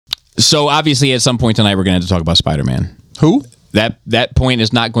So obviously, at some point tonight, we're going to have to talk about Spider-Man. Who? That point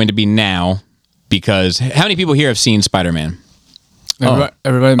is not going to be now because how many people here have seen Spider-Man?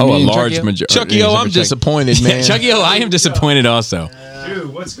 Everybody. A large majority. Chucky O, I'm disappointed, man. Chucky O, I am disappointed also.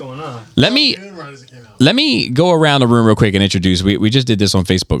 Dude, what's going on? Let me go around the room real quick and introduce. We just did this on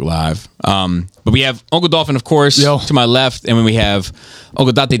Facebook Live. But we have Uncle Dolphin, of course, to my left, and then we have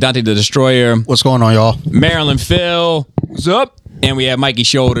Uncle Dante the Destroyer. What's going on, y'all? Maryland Phil. What's up? And we have Mikey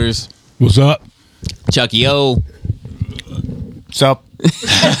Shoulders. What's up? Chucky O. What's up?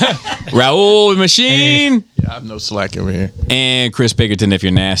 Raul Machine. Yeah, I have no slack over here. And Chris Bickerton, if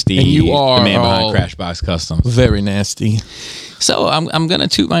you're nasty. And you are the man behind all Crashbox Customs. Very nasty. So I'm gonna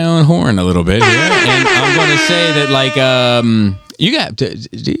toot my own horn a little bit here, and I'm gonna say that you got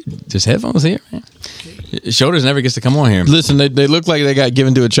just headphones here, man. Shoulders never gets to come on here. Listen, they look like they got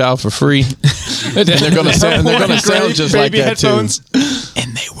given to a child for free, and they're gonna sound just like that headphones. too.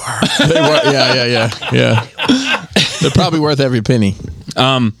 And they were. They were. Yeah. They're probably worth every penny.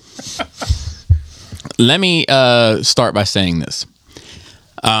 Let me start by saying this.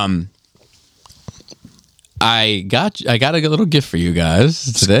 I got a little gift for you guys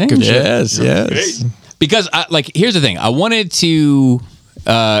today. Yes. Because here's the thing. I wanted to,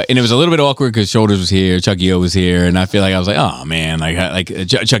 and it was a little bit awkward because Shoulders was here, Chucky O was here, and I feel like I was like, oh man,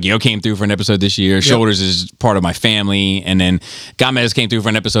 Chucky O came through for an episode this year. Yep. Shoulders is part of my family, and then Gamez came through for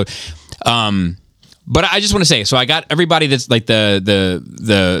an episode. But I just want to say, so I got everybody that's like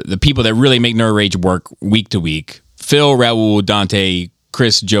the people that really make Nerd Rage work week to week. Phil, Raul, Dante,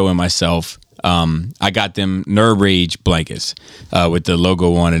 Chris, Joe, and myself. I got them Nerd Rage blankets with the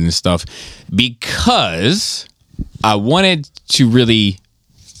logo on it and stuff because I wanted to really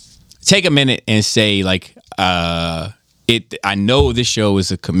take a minute and say I know this show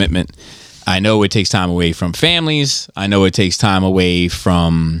is a commitment. I know it takes time away from families. I know it takes time away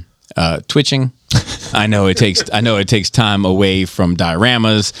from twitching. I know it takes time away from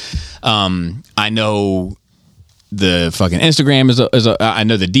dioramas. I know the fucking Instagram is I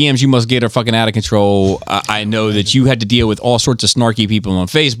know the DMs you must get are fucking out of control. I know that you had to deal with all sorts of snarky people on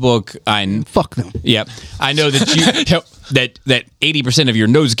Facebook. Fuck them. Yep. I know that you that 80% of your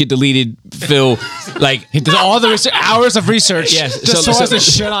notes get deleted. Phil, he did all the hours of research. Yes. Just so as to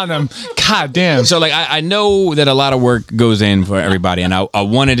shit on them. God damn. So I know that a lot of work goes in for everybody, and I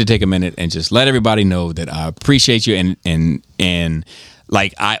wanted to take a minute and just let everybody know that I appreciate you and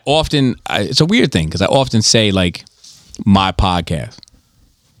I often it's a weird thing because I often say my podcast,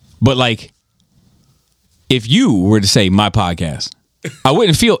 but if you were to say my podcast, I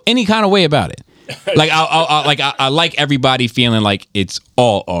wouldn't feel any kind of way about it. I like everybody feeling like it's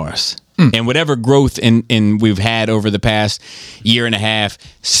all ours. And whatever growth in we've had over the past year and a half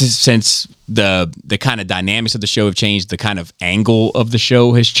since the kind of dynamics of the show have changed, the kind of angle of the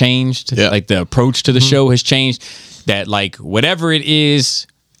show has changed, the approach to the show has changed, that whatever it is,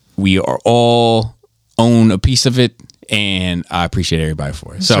 we are all own a piece of it, and I appreciate everybody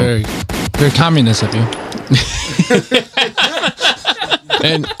for it. So very, very communist of you.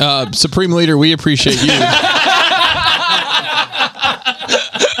 And Supreme Leader, we appreciate you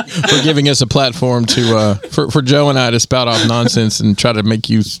for giving us a platform to for Joe and I to spout off nonsense and try to make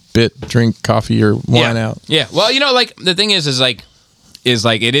you spit, drink coffee or wine out. Yeah. Well, the thing is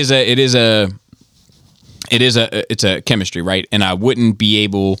it's a chemistry, right? And I wouldn't be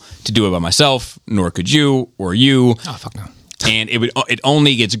able to do it by myself, nor could you or you. Oh fuck no. And it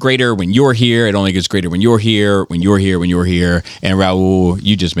only gets greater when you're here. It only gets greater when you're here, when you're here, when you're here. And Raul,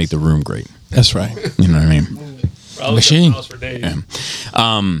 you just make the room great. That's right. You know what I mean? Machine. Yeah.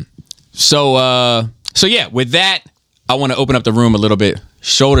 So yeah, with that, I want to open up the room a little bit.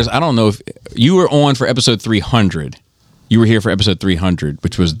 Shoulders, I don't know if you were on for episode 300. You were here for episode 300,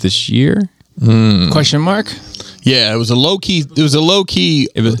 which was this year? Question mark? Yeah, it was a low key. It was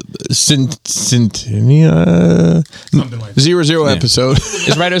Centennia 00 episode.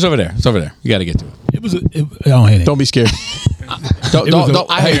 It's right. It's over there. It's over there. You got to get to it. Don't be scared. Don't hold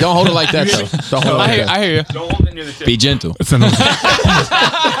it like that though. Don't hold it like that. I hear you. Don't hold it near the tip. Be gentle.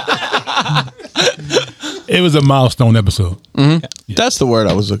 It was a milestone episode. Mm-hmm. Yeah. That's the word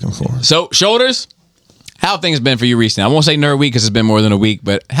I was looking for. So, Shoulders, how have things been for you recently? I won't say Nerd Week because it's been more than a week,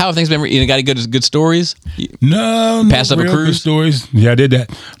 but how have things been? You got any good stories? No, Passed up a cruise? Good stories. Yeah, I did that,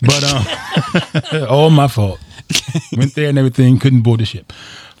 but all my fault. Went there and everything, couldn't board the ship.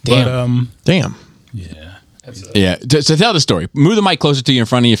 Damn. But, damn. Yeah. Yeah. So tell the story. Move the mic closer to you in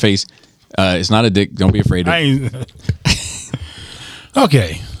front of your face. It's not a dick. Don't be afraid of it.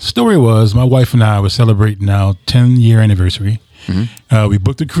 Okay. Story was my wife and I were celebrating our 10-year anniversary. Mm-hmm. We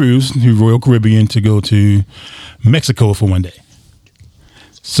booked a cruise to Royal Caribbean to go to Mexico for one day.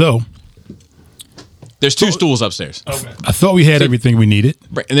 So There's 2 stools upstairs. I thought we had everything we needed.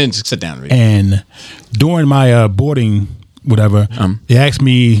 Right, and then just sit down and read. And during my boarding, whatever, they asked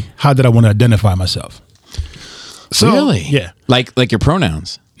me how did I want to identify myself. So, Really? Yeah. Like your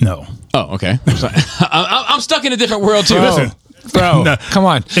pronouns. No. Oh, okay. I'm sorry. I'm stuck in a different world too. Listen, Bro, No. come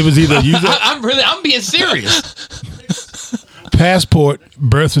on. it was either user I'm being serious. passport,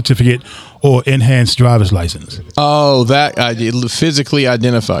 birth certificate, or enhanced driver's license. Oh, that idea. Physically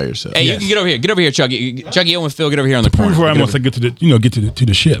identify yourself. Hey, you can get over here. Get over here, Chucky. Chucky, Owen, Phil, get over here on the corner. Before I Get once over- I get to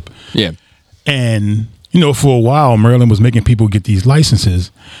the ship. Yeah. And for a while, Maryland was making people get these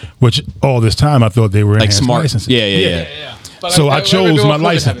licenses, which all this time I thought they were Like enhanced smart. licenses. Yeah. So I chose my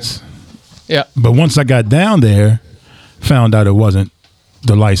license. Yeah. But once I got down there, found out it wasn't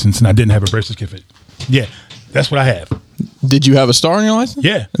the license, and I didn't have a birth certificate. Yeah, that's what I have. Did you have a star on your license?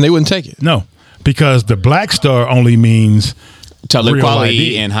 Yeah. And they wouldn't take it. No, because the black star only means, Tele Real quality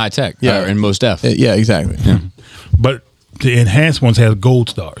ID. and high tech. Yeah. And most def. Yeah, exactly. but the enhanced ones have gold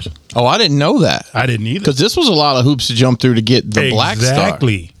stars. Oh, I didn't know that. I didn't either. Because this was a lot of hoops to jump through to get the black star.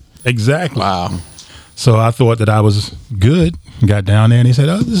 Exactly. Wow. So I thought that I was good. Got down there and he said,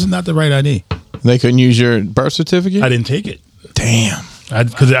 "Oh, this is not the right ID." They couldn't use your birth certificate? I didn't take it Damn.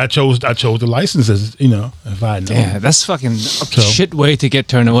 because I chose the licenses. If I had known. Yeah, that's fucking a shit way to get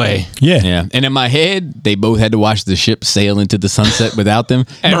turned away. Yeah. Yeah. And in my head, they both had to watch the ship sail into the sunset without them.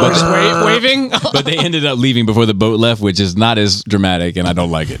 And we're just waving. But they ended up leaving before the boat left, which is not as dramatic, and I don't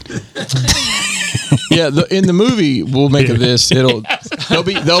like it. Yeah, in the movie we'll make of this.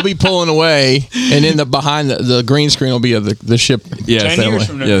 They'll be pulling away, and in the behind the green screen will be of the ship. Yes, 10 years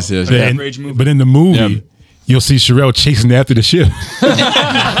from now. yes. Yeah. And- Rage movie. but in the movie, Yep. you'll see Sherelle chasing after the ship.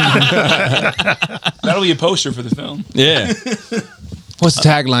 That'll be a poster for the film. Yeah. What's the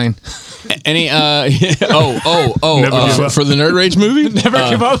tagline? Any Never give up. For the Nerd Rage movie? Never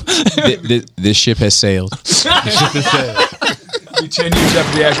give up. this ship has sailed. Be 10 years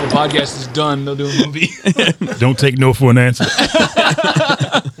after the actual podcast is done, they'll do a movie. Don't take no for an answer.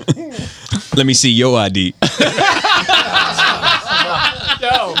 Let me see your ID.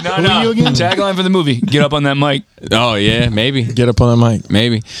 No. Who are you again? Tagline for the movie: Get up on that mic. Oh yeah, maybe, Get up on the mic.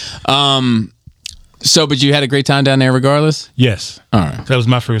 maybe. So, but you had a great time down there, regardless. Yes. All right, That was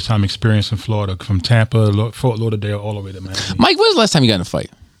my first time experiencing Florida, from Tampa, Fort Lauderdale, all the way to Miami. Mike. When was the last time you got in a fight?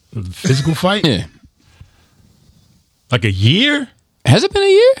 Physical fight? Yeah, Like a year? has it been a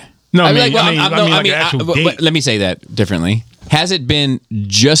year? No, I mean, mean, like an actual but date. let me say that differently. Has it been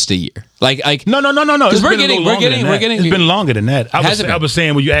just a year? Like No. It's we're been a getting- little we're longer getting- than we're that. getting- It's been longer than that. Has it I been? was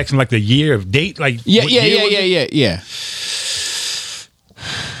saying, were you asking like the year of date? Like yeah, what year was it? yeah.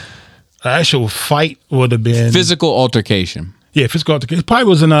 The actual fight would have been Physical altercation. Yeah, physical altercation. It probably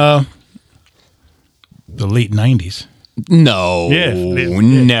was in the late 90s. No, Yeah.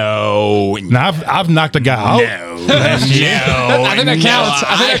 no. Now I've knocked a guy out. Last year. I think that counts.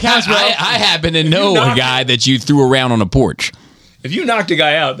 I think that counts, bro. I happen to know a guy that you threw around on a porch. If you knocked a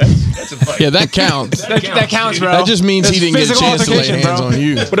guy out, that's a fight. Yeah, that counts. That counts, bro. That just means he That's didn't get a physical chance to lay altercation, hands bro. on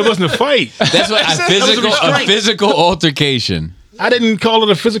you. But it wasn't a fight. That's what a restraint. physical altercation. I didn't call it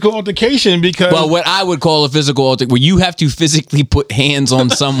a physical altercation because Well, what I would call a physical altercation, where you have to physically put hands on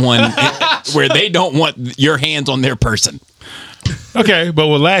someone where they don't want your hands on their person. okay, but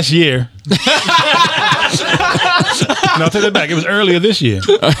last year. No, I'll take that back. It was earlier this year.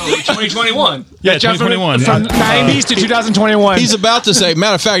 2021. Yeah, Jump from 2021. 90s to 2021. He's about to say,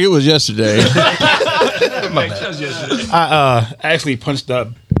 matter of fact, it was yesterday. I actually punched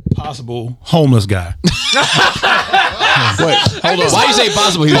a possible homeless guy. Wait, hold on. Why you say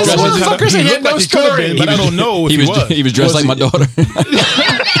possible? He was dressed like, Motherfucker said he had no He could have been, story. but I don't know if he was dressed like my daughter.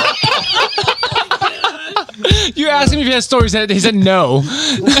 You asked him if he had stories. He said no.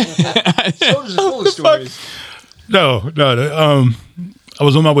 Soldiers are full of stories. No. I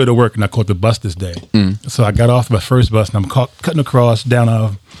was on my way to work and I caught the bus this day. So I got off my first bus and I'm cutting across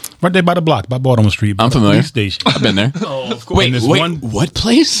down right there by the block, by Baltimore Street. by I'm the familiar. Police station. I've been there. Oh, of course. Wait, And this one- what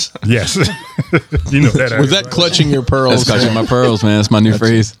place? Yes. You know that. Was that clutching your pearls? That's clutching my pearls, man. That's my new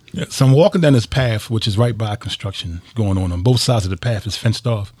phrase. Yeah, so I'm walking down this path, which is right by construction going on both sides of the path. Is fenced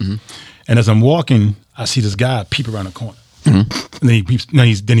off, and as I'm walking, I see this guy peep around the corner, and then he peeps.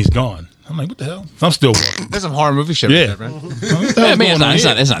 Then he's gone. I'm like, what the hell? So I'm still walking. There's some horror movie shit. Yeah. Right? What the hell's Yeah, man, going on it's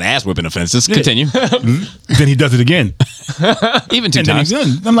here? not ass whipping offense. Just continue. Then he does it again, Even two and then times.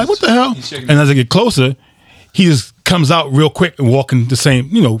 he's done. I'm like, what the hell? And as I get closer, he just comes out real quick and walking the same,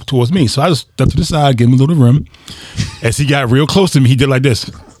 towards me. So I just stepped to the side, gave him a little room. As he got real close to me, he did like this.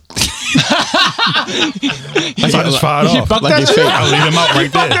 So I just fired off. bucked that shit? I laid him out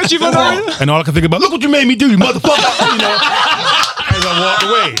right there. And all I could think about, look what you made me do, you motherfucker. as I walked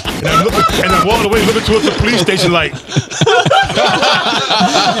away. And I walked away looking towards the police station like, For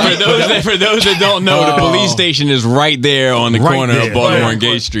those that don't know, the police station is right there on the Right corner there. of Baltimore Right. and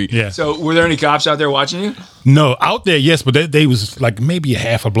Gate Street. yeah. So, were there any cops out there watching you? No, out there, yes, but they was like maybe a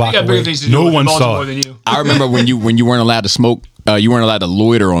half a block You got away. bigger things to do No in one Baltimore saw than it. you. I remember when you weren't allowed to smoke, you weren't allowed to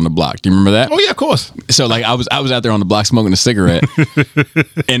loiter on the block. Do you remember that? Oh yeah, of course. So like I was out there on the block smoking a cigarette,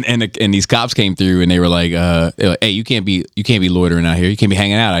 and these cops came through and they were like, "Hey, you can't be loitering out here. You can't be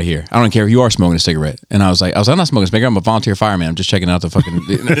hanging out here. I don't care if you are smoking a cigarette." And I was like, I'm not smoking a cigarette. I'm a volunteer fireman. I'm just checking out the fucking.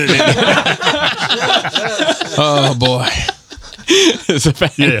 Oh boy. It's a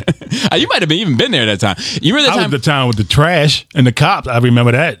fact. Yeah. You might have even been there that time. You remember that I time? was the town with the trash and the cops. I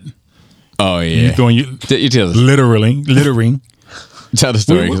remember that. Oh You yeah. throwing you You tell us. littering. Tell the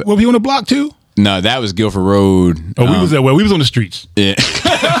story. Were we on the block too? No, that was Guilford Road. Oh, we was there. Well, we was on the streets. Yeah.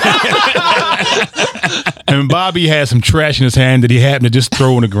 And Bobby had some trash in his hand that he happened to just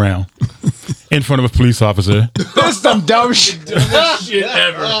throw on the ground in front of a police officer That's some dumb shit. Shit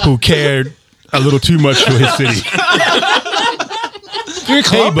ever. who cared a little too much for his city. You're in Hey,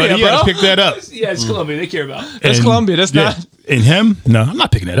 Columbia, buddy, you bro. gotta pick that up. Yeah, it's Columbia. They care about. That's And- Columbia. That's yeah. not. And him? No, I'm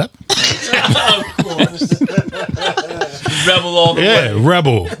not picking that up. Rebel all the Yeah, way.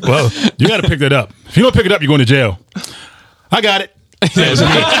 rebel. Well, you got to pick that up. If you don't pick it up, you're going to jail. I got it. I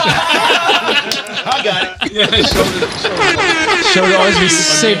got it. Show to always be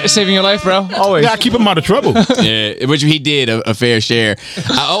saving your life, bro. Always. Yeah, I keep him out of trouble. Yeah, which he did a fair share.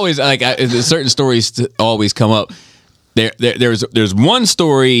 I always certain stories always come up. There's one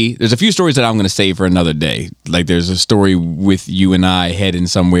story. There's a few stories that I'm going to save for another day. Like there's a story with you and I heading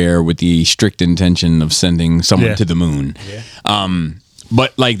somewhere with the strict intention of sending someone Yeah. to the moon.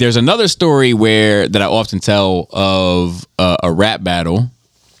 But like there's another story that I often tell of a rap battle.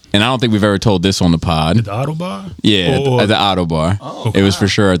 And I don't think we've ever told this on the pod. The auto bar? Yeah, Or- at the Auto Bar. It was for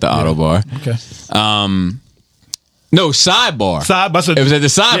sure at the Auto Bar. Okay. No, Sidebar. Sidebar. It was at the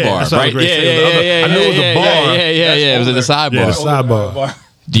Sidebar, that's what I right? was Yeah, gonna say. yeah. I knew it was a bar. Yeah. It was at the Sidebar. Yeah, the sidebar.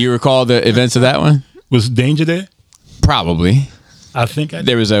 Do you recall the events of that one? Was Danger there? Probably. I think I did.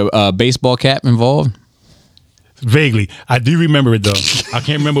 There was a baseball cap involved. Vaguely. I do remember it, though. I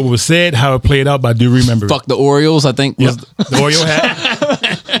can't remember what was said, how it played out, but I do remember Fuck the Orioles, I think. it. Was, Yep. The Oreo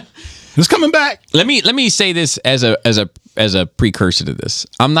hat. It's coming back. Let me say this as a precursor to this.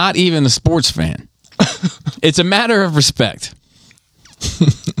 I'm not even a sports fan. It's a matter of respect.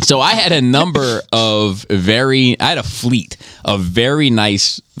 So I had a number of I had a fleet of very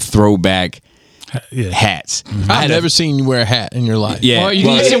nice throwback Yeah. hats. I've never seen you wear a hat in your life. Yeah. Well, you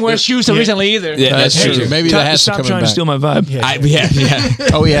didn't wear shoes so recently either. Yeah, that's That's true. true. Maybe that has to Stop come trying back. to steal my vibe. Yeah.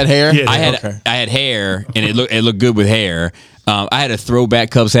 Oh, he had hair. Yeah. I had hair, and it looked good with hair. I had a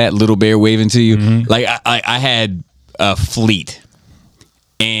throwback Cubs hat, Little Bear waving to you. Like I had a fleet,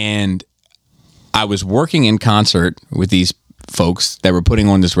 and I was working in concert with these folks that were putting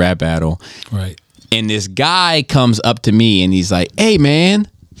on this rap battle. Right. And this guy comes up to me and he's like, "Hey man,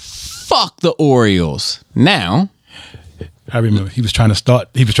 fuck the Orioles." Now, I remember. He was trying to start.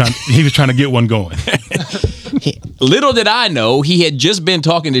 He was trying to get one going. little did I know he had just been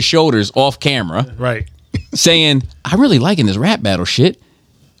talking to Shoulders off camera, Right. saying, "I'm really liking this rap battle shit.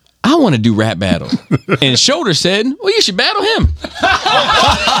 I want to do rap battle." And Shoulder said, "Well, you should battle him." He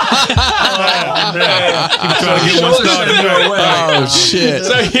was trying to get one started. Oh shit.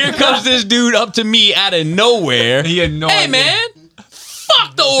 So here comes this dude up to me out of nowhere. He had no Hey idea. man,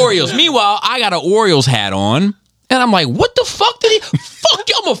 fuck the Orioles. Meanwhile, I got an Orioles hat on. And I'm like, what the fuck did he? Fuck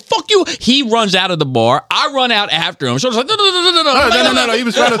you! I'm gonna fuck you. He runs out of the bar. I run out after him. Shoulder's like, no. No. He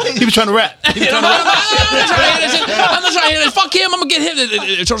was trying to rap. I'm not trying to hear this. Fuck him. I'm gonna get him.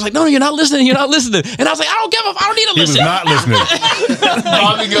 Shoulder's like, no, you're not listening. You're not listening. And I was like, I don't give a. I don't need to He was listen. not listening.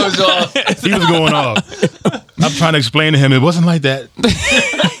 Bobby goes off. He was going off. I'm trying to explain to him it wasn't like that.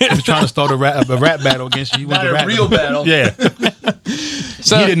 He was trying to start a rap battle against you. He Not wanted to a rap real battle. Yeah.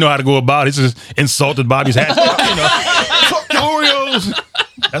 So, He didn't know how to go about it. He just insulted Bobby's hat. Fuck the Orioles.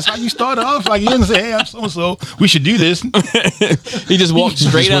 That's how you start off. Like you didn't say, "Hey, I'm so and so. We should do this." And he just walked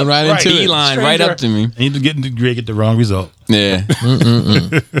straight went up, right into it. beeline, right up to me. you just get the wrong result. Yeah.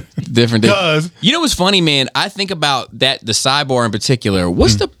 Different day. Because You know what's funny, man? I think about the Sidebar in particular.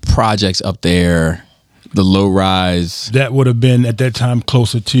 What's the projects up there? The low rise. that would have been at that time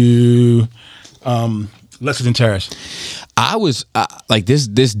closer to Lexington Terrace. I was like this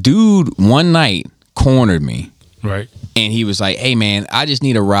dude one night cornered me Right. and he was like, "Hey man, I just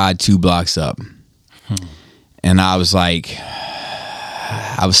need a ride 2 blocks up." And I was like,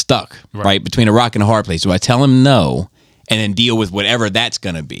 I was stuck right between a rock and a hard place. Do I tell him no and then deal with whatever that's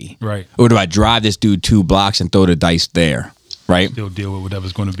gonna be? Right. Or do I drive this dude 2 blocks and throw the dice there? right? Still deal with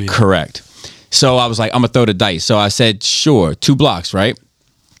whatever's going to be. Correct. So I was like, I'm gonna throw the dice. So I said, sure, 2 blocks, right?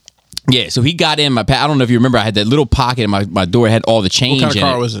 Yeah. So he got in my. I don't know if you remember. I had that little pocket in my door. It had all the change. What kind of in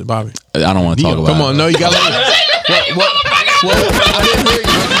car it. was it, Bobby? I don't want to talk about. Come it. on, no, you got what? I didn't hear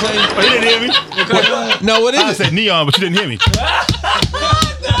you. Oh, you didn't hear me? No, what is I it? said neon, but you didn't hear me.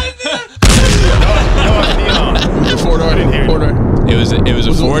 Four-door. It was a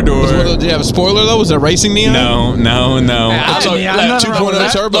 4-door. Did you have a spoiler though? Was it a racing neon? No. I'm sorry, Like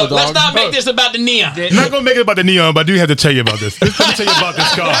 2.0 turbo, Look, dog. let's not make this about the neon. I'm not gonna make it about the neon, but I do have to tell you about this. Let me tell you about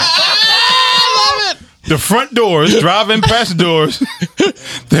this car. I love it. The front doors, driving passenger doors,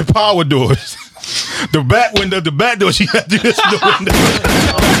 they're power doors. The back window, the back door, she had to do this in the window.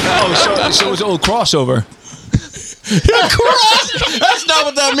 Oh, so it was an old crossover. That's not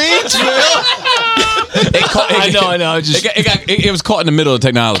what that means, Phil. I know. It was caught in the middle of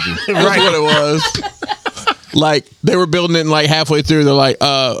technology. That's what it was. Like they were building it, and like halfway through, they're like,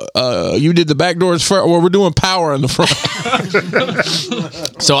 "You did the back doors first. Well, we're doing power in the front."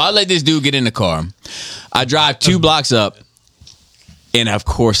 So I let this dude get in the car. I drive 2 blocks up, and of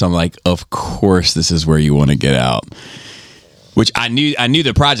course I'm like, of course this is where you want to get out. Which I knew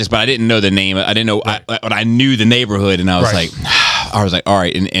the projects, but I didn't know the name. I didn't know, but I knew the neighborhood, and I was like, all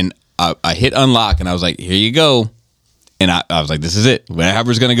right, and I hit unlock, and I was like, here you go, and I was like, this is it.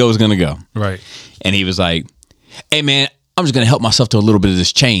 Wherever's gonna go is gonna go. Right. And he was like, hey man, I'm just gonna help myself to a little bit of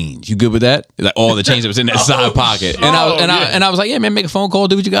this change. You good with that? Like all the change that was in that side pocket. And I was like, yeah man, make a phone call,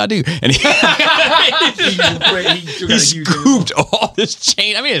 do what you gotta do. And he scooped all this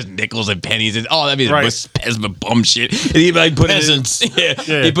change. I mean, it's nickels and pennies and all that. I mean, it was Pesma bum shit. And he like put it in,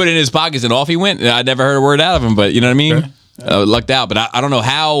 he put it in his pockets and off he went. And I never heard a word out of him, but you know what I mean? Okay. Lucked out, but I don't know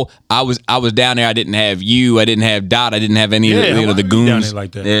how I was down there. I didn't have you. I didn't have Dot. I didn't have any of the goons down there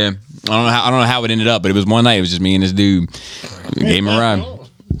like that. Yeah, I don't know how it ended up, but it was one night. It was just me and this dude. Gave him a ride.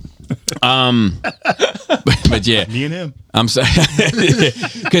 But yeah, me and him. I'm sorry,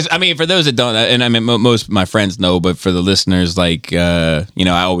 because I mean, for those that don't, and I mean, most of my friends know, but for the listeners, like I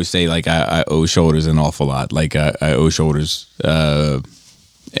always say, like I owe Shoulders an awful lot. Like I owe Shoulders an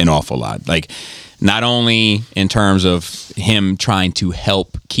awful lot. Like. Not only in terms of him trying to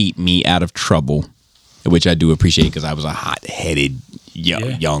help keep me out of trouble, which I do appreciate because I was a hot-headed,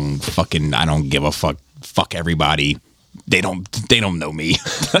 young fucking, I don't give a fuck everybody. They don't know me.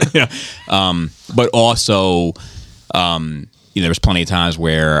 But also, there was plenty of times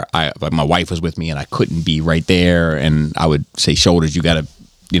where my wife was with me and I couldn't be right there, and I would say, Shoulders, you gotta,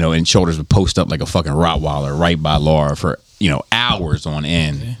 and Shoulders would post up like a fucking Rottweiler right by Laura for hours on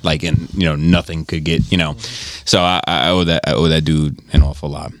end, like, and nothing could get, so I owe that dude an awful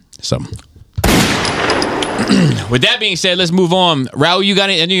lot. So with that being said, let's move on. Raul, you got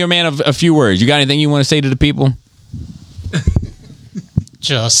it? I know you're a man of a few words. You got anything you want to say to the people?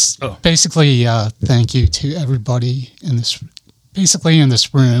 Just basically, thank you to everybody in this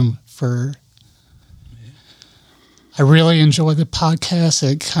room for. I really enjoy the podcast.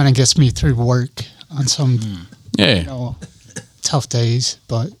 It kind of gets me through work on some. Tough days,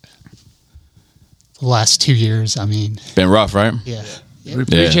 but the last 2 years, I mean, been rough, right? Yeah. We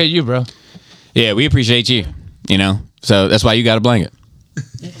appreciate you, bro. Yeah, we appreciate you. So that's why you got a blanket.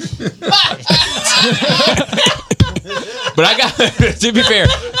 But I got to be fair.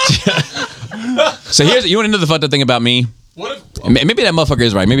 So you want to know the fucked up thing about me? What if, maybe that motherfucker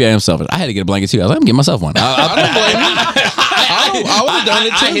is right. Maybe I am selfish. I had to get a blanket too. I was like, I'm getting myself one. I don't blame you. I would have done it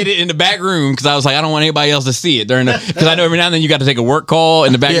too. I hid it in the back room because I was like, I don't want anybody else to see it because I know every now and then you got to take a work call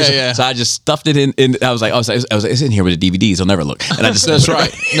in the back. Yeah. So I just stuffed it in. I was like, it's in here with the DVDs. I'll never look. And I just that's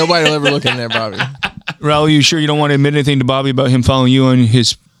right. Nobody will ever look in there, Bobby. Raul, you sure you don't want to admit anything to Bobby about him following you on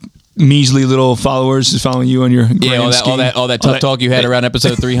his measly little followers is following you on your all that tough talk you had around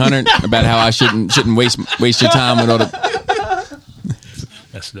episode 300 about how I shouldn't waste your time with all the.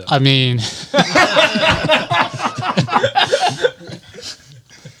 I mean,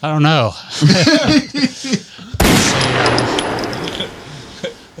 I don't know.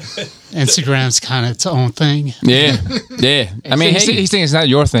 Instagram's kind of its own thing. Yeah. I mean, he's thinking it's not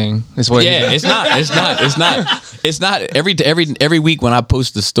your thing. It's what. Yeah, it's not. Every week when I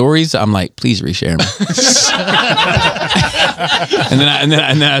post the stories, I'm like, please reshare me. and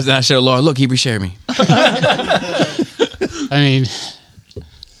then I show Laura, look, he reshared me. I mean,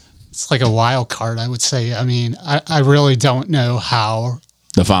 it's like a wild card, I would say. I mean, I really don't know how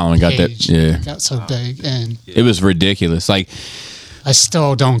the following got got so big, and it was ridiculous. Like, I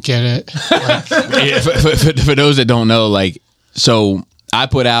still don't get it. Like, for those that don't know, like, so I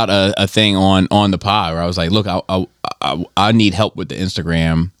put out a thing on the pod where I was like, look, I need help with the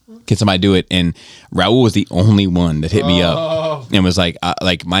Instagram. can somebody do it? And Raul was the only one that hit me up and was like,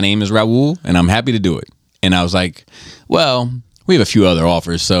 my name is Raul and I'm happy to do it. And I was like, well, we have a few other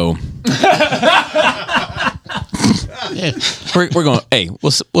offers, so we're going. Hey,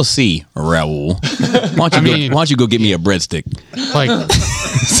 we'll see, Raul. Why don't you go get me a breadstick? Like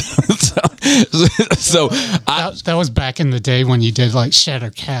So that was back in the day when you did like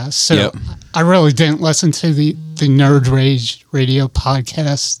Shattercast. So Yep. I really didn't listen to the Nerd Rage radio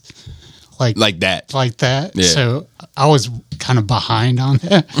podcast like that. like that. Yeah. So I was kind of behind on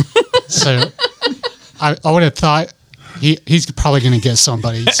that. So I would have thought he's probably going to get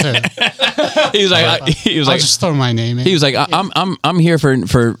somebody. So He was like, I'll just throw my name in. he was like, I'm here for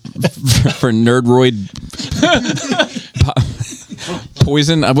Nerdroid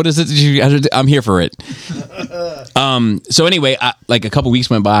poison. What is it? I'm here for it. So anyway, like a couple weeks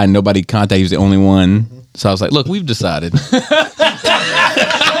went by and nobody contacted. He was the only one. So I was like, look, we've decided.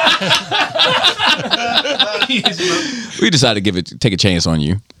 We decided to take a chance on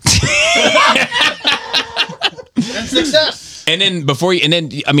you. And success. And then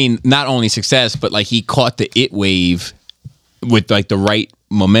not only success, but like he caught the it wave with like the right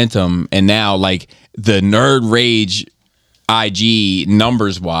momentum, and now like the Nerd Rage IG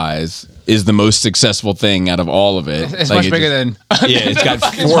numbers wise is the most successful thing out of all of it. It's like much bigger than. Yeah, it's got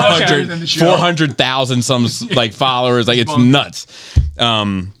bigger than the show. 400,000 some like followers. Like it's nuts.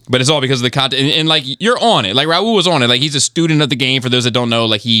 But it's all because of the content. And like you're on it. Like Raul was on it. Like he's a student of the game. For those that don't know,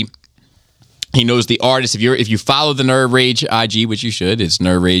 like he knows the artist. If you follow the Nerd Rage IG, which you should, it's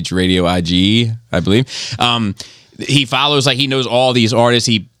Nerd Rage Radio IG, I believe. He follows, like he knows all these artists.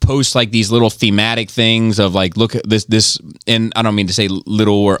 He posts like these little thematic things of like, look at this, and I don't mean to say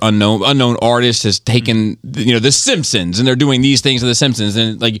little or unknown artist has taken the Simpsons and they're doing these things to the Simpsons,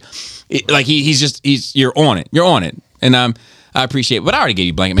 and he's you're on it, and I appreciate it. But I already gave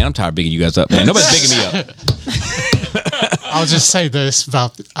you blanket, man. I'm tired of bigging you guys up, man. Nobody's bigging me up. I'll just say this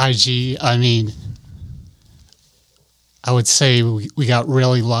about IG. I mean, I would say we got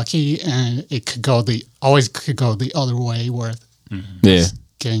really lucky, and it could go the other way, where Yeah.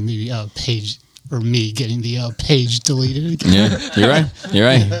 getting the page, or me getting the page deleted again. Yeah, you're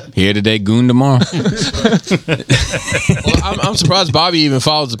right. Here today, goon tomorrow. Well, I'm surprised Bobby even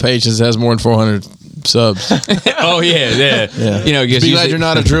follows the page and has more than 400 subs. Oh yeah. Be glad you're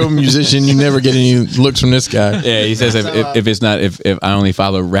not a drill musician. You never get any looks from this guy. Yeah, he says if I only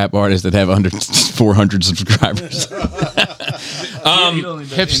follow rap artists that have under 400 subscribers.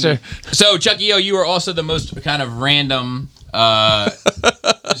 Hipster. So Chuck E.O., you are also the most kind of random.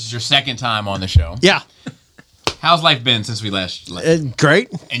 This is your second time on the show. Yeah. How's life been since we last? Great.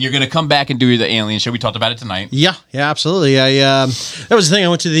 And you're gonna come back and do the Alien show. We talked about it tonight. Yeah, absolutely. That was the thing. I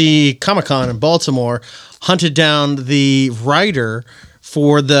went to the Comic-Con in Baltimore, hunted down the writer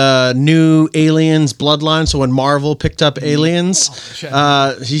for the new Aliens Bloodline. So when Marvel picked up Aliens,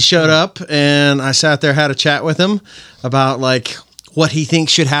 he showed up, and I sat there, had a chat with him about like what he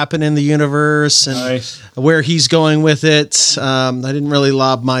thinks should happen in the universe and where he's going with it. I didn't really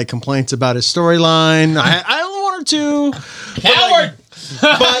lob my complaints about his storyline. I wanted to. Howard!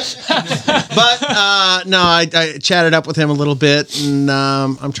 But no, I chatted up with him a little bit, and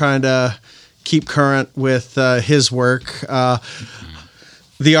I'm trying to keep current with his work.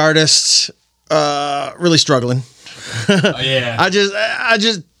 The artist really struggling. Yeah. I just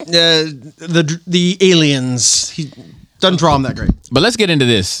the aliens. He doesn't draw him that great. But let's get into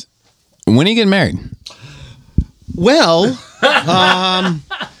this. When are you getting married? Well,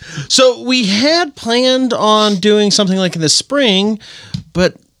 so we had planned on doing something like in the spring,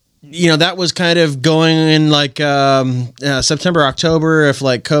 but that was kind of going in like September, October, if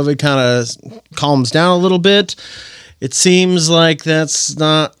like COVID kind of calms down a little bit. It seems like that's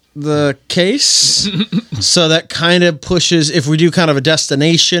not the case. So that kind of pushes, if we do kind of a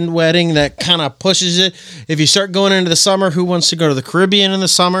destination wedding, that kind of pushes it. If you start going into the summer, who wants to go to the Caribbean in the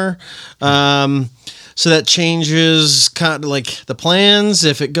summer? So that changes kind of like the plans.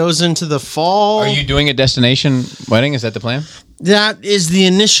 If it goes into the fall. Are you doing a destination wedding? Is that the plan? That is the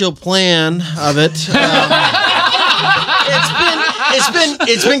initial plan of it.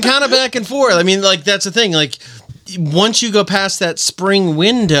 It's been kind of back and forth. I mean, like that's the thing. Like once you go past that spring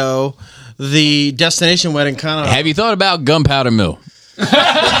window, the destination wedding kind of. Have you thought about Gunpowder Mill?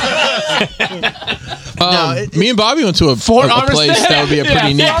 Me and Bobby went to a place that would be a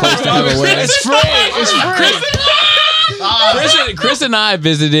pretty neat place to have a wedding. It's free. Chris and I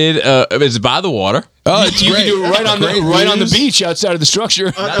visited. It's by the water. Oh, it's You great. can do it right on the views. beach outside of the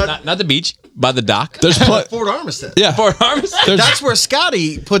structure. Not the beach, by the dock. There's Fort Armistead. yeah. Fort Armistead. That's where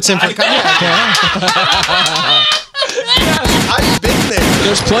Scotty puts in for. I've been there.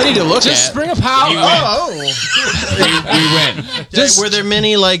 There's plenty to look Just at. spring a power. We went. Were there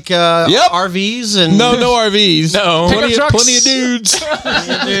many like RVs and No RVs. No. Plenty, trucks. plenty of dudes.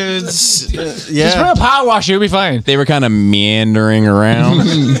 dudes? Just bring Yeah. a power washer. You'll be fine. They were kind of meandering around.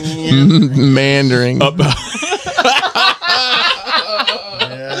 Mandering.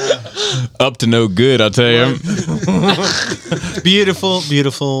 Up to no good, I'll tell you. Beautiful,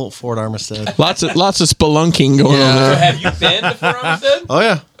 beautiful Fort Armistead. Lots of spelunking going on there. Have you been to Fort Armistead? Oh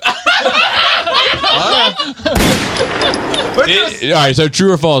yeah. All right, so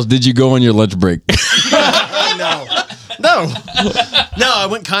true or false, did you go on your lunch break? No, I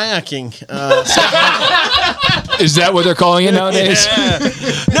went kayaking. Is that what they're calling it nowadays?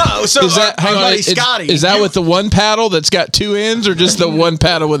 No, so Is that, our hang on, buddy Scotty. is that with the one paddle that's got two ends, or just the one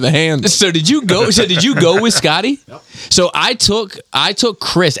paddle with the hands? So did you go with Scotty? Yep. So I took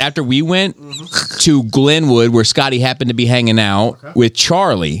Chris after we went to Glenwood where Scotty happened to be hanging out with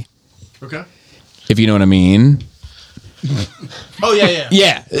Charlie. Okay. If you know what I mean. Oh yeah.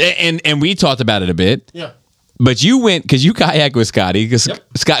 Yeah. And we talked about it a bit. Yeah. But you went because you kayak with Scotty because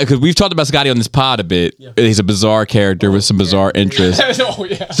we've talked about Scotty on this pod a bit. Yeah. He's a bizarre character with some bizarre interests. Oh,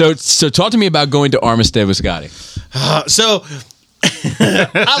 yeah. So talk to me about going to Armistead with Scotty. So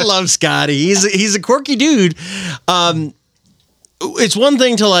I love Scotty. He's a quirky dude. It's one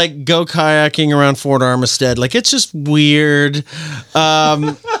thing to like go kayaking around Fort Armistead. Like it's just weird.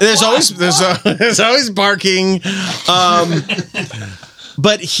 There's always barking.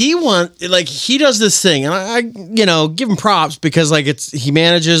 But he does this thing, and I give him props because like he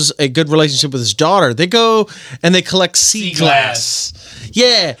manages a good relationship with his daughter. They go and they collect sea glass.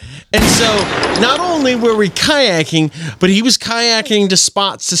 Yeah. And so not only were we kayaking, but he was kayaking to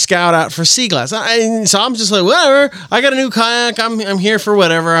spots to scout out for sea glass. So I'm just like, whatever. I got a new kayak. I'm here for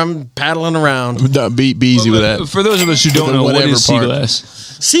whatever. I'm paddling around. Be easy with that. For those of us who don't know, what is sea part. glass?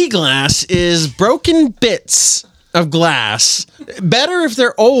 Sea glass is broken bits of glass. Better if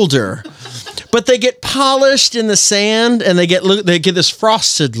they're older, but they get polished in the sand and they get this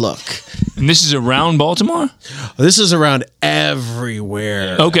frosted look. And this is around Baltimore? This is around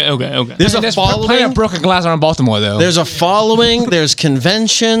everywhere. Okay. There's There's plenty of broken glass around Baltimore, though. There's a following. There's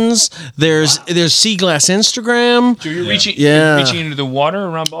conventions. There's sea glass Instagram. So you're reaching into the water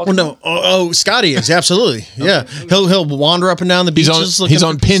around Baltimore? Well, no. Scotty is absolutely. Yeah, he'll wander up and down the beaches. He's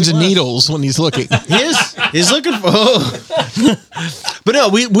on for pins sea and glass. needles when he's looking. He is. He's looking for. But no,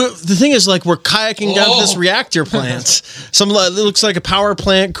 the thing is, like, we're kayaking down to this reactor plant. It looks like a power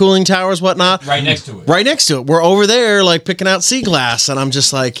plant, cooling towers, whatnot. Right next to it. Right next to it. We're over there, like, picking out sea glass, and I'm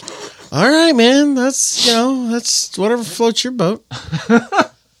just like, all right, man, that's whatever floats your boat.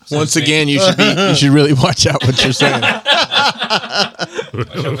 Once again, you should really watch out what you're saying.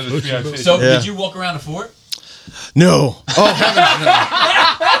 So did you walk around the fort? No. Oh, heavens, no.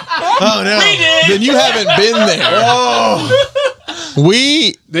 Oh, no. Then you haven't been there. Oh.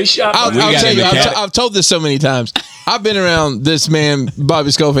 They shot. I'll tell you, I've told this so many times. I've been around this man, Bobby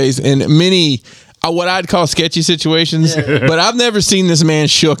Skullface, in many what I'd call sketchy situations, but I've never seen this man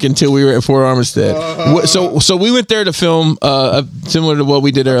shook until we were at Fort Armistead. So we went there to film similar to what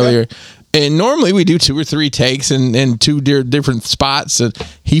we did earlier. And normally we do 2 or 3 takes and 2 different spots. And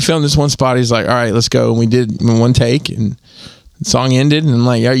he filmed this one spot. He's like, all right, let's go. And we did one take and the song ended. And I'm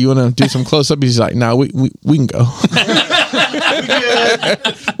like, yeah, you want to do some close up? He's like, no, we can go.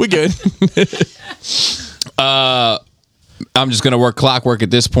 We good. I'm just going to work clockwork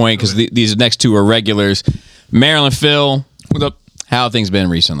at this point because these next 2 are regulars. Marilyn, Phil, what up? How have things been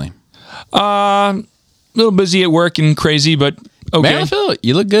recently? A little busy at work and crazy, but okay. Marilyn, Phil,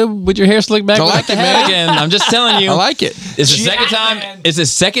 you look good with your hair slicked back. I like it, man. Again, I'm just telling you. I like it. It's the second time. It's the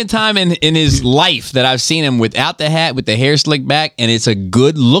second time in his life that I've seen him without the hat, with the hair slicked back, and it's a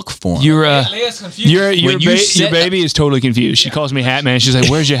good look for him. Your said- baby is totally confused. She calls me Hat Man. She's like,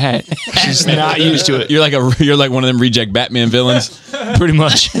 "Where's your hat?" She's not used to it. You're like one of them reject Batman villains. Pretty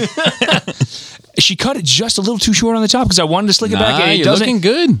much. She cut it just a little too short on the top because I wanted to slick it back. And it you're doesn't looking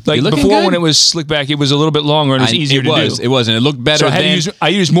good. Like You're looking before, good. when it was slicked back, it was a little bit longer and it was easier to do. It wasn't. It looked better. So I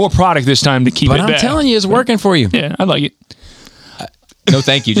used more product this time to keep But it I'm back. telling you, it's working for you. Yeah, I like it. No,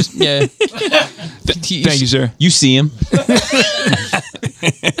 thank you. Just yeah. Thank you, sir. You see him.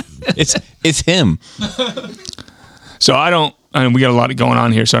 It's him. So we got a lot going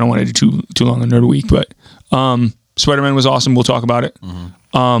on here, so I don't want to do too long a Nerd Week, but Spider-Man was awesome. We'll talk about it.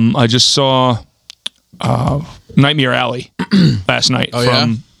 Mm-hmm. I just saw Nightmare Alley last night.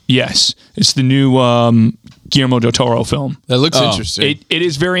 Yes, it's the new Guillermo del Toro film. That looks interesting. It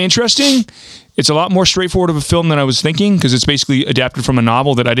is very interesting. It's a lot more straightforward of a film than I was thinking because it's basically adapted from a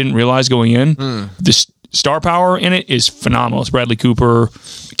novel that I didn't realize going in. star power in it is phenomenal. It's Bradley Cooper,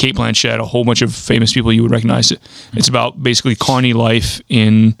 Kate Blanchett, a whole bunch of famous people you would recognize. It's about basically carny life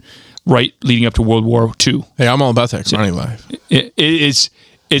leading up to World War II. Hey, I'm all about that carny life. It's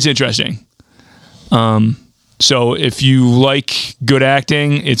interesting. So if you like good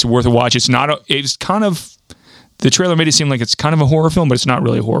acting, it's worth a watch. It's kind of, the trailer made it seem like it's kind of a horror film, but it's not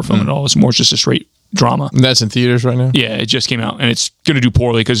really a horror film at all. It's more just a straight drama. And that's in theaters right now? Yeah, it just came out, and it's going to do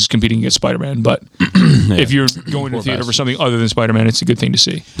poorly because it's competing against Spider-Man. But if you're going to the theater for something other than Spider-Man, it's a good thing to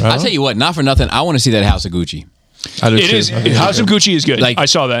see. I'll tell you what, not for nothing, I want to see that House of Gucci. I do It too. is. House of Gucci is good. Like- I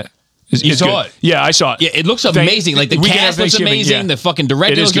saw that. You saw good. it? Yeah, I saw it. Yeah, it looks amazing. Like the Weekend cast of looks Thanksgiving, amazing. yeah. The fucking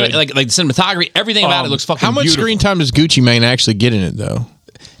director It is looks good. good. Like the cinematography, everything about it looks fucking How much beautiful. screen time does Gucci Mane actually get in it, though?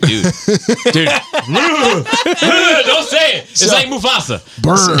 Dude. Don't say it. It's like Mufasa.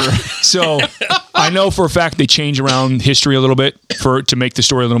 So I know for a fact they change around history a little bit to make the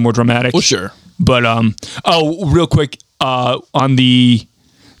story a little more dramatic. Well, sure. But real quick, on the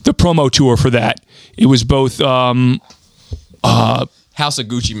promo tour for that, it was both House of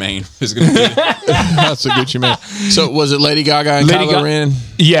Gucci Mane is going to be That's a Gucci Mane. So was it Lady Gaga and Lady Kylo Ga- Ren?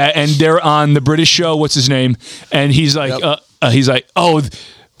 Yeah, and they're on the British show. What's his name? And he's like, oh,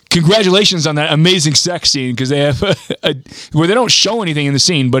 congratulations on that amazing sex scene, because they have where they don't show anything in the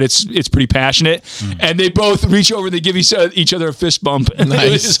scene, but it's pretty passionate. And they both reach over and they give each other a fist bump. And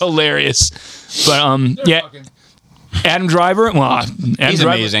it was hilarious. But yeah, Adam Driver. Well, He's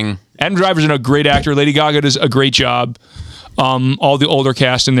amazing. Adam Driver's a great actor. Lady Gaga does a great job. All the older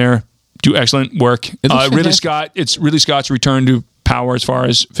cast in there do excellent work. Ridley Scott's return to power as far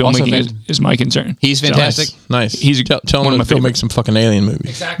as filmmaking is my concern. He's fantastic. Nice. He's tell one him of to my go make favorites. some fucking alien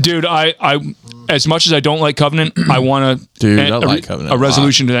movies. Dude, I as much as I don't like Covenant, I want Dude, I like Covenant a a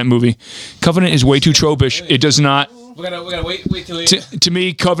resolution to that movie. Covenant is way too tropish. It does not. We gotta wait till he... To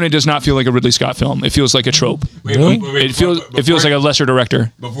me, Covenant does not feel like a Ridley Scott film. It feels like a trope. It feels like a lesser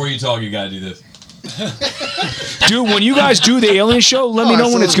director. Before you talk, you gotta do this. Dude, when you guys do the Alien show, let me know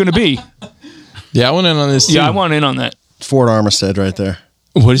when it's going to be. Yeah, I went in on this too. Yeah, I want in on that. Ford Armistead right there.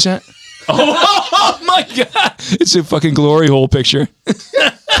 What is that? Oh my god! It's a fucking glory hole picture.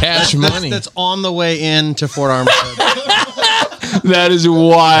 Cash money. That's on the way in to Fort Armistead. That is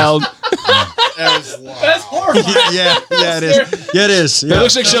wild. That's horrible. yeah, it is. Yeah, it is. That Yeah.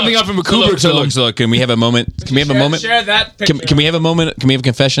 looks like something up from a Kubrick So film. look, can we have a moment? Can we have a moment? Share that picture. Can we have a moment? Can we have a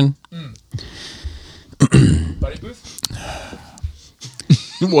confession? Buddy Booth?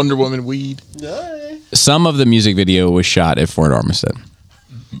 Wonder Woman weed. Some of the music video was shot at Fort Armistead.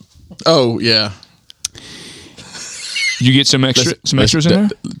 Oh yeah. You get some extras in there.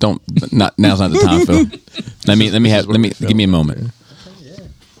 Now's not the time, Phil. Give me a moment.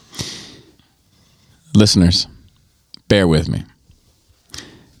 Listeners, bear with me.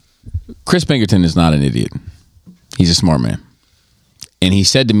 Chris Pinkerton is not an idiot. He's a smart man. And he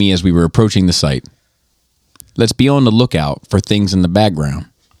said to me as we were approaching the site, let's be on the lookout for things in the background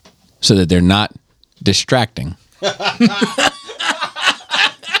so that they're not distracting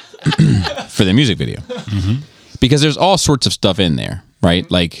for the music video. Because there's all sorts of stuff in there, right?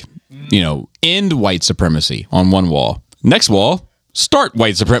 Like, end white supremacy on one wall. Next wall, start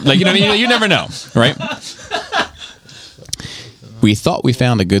white supremacy. Like, you never know, right? We thought we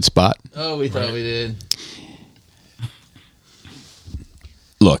found a good spot. Oh, we thought we did.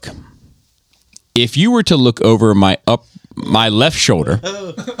 Look, if you were to look over my left shoulder.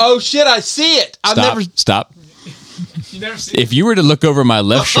 Oh shit! I see it. Stop. You never see If you were to look over my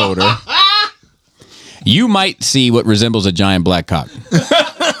left shoulder, you might see what resembles a giant black cock.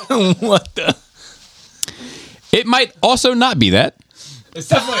 What the? It might also not be that. It's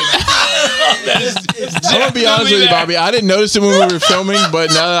definitely I'm gonna be honest with you, Bobby. I didn't notice it when we were filming, but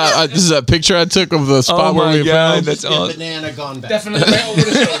now that this is a picture I took of the spot where we were filming. that's awesome. Banana gone back. definitely right over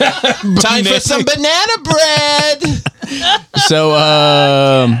the shoulder. Time for some banana bread. So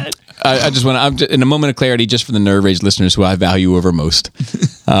I just want to, in a moment of clarity, just for the Nerve Rage listeners who I value over most,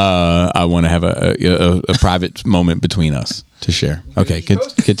 I want to have a private moment between us to share. Okay,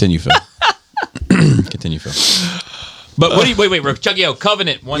 continue, Phil. Continue, Phil. But what do you wait, Chucky O,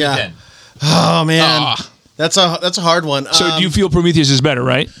 Covenant 1 to 10. Oh man, that's a hard one. So do you feel Prometheus is better,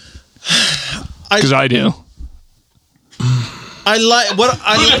 right? Because I do. I like what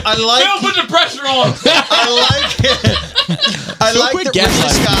I like. Phil, put the pressure on. I like quit that Ridley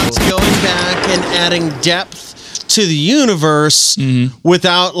gaslighting Scott's going back and adding depth to the universe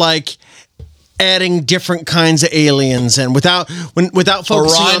without like adding different kinds of aliens and without focusing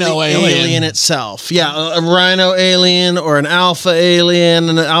on the rhino alien itself. Yeah, a rhino alien or an alpha alien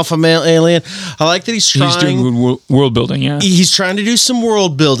and an alpha male alien. I like that he's He's doing good world building. Yeah. He's trying to do some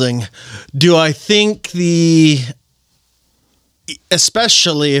world building. Do I think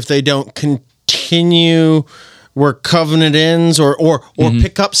especially if they don't continue where Covenant ends or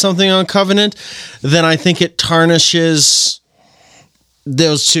pick up something on Covenant, then I think it tarnishes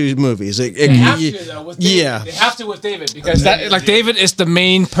those two movies. They have to, though, with David. Yeah. They have to with David because David is the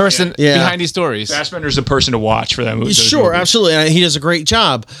main person Yeah. behind these stories. Fassbender's the person to watch for that movie. Sure, absolutely. And he does a great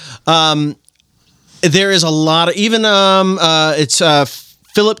job. There is a lot of it's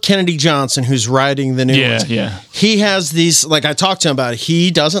Philip Kennedy Johnson who's writing the new ones. Yeah. He has these, like I talked to him about it. He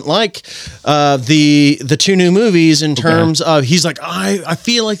doesn't like the two new movies in terms of, he's like, I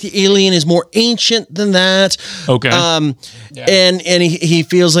feel like the alien is more ancient than that. Okay. And he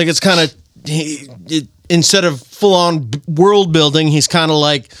feels like it's kind of, instead of full on world building, he's kind of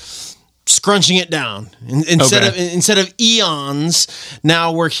like scrunching it down. Instead of eons,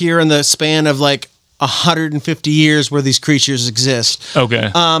 now we're here in the span of like 150 years where these creatures exist.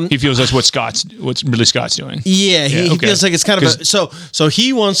 Okay. He feels that's what Ridley Scott's doing. Yeah, he feels like it's kind of so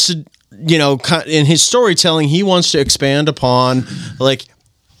he wants to, in his storytelling, he wants to expand upon like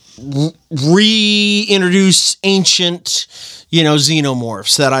reintroduce ancient,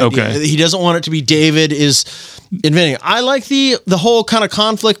 xenomorphs. That idea. Okay. He doesn't want it to be David is inventing. I like the whole kind of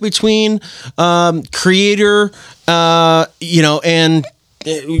conflict between creator,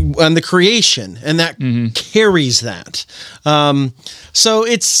 and the creation, and that carries that. So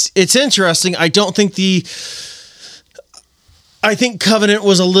it's interesting. I don't think I think Covenant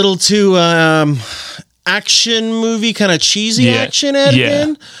was a little too action movie, kind of cheesy action added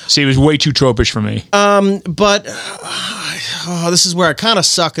in. See, it was way too tropish for me. But this is where I kind of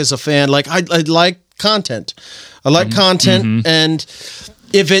suck as a fan. Like I like content. I like content, and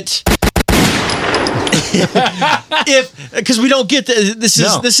if it. Because we don't get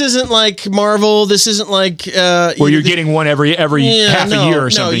this isn't like Marvel. This isn't like where you're getting one every half a year or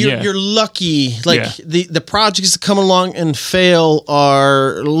something. You're lucky. Like the projects that come along and fail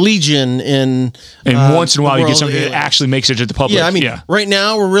are legion and once in a while you get something that actually makes it to the public. Yeah, I mean, right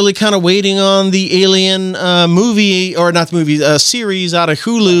now we're really kind of waiting on the Alien movie, or not the movie, series out of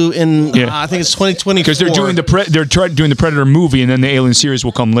Hulu in I think it's 2024. Because they're doing doing the Predator movie, and then the Alien series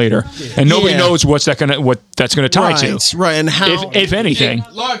will come later, and nobody knows what that's gonna tie to. Right, and how if anything.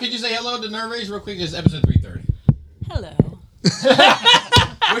 Hey, Laura, could you say hello to Nerd Rage real quick? This is episode 330. Hello.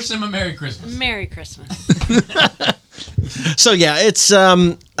 Wish them a Merry Christmas. Merry Christmas. So yeah, it's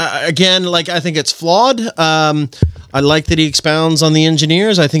again, like I think it's flawed. I like that he expounds on the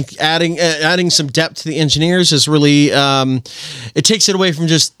engineers. I think adding some depth to the engineers is really it takes it away from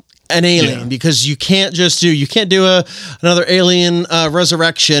just an alien, because you can't do another Alien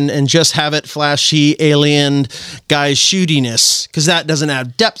Resurrection and just have it flashy alien guys shootiness, because that doesn't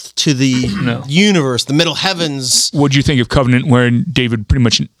add depth to the universe, the middle heavens. What do you think of Covenant, where David pretty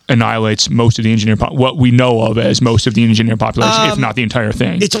much annihilates most of the engineer what we know of as most of the engineer population, if not the entire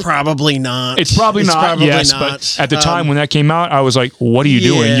thing? It's probably not. It's probably not. But at the time when that came out, I was like, "What are you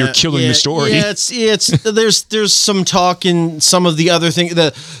doing? You're killing the story." Yeah, it's there's some talk in some of the other things.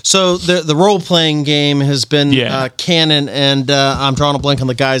 So the role playing game has been canon, and I'm drawing a blank on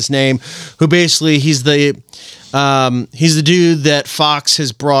the guy's name, who basically he's the dude that Fox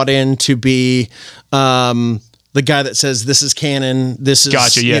has brought in to be the guy that says this is canon. This is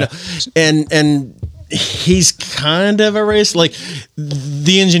gotcha. Yeah, and he's kind of erased. Like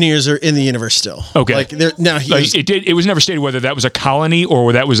the engineers are in the universe still. Okay, like it was never stated whether that was a colony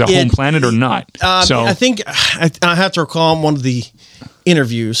or that was a home planet or not. So I think I have to recall one of the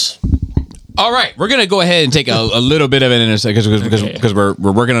interviews. All right, we're gonna go ahead and take a little bit of an intersection because we're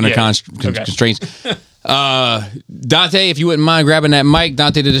working under constraints. Dante, if you wouldn't mind grabbing that mic,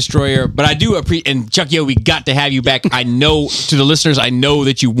 Dante the Destroyer. But I do appreciate, and Chuck, we got to have you back. I know, to the listeners, I know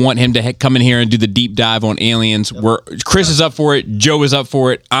that you want him to come in here and do the deep dive on aliens. Chris is up for it, Joe is up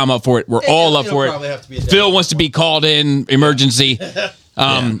for it, I'm up for it, we're all up for it. Phil wants to be called in emergency.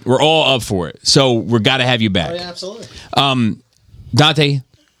 We're all up for it, so we've got to have you back. Oh, yeah, absolutely. Dante,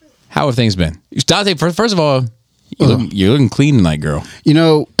 how have things been? Dante, first of all, you're looking clean tonight, girl.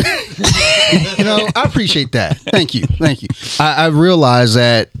 I appreciate that. Thank you. I realize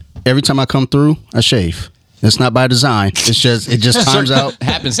that every time I come through, I shave. It's not by design. It just times out.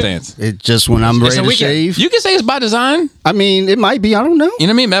 Happenstance. It just when I'm ready to shave. You can say it's by design. I mean, it might be. I don't know. You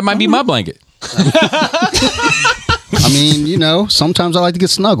know what I mean? That might be my blanket. I mean, sometimes I like to get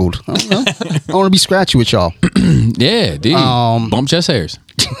snuggled. I don't know. I want to be scratchy with y'all. Yeah, dude. Bump chest hairs.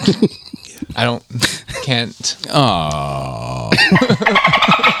 Can't. Oh,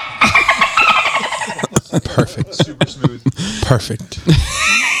 Perfect. Super smooth. Perfect.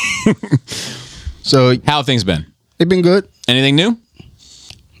 So how have things been? they've been good. Anything new?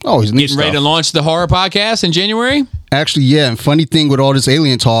 Always new Getting ready to stuff. launch the horror podcast in January? Actually, yeah. And funny thing with all this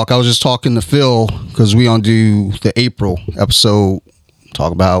alien talk, I was just talking to Phil because we gonna do the April episode,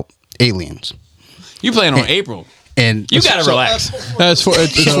 talk about aliens. You playing on April? And You gotta relax. That's for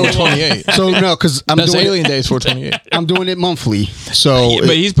it's 428. So no, because I'm That's doing Alien Days 428. I'm doing it monthly. So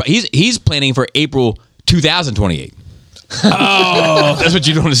But he's planning for April 2028. Oh, that's what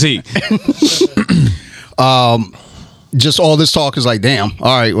you don't want to see. just all this talk is like, damn.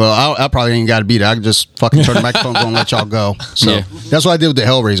 All right, well, I probably ain't got to be there. I can just fucking turn the microphone on and let y'all go. So Yeah. that's what I did with the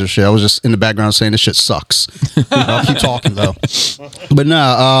Hellraiser shit. I was just in the background saying this shit sucks. I'll keep talking though. But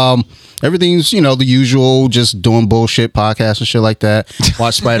nah, everything's the usual. Just doing bullshit podcasts and shit like that.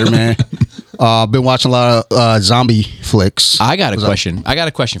 Watch Spider-Man. Been watching a lot of zombie flicks. I got a question. I got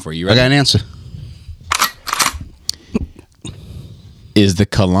a question for you. I Right? got an answer. Is the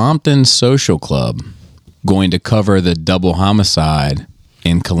Colompton Social Club going to cover the double homicide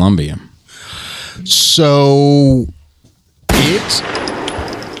in Colombia? So it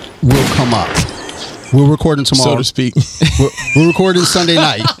will come up. We're recording tomorrow. So to speak. We're recording Sunday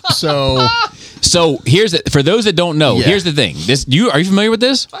night. So here's the, for those that don't know. Yeah. Here's the thing. Are you familiar with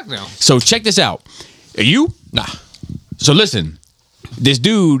this? Fuck no. So check this out. Are you? Nah. So listen, this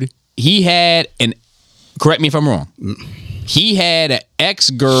dude, he had an. Correct me if I'm wrong. He had an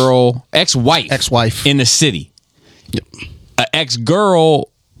ex-wife in the city. Yep. An ex-girl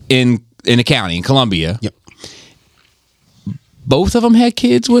in the county in Columbia. Yep. Both of them had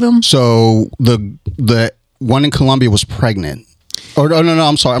kids with him. So the one in Colombia was pregnant. Or no,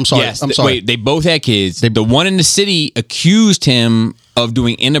 I'm sorry. Yes. I'm sorry. Wait, they both had kids. The one in the city accused him of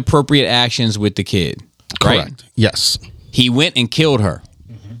doing inappropriate actions with the kid. Right? Correct. Yes. He went and killed her.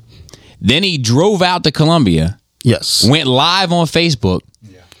 Then he drove out to Columbia, Yes. went live on Facebook,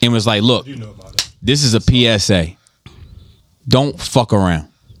 and was like, look, this is a PSA. Don't fuck around.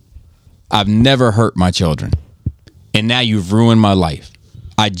 I've never hurt my children. And now you've ruined my life.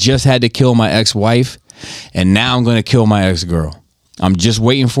 I just had to kill my ex-wife, and now I'm going to kill my ex-girl. I'm just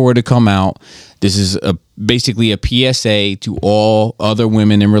waiting for her to come out. This is basically a PSA to all other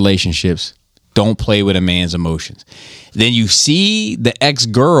women in relationships. Don't play with a man's emotions. Then you see the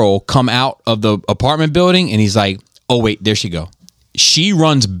ex-girl come out of the apartment building, and he's like, oh, wait, there she go. She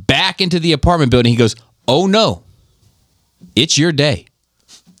runs back into the apartment building. He goes, oh, no, it's your day.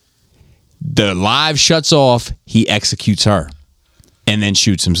 The live shuts off. He executes her and then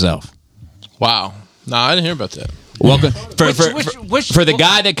shoots himself. Wow. Nah, I didn't hear about that. Welcome for the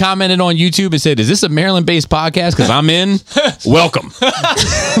guy that commented on YouTube and said, "Is this a Maryland-based podcast? Because I'm in." Welcome.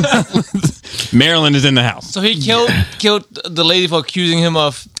 Maryland is in the house. So he killed the lady for accusing him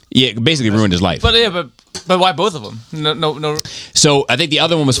of. Yeah, basically ruined his life. But why both of them? No. So I think the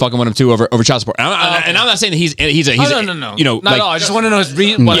other one was fucking with him too over child support. And I'm not saying that he's a no. You know, not at all. I just want to know his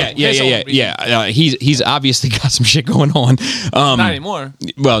reason. Yeah. He's obviously got some shit going on. Not anymore.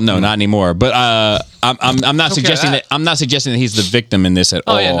 Well, no, not anymore. But I'm not suggesting that. that I'm not suggesting that he's the victim in this at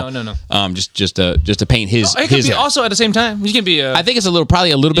all. Oh yeah, no. Just to paint his. It could be also at the same time. You can be. I think it's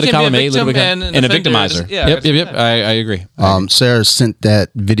probably a little bit of column A, a little bit and a victimizer. Yeah. Yep. I agree. Sarah sent that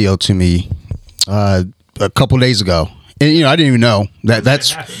video to me a couple days ago, and I didn't even know that. That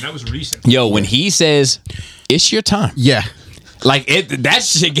was recent. Yo, when he says it's your time, Yeah. like that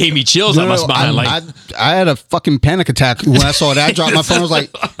shit gave me chills on my spine. I had a fucking panic attack when I saw that. I dropped my phone. I was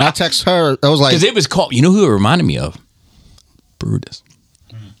like, I text her. I was like, because it was called. You know who it reminded me of? Brutus.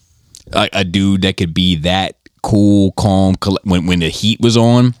 Like a dude that could be that cool, calm when the heat was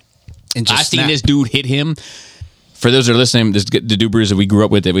on. and just I seen snap. this dude hit him. For those that are listening, the dude Brutus that we grew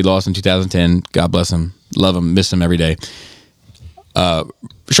up with that we lost in 2010. God bless him, love him, miss him every day.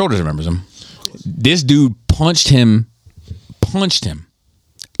 Shoulders remembers him. This dude punched him.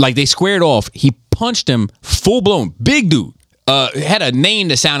 Like they squared off. He punched him full blown. Big dude. Had a name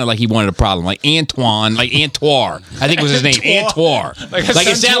that sounded like he wanted a problem, like Antoine, like Antoire. I think was his name, Antoire. Like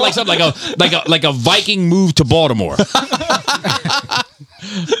it sounded like something like a Viking move to Baltimore.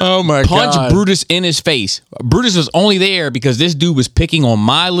 Oh my Punch god. Brutus in his face. Brutus was only there because this dude was picking on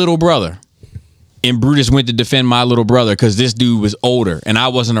my little brother, and Brutus went to defend my little brother because this dude was older and I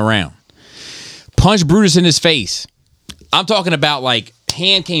wasn't around. Punch Brutus in his face. I'm talking about like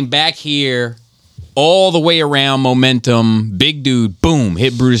hand came back here, all the way around, momentum, big dude, boom,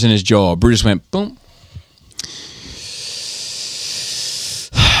 hit Brutus in his jaw. Brutus went boom.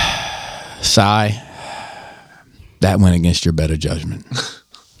 Sigh. That went against your better judgment.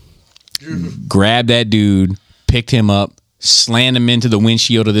 grabbed that dude, picked him up, slammed him into the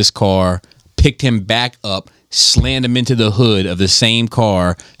windshield of this car, picked him back up, slammed him into the hood of the same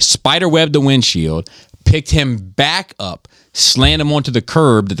car, spiderwebbed the windshield, picked him back up, slammed him onto the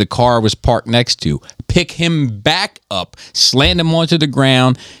curb that the car was parked next to, pick him back up, slammed him onto the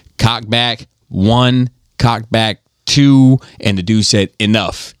ground, cocked back 1, cocked back 2, and the dude said,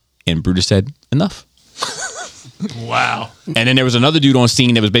 enough. And Brutus said, enough. Wow. And then there was another dude on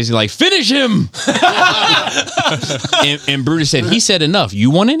scene that was basically like, finish him. and Brutus said, he said enough.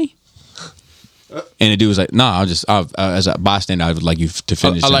 You want any? And the dude was like, nah, as a bystander, I would like you to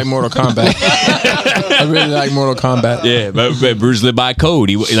finish. I like Mortal Kombat. I really like Mortal Kombat. Yeah, but Brutus lived by code.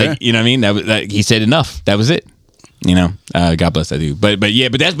 He like, you know what I mean? That was like, he said enough. That was it. You know, God bless that dude. But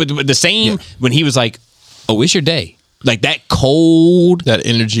the same when he was like, oh, it's your day. Like that cold, that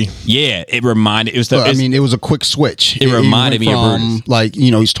energy. Yeah, it reminded. It was. It was a quick switch. It reminded me of Brutus. Like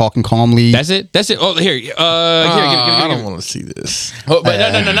he's talking calmly. That's it. Oh, here. Here. I don't want to see this. Oh,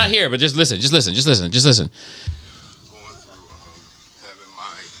 but no, not here. But just listen. Going through having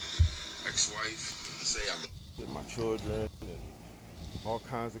my ex-wife say I'm with my children and all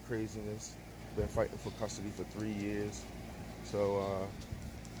kinds of craziness. Been fighting for custody for 3 years. So,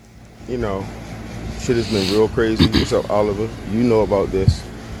 shit has been real crazy. What's up, Oliver? You know about this.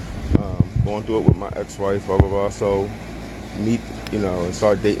 Going through it with my ex-wife, blah, blah, blah. So, and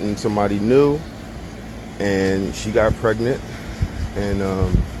start dating somebody new. And she got pregnant. And,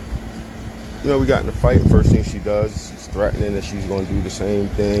 we got in a fight. First thing she does is threatening that she's going to do the same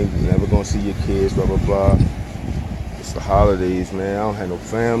thing. You're never going to see your kids, blah, blah, blah. It's the holidays, man. I don't have no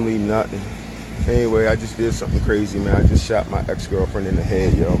family, nothing. Anyway, I just did something crazy, man. I just shot my ex-girlfriend in the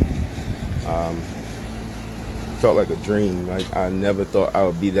head, yo. Felt like a dream. Like, I never thought I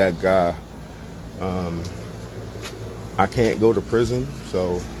would be that guy. I can't go to prison,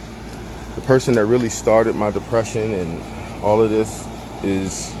 so the person that really started my depression and all of this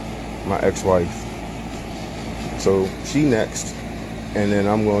is my ex-wife. So she next, and then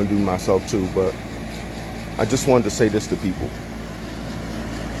I'm going to do myself too. But I just wanted to say this to people.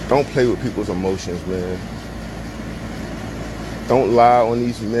 Don't play with people's emotions, man. Don't lie on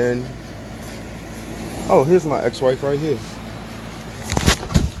these men. Oh, here's my ex-wife right here.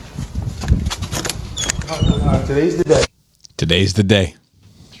 Today's the day. Today's the day.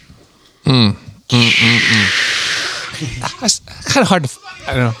 That's kind of hard to.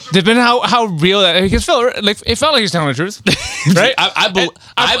 I don't know. Depending on how real that. It felt like he's telling the truth, right? I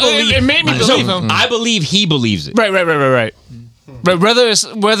believe it made me believe him. I believe he believes it. Right. But whether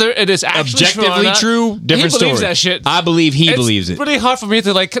it is actually objectively true, different he believes story. That shit. I believe he believes it. It's really hard for me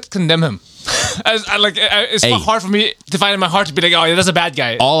to condemn him. It's hard for me to find in my heart to be like, oh yeah, that's a bad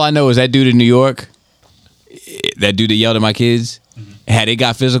guy. All I know is that dude in New York, that dude that yelled at my kids, had it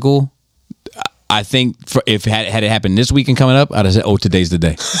got physical, I think if had it happened this weekend coming up, I'd have said, "Oh, today's the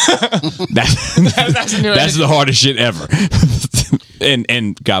day." That's the hardest shit ever.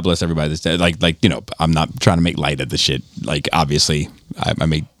 and God bless everybody that's dead. I'm not trying to make light of the shit. Like, obviously, I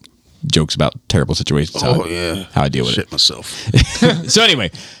make jokes about terrible situations. How I deal with it myself. So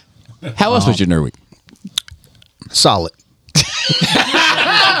anyway, how else was your nerd week? Solid.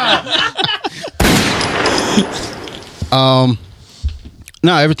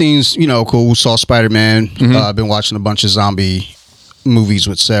 No, everything's cool. We saw Spider-Man. I've been watching a bunch of zombie movies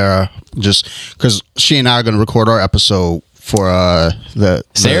with Sarah, just because she and I are going to record our episode for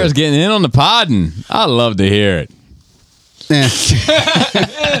Sarah's getting in on the podding. I love to hear it. The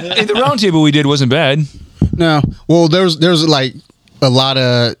roundtable we did wasn't bad. No, well, there's like a lot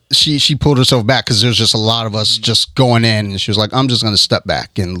of she pulled herself back because there's just a lot of us just going in, and she was like, "I'm just going to step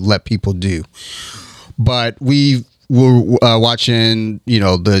back and let people do." But we're watching,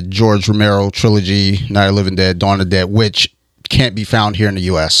 the George Romero trilogy, Night of the Living Dead, Dawn of the Dead, which can't be found here in the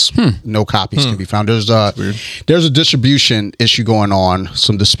U.S. No copies can be found. There's a distribution issue going on,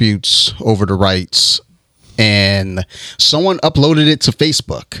 some disputes over the rights, and someone uploaded it to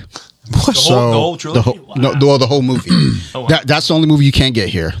Facebook. The whole trilogy? The whole movie. Oh, wow. That's the only movie you can't get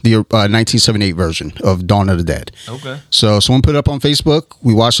here. The 1978 version of Dawn of the Dead. Okay. So someone put it up on Facebook.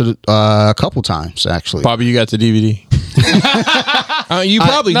 We watched it a couple times, actually. Bobby, you got the DVD. You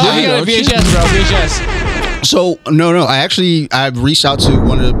probably did. I got VHS, bro. VHS. So no. I reached out to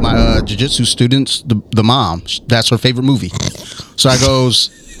one of my jiu-jitsu students, the mom. That's her favorite movie. So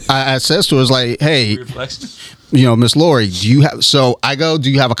I says to her, like, hey, Miss Lori, do you have? So I go, do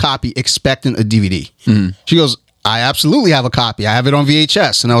you have a copy? Expecting a DVD. She goes, I absolutely have a copy. I have it on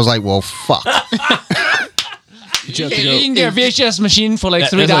VHS. And I was like, well, fuck. You can get a VHS machine for like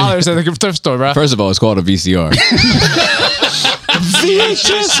 $3 at the thrift store, bro. First of all, it's called a VCR.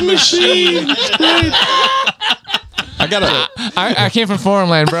 VHS machine. I came from foreign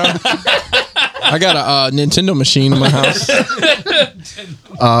land, bro. I got a Nintendo machine in my house.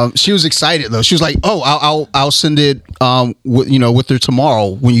 She was excited though. She was like, "Oh, I'll send it, with her tomorrow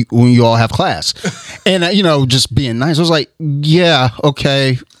when you all have class." And just being nice, I was like, "Yeah,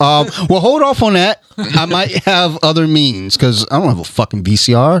 okay. Well, hold off on that. I might have other means because I don't have a fucking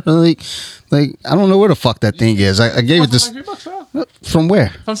VCR. Like I don't know where the fuck that thing is. I gave it this from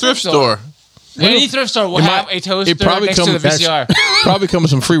where? From Thrift store. Any thrift store will have a toaster next to the VCR. Probably come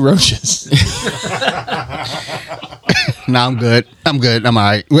with some free roaches. No, I'm good. I'm all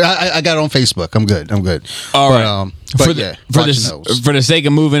right. I got it on Facebook. I'm good. All right. For the sake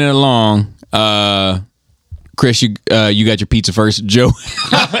of moving it along, Chris, you got your pizza first. Joe,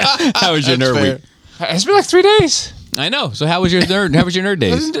 how was your nerd week? It's been like 3 days. I know. So how was your nerd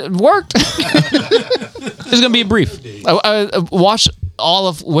days? It worked. It's gonna be brief. I watched all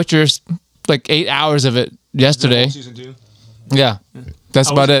of Witcher's, like 8 hours of it yesterday. Season 2. Yeah,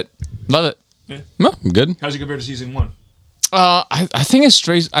 that's about it. Love it. Yeah. No, good. How's it compared to season 1? I think it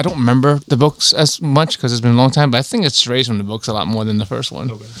strays. I don't remember the books as much because it's been a long time, but I think it strays from the books a lot more than the first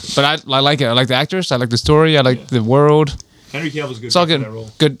one. Okay. But I like it. I like the actors. I like the story. I like the world. Henry Cavill's good. It's all good. That role.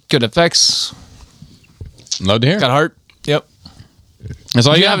 Good effects. Love to hear. Got heart. Yep. That's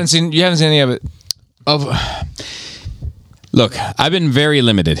all You haven't seen any of it. Look, I've been very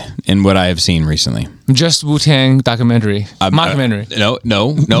limited in what I have seen recently. Just Wu-Tang documentary. Mockumentary.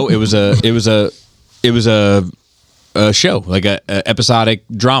 No. It was a show, like a episodic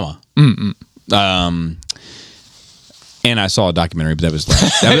drama. And I saw a documentary, but that was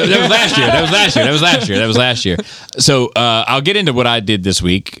last year. So I'll get into what I did this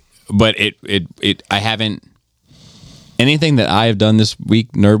week, but I haven't anything that I have done this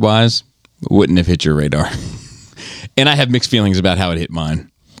week nerd wise wouldn't have hit your radar. And I have mixed feelings about how it hit mine,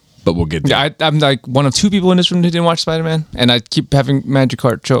 but we'll get there. Yeah, I'm like one of 2 people in this room who didn't watch Spider-Man, and I keep having Magic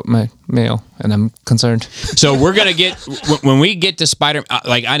Card show up my mail, and I'm concerned. So we're gonna get when we get to Spider,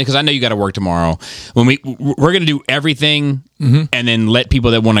 because I know you got to work tomorrow. We're gonna do everything, and then let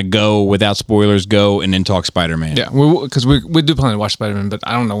people that want to go without spoilers go, and then talk Spider-Man. Yeah, because we do plan to watch Spider-Man, but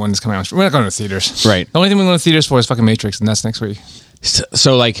I don't know when it's coming out. We're not going to theaters. Right. The only thing we're going to theaters for is fucking Matrix, and that's next week.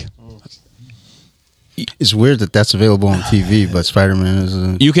 So like. It's weird that that's available on TV, but Spider-Man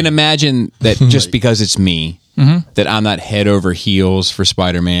is. You can imagine that just because it's me, that I'm not head over heels for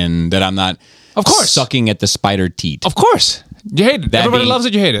Spider-Man, that I'm not, of course, sucking at the spider teat. Of course, you hate it. Everybody loves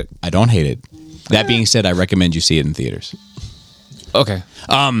it. You hate it. I don't hate it. That being said, I recommend you see it in theaters. Okay.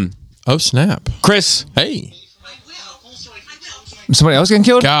 Oh snap, Chris. Hey. Somebody else getting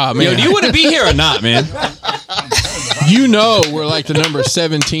killed? God, man. Yo, do you want to be here or not, man? We're like the number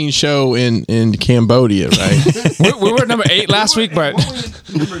 17 show in Cambodia, right? we were at number 8 last week, but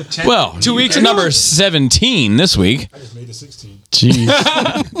 2 weeks ago. Number 17 this week. I just made it 16.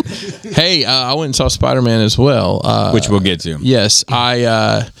 Jeez. Hey, I went and saw Spider-Man as well, which we'll get to. Yes,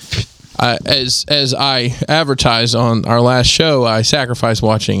 as I advertised on our last show, I sacrificed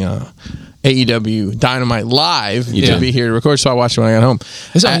watching AEW Dynamite live to be here to record, so I watched it when I got home.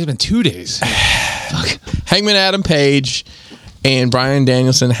 It's only been 2 days. Hangman Adam Page and Bryan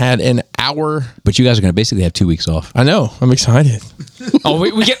Danielson had an hour. But you guys are going to basically have 2 weeks off. I know. I'm excited.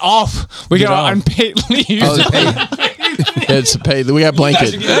 We get off. We get off unpaid leave. It's paid. We got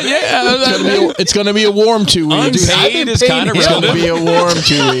blankets. It's going to be a warm 2 weeks. Unpaid is kind of It's going to be a warm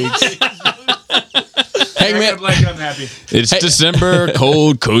 2 weeks. Hangman, I'm happy. It's December,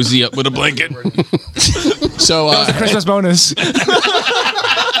 cold, cozy up with a blanket. So that was a Christmas bonus.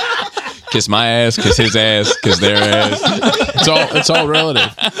 Kiss my ass, kiss his ass, kiss their ass. It's all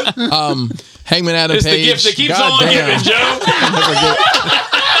relative. Hangman Adam It's Page. the gift that keeps on giving, Joe.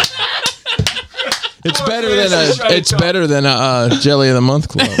 It's better than a Jelly of the Month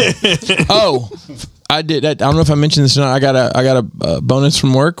Club. I did. I don't know if I mentioned this or not. I got a bonus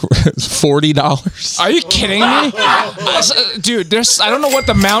from work. It's $40. Are you kidding me, dude? I don't know what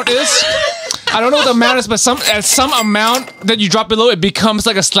the amount is. I don't know what the amount is, but some amount that you drop below, it becomes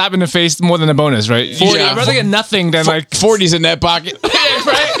like a slap in the face more than a bonus, right? 40, I'd rather get nothing than like 40's in that pocket.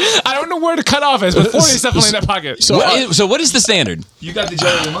 Right? I don't know where the cutoff is, but 40 is definitely in that pocket. So what is the standard? You got the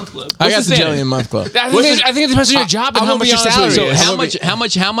Jelly of the Month Club. I got the Jelly of the Month Club. I think it depends on your job and how much your salary is. So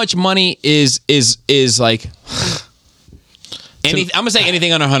how much money is like? I'm gonna say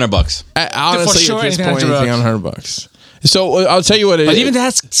anything under $100. Honestly, sure, at this point, anything on $100. So I'll tell you what it But is. even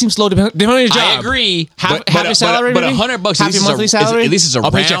that seems low depending on your job. I agree. Half your salary, but maybe? $100 Half your monthly salary. At least it's a I'll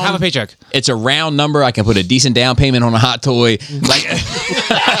round. paycheck, half a paycheck. It's a round number. I can put a decent down payment on a hot toy. Like,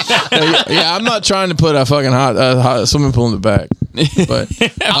 yeah, I'm not trying to put a fucking hot swimming pool in the back, but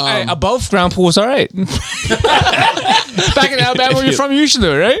Above ground pool is all right. Back in Alabama where you're from, you usually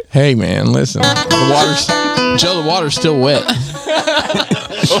do it, right? hey, man, listen, the water's still wet.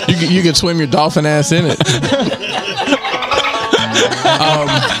 you can swim your dolphin ass in it.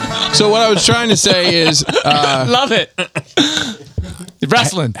 So what I was trying to say is, Love it.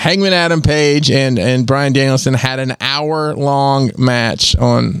 Wrestling. Hangman Adam Page and Bryan Danielson had an hour-long match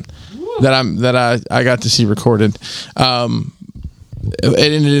on that I got to see recorded. It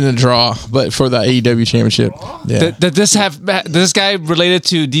ended in a draw, but for the AEW championship. Yeah. Did this guy related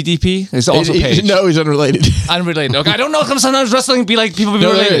to DDP? Is also Page? No, he's unrelated. Unrelated. Okay, I don't know. Sometimes wrestling be like people be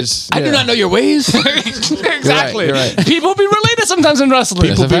No, there related. is. I do Yeah. not know your ways. Exactly. You're right. People be related sometimes in wrestling.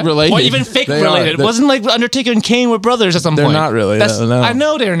 People be related. Or even fake They are. related. It wasn't like Undertaker and Kane were brothers at some They're point. not really. That's, No. I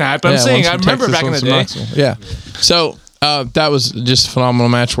know they're not, but I'm Yeah, saying one's I from remember Texas, back in the one's day. from Knoxville. Yeah. So that was just a phenomenal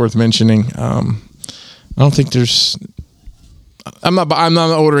match worth mentioning. I don't think there's. I'm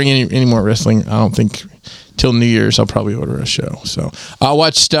not ordering any more wrestling. I don't think till New Year's I'll probably order a show. So I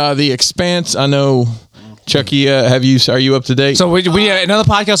watched The Expanse. I know Chucky. Are you up to date? So we another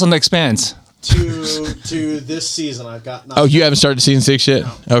podcast on The Expanse. To this season, I've got. Oh, you haven't started season 6 yet?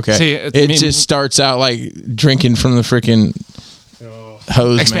 Okay. See, it just starts out like drinking from the freaking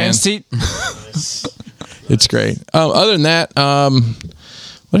hose, Expanse man. seat. It's great. Other than that,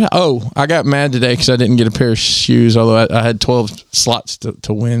 I got mad today because I didn't get a pair of shoes, although I had 12 slots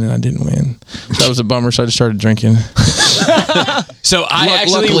to win and I didn't win. That was a bummer, so I just started drinking. So I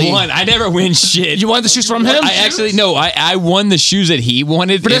actually luckily- won. I never win shit. You wanted the shoes from him? I won the shoes that he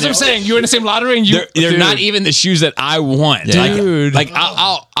wanted. But that's what I'm saying. You were in the same lottery, and They're not even the shoes that I want. Dude. Like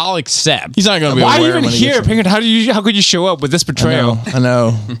I'll accept. He's not going to be able Why to are you wear them even when he here, gets them. Pinkett? How could you show up with this betrayal? I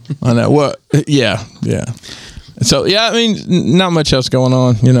know. What? Yeah. So, yeah, I mean, not much else going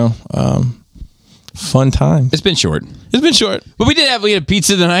on, Fun time. It's been short, It's been short. but we had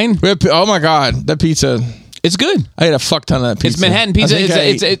pizza tonight. Oh, my God. That pizza. It's good. I ate a fuck ton of that pizza. It's Manhattan pizza. I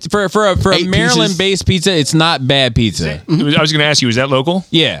think It's for a 8 Maryland-based pizza. It's not bad pizza. I was going to ask you, is that local?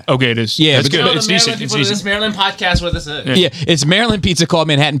 Yeah. Okay, it is. Yeah, That's but- good. No, It's decent. It's decent. Maryland podcast where this is. Yeah, it's Maryland pizza called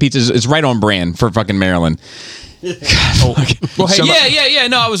Manhattan pizza. It's right on brand for fucking Maryland. Oh, Well, hey, yeah.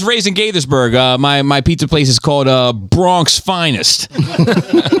 No, I was raised in Gaithersburg. My pizza place is called Bronx Finest.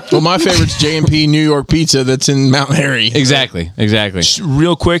 Well, my favorite's J&P New York Pizza that's in Mount Airy. Exactly.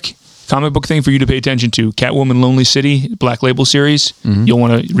 real quick, comic book thing for you to pay attention to: Catwoman, Lonely City, Black Label series. You'll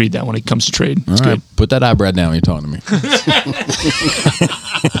want to read that when it comes to trade. It's All right, good. put that eyebrow down when you're talking to me.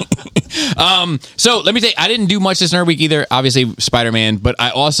 So let me tell you, I didn't do much this Nerd Week either. Obviously, Spider-Man, but I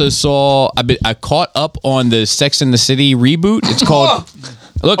also saw. I caught up on the Sex and the City reboot. It's called.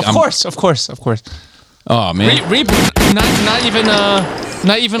 Look, Of course. Oh man, Reboot.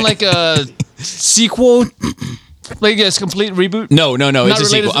 Not even like a sequel. Like it's complete reboot. No, Not it's a related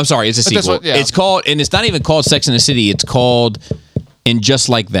sequel. to- I'm sorry, it's a But that's sequel. what- yeah. It's called, and it's not even called Sex and the City. It's called And Just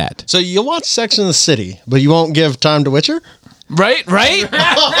Like That. So you'll watch Sex in the City, but you won't give time to Witcher? Right.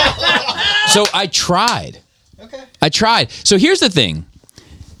 So I tried. Okay. I tried. So here's the thing.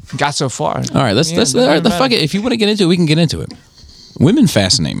 Got so far. All right, let's all right, fuck it. If you want to get into it, we can get into it. Women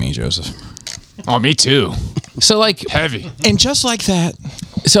fascinate me, Joseph. Oh, me too. So like Heavy. And just like that.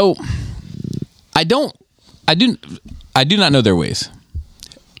 So I do not know their ways.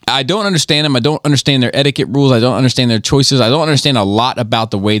 I don't understand them. I don't understand their etiquette rules. I don't understand their choices. I don't understand a lot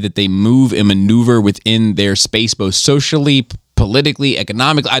about the way that they move and maneuver within their space, both socially, politically,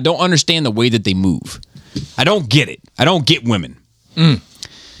 economically. I don't understand the way that they move. I don't get it. I don't get women. You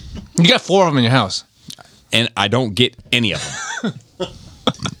got 4 of them in your house. And I don't get any of them.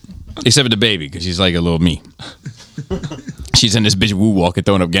 Except for the baby, because she's like a little me. She's in this bitch woo walking,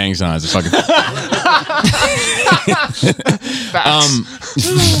 throwing up gang signs. And fucking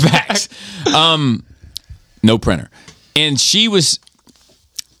facts. No printer. And she was.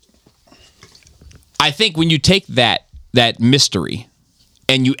 I think when you take that mystery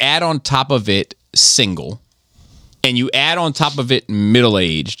and you add on top of it single, and you add on top of it middle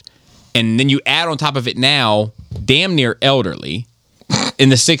aged, and then you add on top of it now damn near elderly in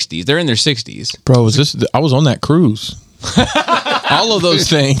the 60s. They're in their 60s. Bro, I was on that cruise. All of those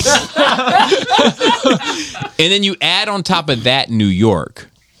things. And then you add on top of that New York.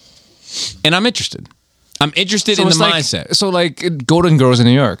 And I'm interested. I'm interested in the it's like, mindset. So like Golden Girls in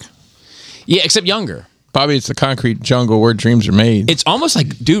New York. Yeah, except younger. Bobby, it's the concrete jungle where dreams are made. It's almost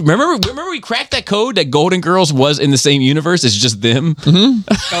like, dude, remember we cracked that code that Golden Girls was in the same universe? It's just them.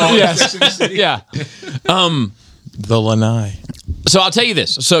 Oh, yes. Yeah. The Lanai. So I'll tell you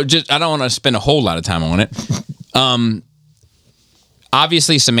this. So just I don't want to spend a whole lot of time on it.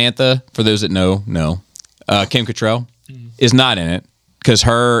 Obviously, Samantha, for those that know, Kim Cattrall is not in it because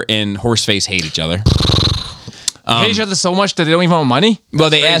her and Horseface hate each other. Hate each other so much that they don't even want money. Well,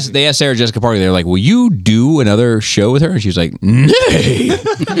 they asked Sarah Jessica Parker. They're like, "Will you do another show with her?" And she was like, "Nay."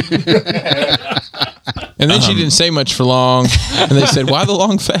 And then she didn't say much for long. And they said, "Why the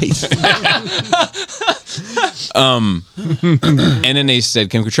long face?" And then they said,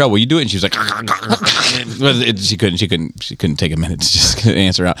 "Kim Cattrall, will you do it?" And she was like, well, she couldn't take a minute to just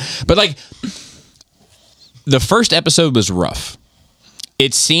answer out. But like, the first episode was rough.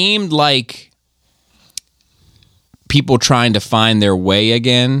 It seemed like people trying to find their way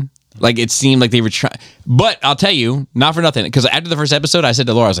again. Like it seemed like they were trying. But I'll tell you, not for nothing, because after the first episode, I said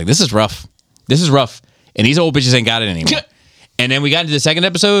to Laura, I was like, "This is rough. This is rough." And these old bitches ain't got it anymore. And then we got into the second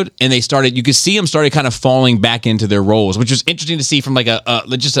episode, and they started. You could see them started kind of falling back into their roles, which was interesting to see from like a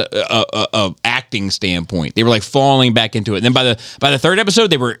acting standpoint. They were like falling back into it. And then by the third episode,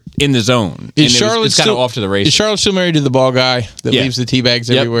 they were in the zone. Is Charlotte kind of off to the races? Is Charlotte still married to the ball guy that leaves the tea bags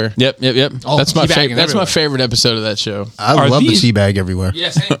everywhere? Yep. Oh, That's my favorite. That's my favorite episode of that show. I love the teabag everywhere. Yeah,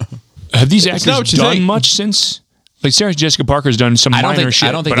 same. Have these not actors what you done think. much since? Like Sarah Jessica Parker's done some minor shit.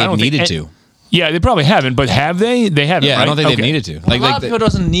 I don't think but they've needed to. Yeah, they probably haven't, but have they? They haven't. Yeah, right? I don't think Okay. they've needed to. A lot of people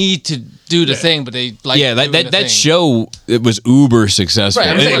doesn't need to do the thing, but they like. Yeah, doing the that thing. show it was uber successful.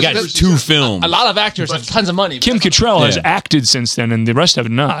 Right, I'm And saying it got that's- 2 films. A lot of actors have tons of money. Kim Cattrall has Yeah. acted since then, and the rest have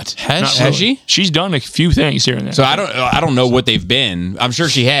not. Has she? She's done a few things here and there. So I don't know what they've been. I'm sure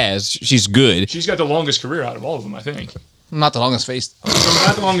she has. She's good. She's got the longest career out of all of them, I think. Not the longest face.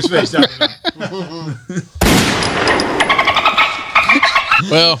 Not the longest face, definitely.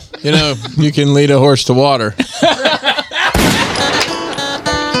 Well, you can lead a horse to water.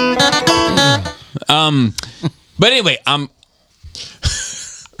 But anyway,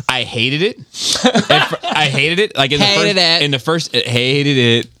 I hated it. I hated it. Like in the first hated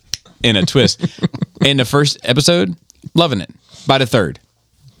it in a twist. In the first episode, loving it. By the third,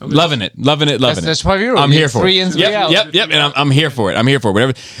 loving it. That's probably your I'm here for 3 it. in, 3 out. Yep. And I'm here for it.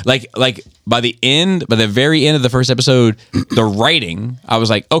 Whatever. Like by the very end of the first episode, the writing, I was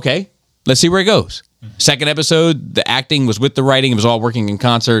like, okay, let's see where it goes. Second episode, the acting was with the writing. It was all working in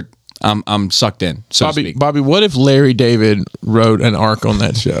concert. I'm sucked in. So to speak. Bobby, what if Larry David wrote an arc on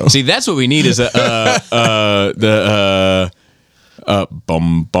that show? See, that's what we need is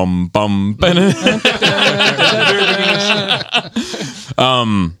bum bum bum.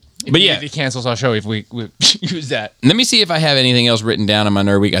 But yeah, He cancels our show if we use that. let me see if I have anything else written down in my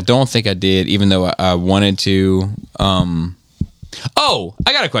nerd week. I don't think I did, even though I wanted to. Oh,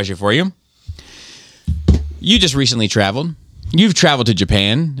 I got a question for you. You just recently traveled. You've traveled to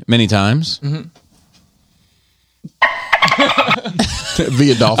Japan many times. Via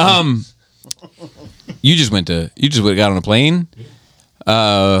dolphin. You just got on a plane.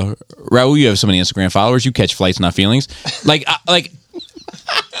 Raul, you have so many Instagram followers. You catch flights, not feelings.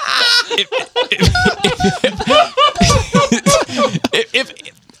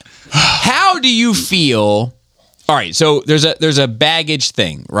 How do you feel? All right, so there's a baggage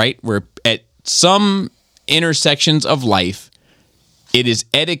thing, right? Where at some intersections of life, it is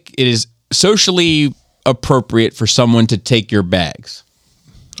socially appropriate for someone to take your bags.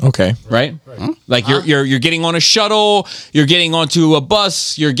 Okay. Right? Like you're getting on a shuttle, you're getting onto a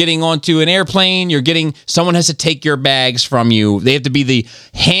bus, you're getting onto an airplane, someone has to take your bags from you. They have to be the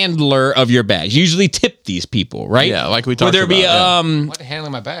handler of your bags. You usually tip these people, right? Yeah, like we talked Would there be about, I'm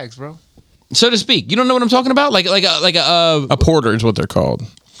handling my bags, bro. so to speak. You don't know what I'm talking about? Like a porter is what they're called.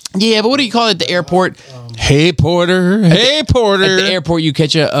 yeah, but what do you call it at the airport? Hey porter. Hey porter. At the airport you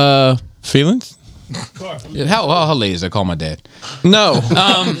catch a Feelings? how late is it? Call my dad. No.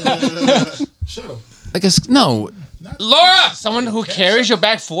 No. Laura! Someone who carries your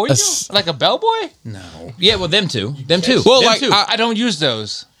bag for you? Like a bellboy? Yeah, well them too. Well, Them like, too. I don't use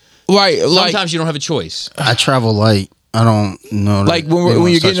those. Like Sometimes you don't have a choice. I travel light. I don't know.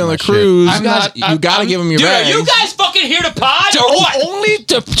 when you're getting on the cruise, you gotta give them your Dude, bag. are you guys fucking here to pod or what? Only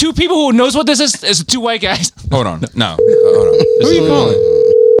the 2 people who knows what this is 2 white guys. Hold on. No. Hold on. Who are you calling?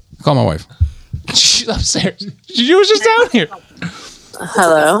 Call my wife. She's upstairs. She was just down here.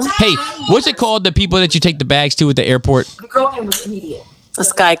 Hello. Hey, what's it called? The people that you take the bags to at the airport? The girl name was immediate. A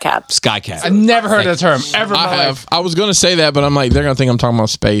sky cap. Sky cap. I never heard that term ever in my I life. have. I was going to say that, but I'm like, they're going to think I'm talking about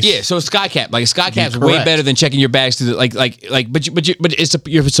space. Yeah, so a sky cap, like a sky cap's way correct. better than checking your bags to the but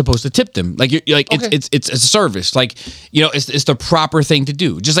you're supposed to tip them. Like you're like Okay. it's a service. Like, you know, it's the proper thing to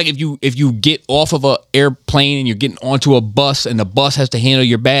do. Just like if you get off of a airplane and you're getting onto a bus and the bus has to handle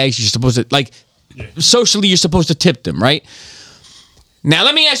your bags, you're supposed to like socially you're supposed to tip them, right? Now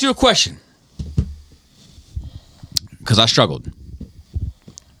let me ask you a question. Because I struggled.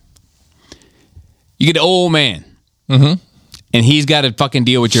 You get an old man, and he's got to fucking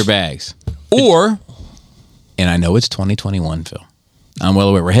deal with your bags. Or, and I know it's 2021, Phil. I'm well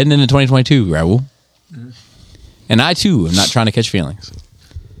aware. We're heading into 2022, Raul. And I, too, am not trying to catch feelings.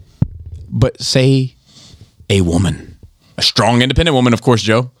 But say a woman, a strong, independent woman, of course,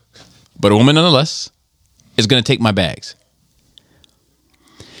 Joe, but a woman nonetheless, is going to take my bags.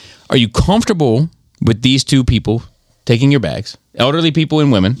 Are you comfortable with these two people taking your bags, elderly people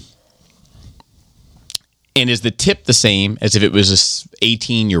and women? And is the tip the same as if it was a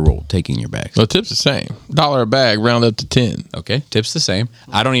 18-year-old taking your bags? The tip's the same. $1 a bag, round up to 10. Okay, tip's the same.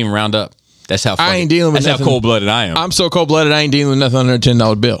 I don't even round up. That's how I ain't dealing with that's nothing. how cold-blooded I am. I'm so cold-blooded, I ain't dealing with nothing under a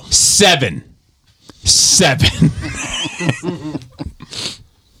 $10 bill. 7.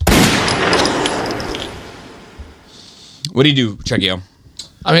 What do you do, Chucky?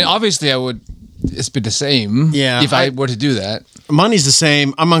 I mean, obviously, I would. It's be the same. Yeah, If I were to do that. Money's the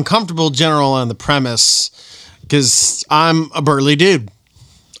same. I'm uncomfortable general on the premise because I'm a burly dude.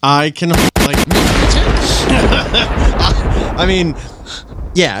 I can like. I mean,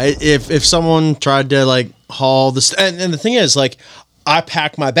 yeah. If someone tried to like haul this, and the thing is, like, I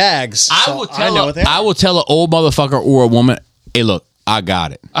pack my bags. I will tell an old motherfucker or a woman, hey, look, I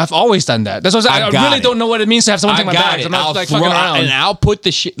got it. I've always done that. That's what I really don't know what it means to have someone take my bags. I'm not like fucking around. And I'll put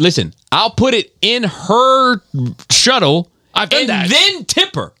the shit. Listen, I'll put it in her shuttle. I've done that. Then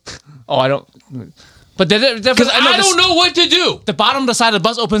tip her. Oh, I don't. But because I don't know what to do. The bottom of the side of the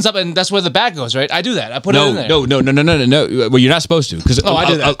bus opens up, and that's where the bag goes, right? I do that. I put it in there. No. Well, you're not supposed to because I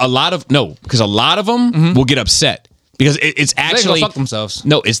do that. a lot of them will get upset. Because it's actually they go fuck themselves.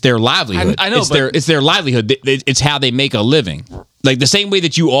 No, it's their livelihood. I know, it's their livelihood. It's how they make a living. Like the same way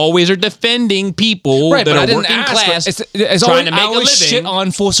that you always are defending people that are working class it's trying to make I a living. Shit on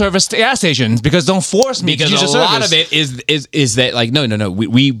full service gas stations because don't force me Because to use a a lot of it is that like no.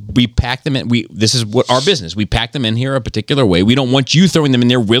 We pack them in. This is what our business. We pack them in here a particular way. We don't want you throwing them in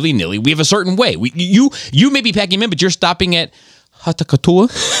there willy nilly. We have a certain way. You may be packing them in, but you're stopping at Hatakatua.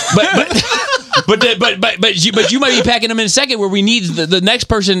 But you might be packing them in a second where we need the next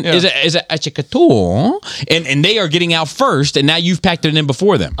person is a Chikator, and they are getting out first, and now you've packed it in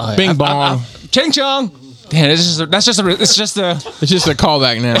before them. Bing bong. Ching chong. Damn, it's just a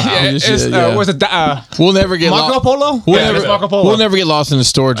callback now. Was it We'll never get Marco Polo? We'll never get lost in the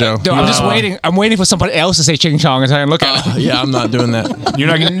store, Joe. No, I'm just waiting. I'm waiting for somebody else to say ching chong and I can look at it. Yeah, I'm not doing that. You're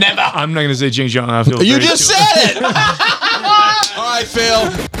not gonna never. I'm not gonna say ching chong. I feel You very just stupid. said it. All right,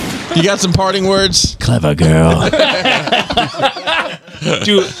 Phil. You got some parting words? Clever girl.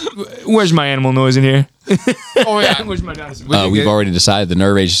 Dude, where's my animal noise in here? Oh yeah. Where's my dinosaur? We've already decided. The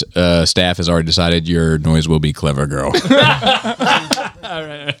Nerve Age staff has already decided your noise will be clever girl. All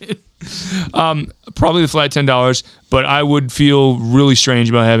right. Probably the flat $10, but I would feel really strange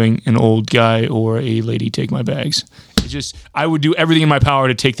about having an old guy or a lady take my bags. It's just I would do everything in my power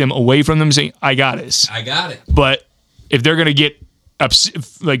to take them away from them, saying I got this. I got it. But if they're gonna get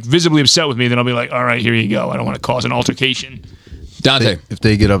visibly upset with me, then I'll be like, all right, here you go. I don't want to cause an altercation. Dante, If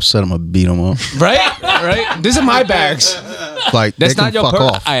they get upset, I'm gonna beat them up. Right? These are my bags. Like That's they not can your fuck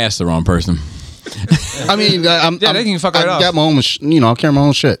purse. off. I asked the wrong person. I mean, they can fuck right I off. got my own. I carry my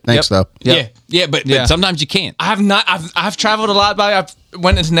own shit. Thanks, though. Yeah, but sometimes you can't. I've traveled a lot. I've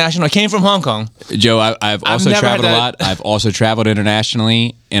went international. I came from Hong Kong. Joe, I've also never traveled had a that- lot. I've also traveled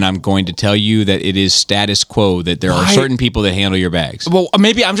internationally, and I'm going to tell you that it is status quo that there are Why? certain people that handle your bags. Well,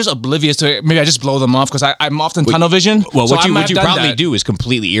 maybe I'm just oblivious to it. Maybe I just blow them off because I'm often tunnel vision. Well, so what I you might have done probably that. do is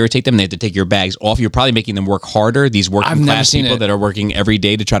completely irritate them. They have to take your bags off. You're probably making them work harder. These I've working never class seen people it. that are working every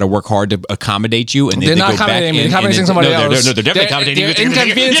day to try to work hard to accommodate you, and They're they not go back accommodating me. in. They're accommodating somebody else. No, they're definitely accommodating you. They're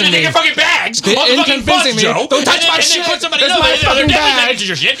inconveniencing You take your me. fucking bags They're off the fucking bus, inconveniencing me. Joe. Don't touch my And shit. then put somebody That's else. my They're fucking definitely bag. managing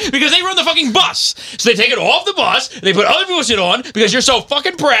your shit because they run the fucking bus. So they take it off the bus. They put other people's shit on because you're so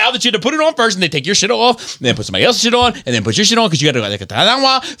fucking proud that you had to put it on first, and they take your shit off, and then put somebody else's shit on, and then put your shit on because you got to like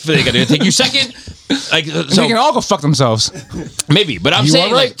they got to take you second. Like They so, can all go fuck themselves. maybe, but I'm You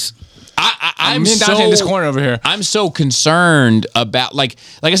saying are like, right. I'm me and Dante in this corner over here. I'm so concerned about like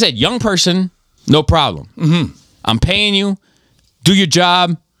I said, young person, no problem. Mm-hmm. I'm paying you, do your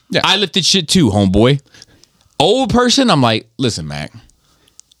job. Yeah. I lifted shit too, homeboy. Old person, I'm like, listen, Mac,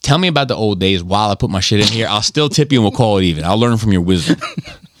 tell me about the old days while I put my shit in here. I'll still tip you and we'll call it even. I'll learn from your wisdom.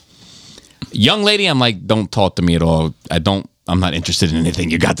 Young lady, I'm like, don't talk to me at all. I'm not interested in anything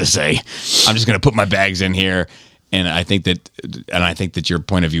you got to say. I'm just gonna put my bags in here, and I think that your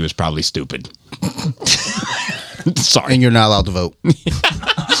point of view is probably stupid. Sorry, And you're not allowed to vote.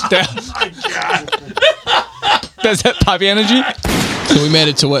 That's that Poppy energy. So we made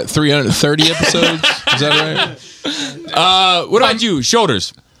it to what, 330 episodes? Is that right? what about you?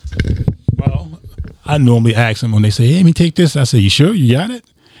 Shoulders. Well, I normally ask them when they say, hey, let me take this. I say, you sure? You got it?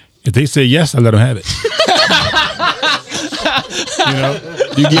 If they say yes, I let them have it.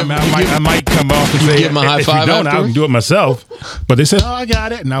 I might come off and say, give 'em a high if five you don't, I after? can do it myself. But they say, oh, I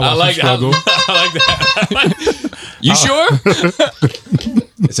got it. And I watch them struggle. I like that. You sure?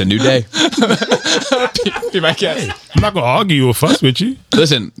 It's a new day. Be my guest. I'm not going to argue or fuss with you.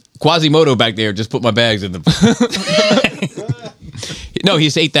 Listen, Quasimodo back there just put my bags in the. No,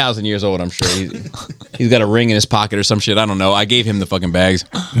 he's 8,000 years old. I'm sure he's got a ring in his pocket or some shit. I don't know. I gave him the fucking bags.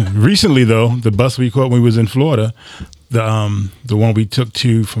 Recently, though, the bus we caught when we was in Florida, the one we took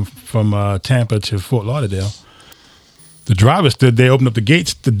from Tampa to Fort Lauderdale, the driver stood there, opened up the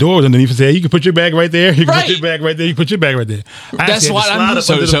gates, the doors underneath, and said, hey, "You can put your bag right there. You can put your bag right there. You can put your bag right there." That's what I'm.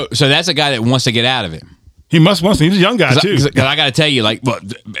 So that's a guy that wants to get out of it. He must want to. He's a young guy too. Because I got to tell you, like, well,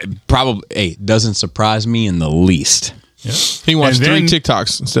 probably, doesn't surprise me in the least. Yeah. He wants And 3 then,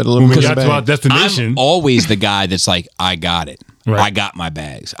 TikToks instead of a little when we push got to our bag. destination, I'm always the guy that's like, I got it. Right. I got my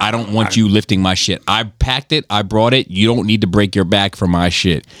bags. I don't want you lifting my shit. I packed it. I brought it. You don't need to break your back for my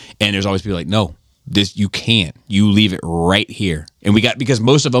shit. And there's always people like, no, this you can't. You leave it right here. And because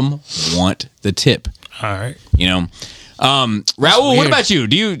most of them want the tip. all right. You know. Raul, what about you?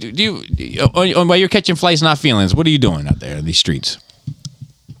 Do you while you're catching flights, not feelings? What are you doing out there in these streets?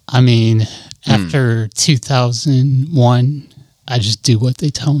 I mean, after 2001, I just do what they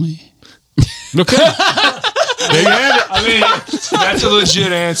tell me. Okay. There you have it. I mean, that's a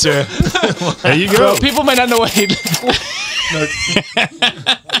legit answer. There you go. People might not know what.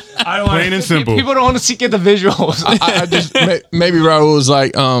 I don't Plain and simple. People don't want to see get the visuals. I just maybe Raul was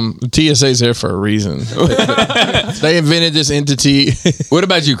like, TSA's there for a reason. They invented this entity. What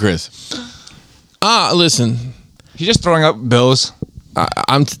about you, Chris? Listen, He's just throwing up bills.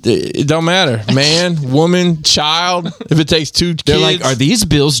 it don't matter, man, woman, child. If it takes 2 kids, They're like, are these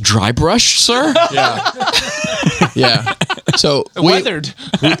bills dry brushed, sir? yeah. So Weathered.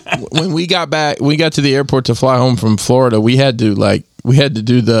 when we got to the airport to fly home from Florida, we had to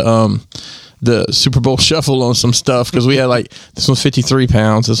do the Super Bowl shuffle on some stuff because we had like, this one's 53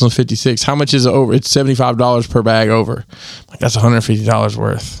 pounds, this one's 56. How much is it over? It's $75 per bag over. Like, that's $150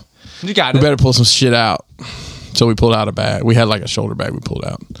 worth. You got We it. better pull some shit out. So we pulled out a bag. We had like a shoulder bag we pulled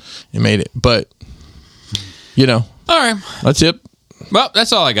out and made it. But, All right. that's it. Well,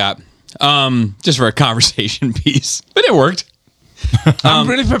 that's all I got. Just for a conversation piece, but it worked. I'm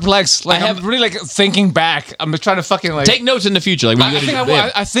really perplexed. Like I'm really like thinking back. I'm trying to fucking like Take notes in the future. Like when you I go think to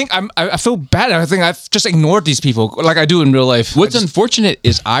bed. I think I feel bad. I think I've just ignored these people like I do in real life. What's unfortunate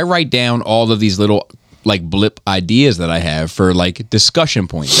is I write down all of these little like blip ideas that I have for like discussion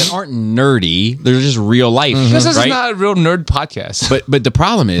points that aren't nerdy. They're just real life. This is right? not a real nerd podcast. But the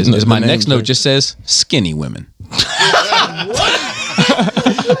problem is my the next name's note weird. just says skinny women.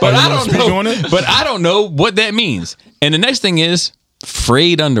 But I don't know. But I don't know what that means. And the next thing is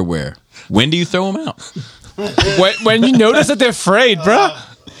frayed underwear. When do you throw them out? when you notice that they're frayed, bro.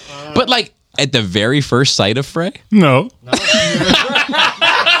 But like at the very first sight of fray. No.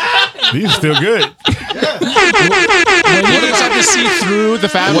 These are still good. When you just have to see through the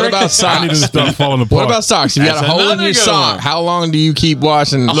fabric. What about I need to socks? start falling apart. What about socks? If you got a That's hole in another your good sock, one. how long do you keep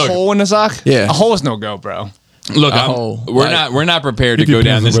washing? a hole in the sock? Yeah. A hole is no go, bro. Look, hole. we're not prepared to It go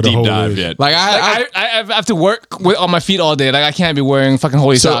down depends this on where the deep hole dive is. yet. Like I have to work on my feet all day. Like I can't be wearing fucking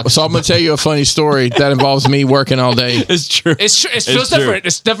holy socks. so I'm gonna tell you a funny story that involves me working all day. It's true. It's It's different. true.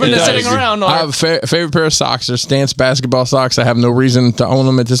 It's different It than does. sitting around. I have a favorite pair of socks. They're Stance basketball socks. I have no reason to own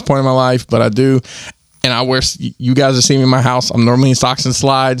them at this point in my life, but I do. And I wear. You guys have seen me in my house. I'm normally in socks and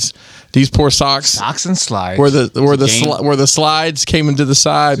slides. These poor socks. Socks and slides. Where the game. where the slides came into the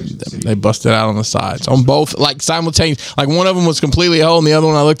side, they busted out on the sides on both, like simultaneous. Like one of them was completely whole, and the other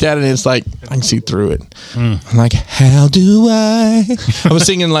one I looked at it and it's like I can see through it. I'm like, how do I? I was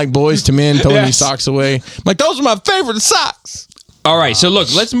singing like Boys to Men, throwing these socks away. I'm like, those are my favorite socks. All right, so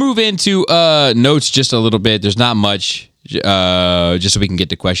look, let's move into notes just a little bit. There's not much, just so we can get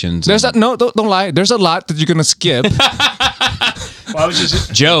to questions. There's no, don't lie. There's a lot that you're gonna skip. I was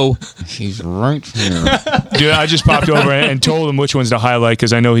just, Joe, he's right here. dude, I just popped over and told him which ones to highlight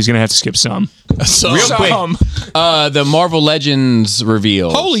because I know he's gonna have to skip some. Real quick, the Marvel Legends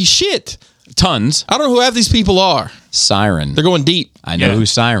reveal. Holy shit! Tons. I don't know who half these people are. Siren. They're going deep. I know Yeah. who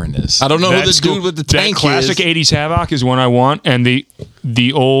Siren is. I don't know who That's the dude cool. with the that tank classic is. 80s Havoc is one I want, and the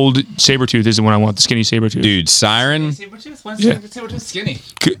old Sabretooth is the one I want, the skinny Sabretooth. Dude, Siren. Sabretooth? When's Yeah. Sabretooth skinny?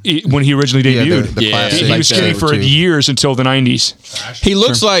 When he originally Yeah, debuted. the Yeah. classic. He was skinny for Sabretooth. years until the 90s. He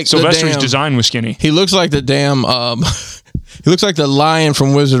looks like the Sylvester's damn, design was skinny. He looks like the damn. He looks like the lion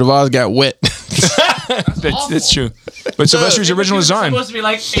from Wizard of Oz got wet. That's true. But Sylvester's original design. supposed to be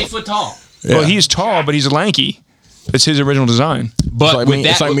like 8 foot tall. Well, he's tall, but he's lanky. That's his original design. But like with me-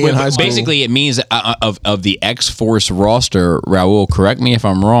 that, it's like me in high school. basically, it means of the X-Force roster, Raul, correct me if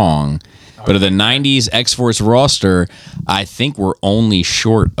I'm wrong, but of the 90s X-Force roster, I think we're only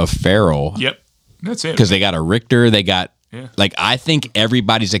short of Farrell. Yep. That's it. Because they got a Richter, they got, Yeah. like, I think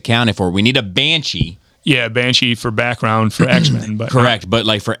everybody's accounted for. We need a Banshee. Yeah, Banshee for background for X-Men. But Correct. But,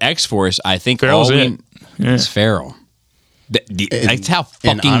 like, for X-Force, I think Farrell's all we it. Yeah. is Farrell. That's how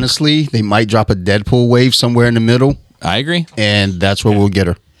And fucking... honestly, they might drop a Deadpool wave somewhere in the middle, I agree. and that's where we'll get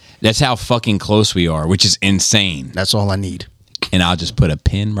her. That's how fucking close we are, which is insane. That's all I need. And I'll just put a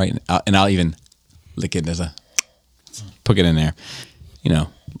pin right, and I'll even lick it as a, put it in there, you know,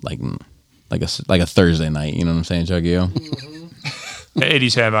 like a Thursday night. You know what I'm saying, Chucky O? The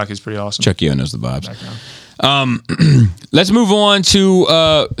 80s Havoc is pretty awesome. Chucky O knows the vibes. Let's move on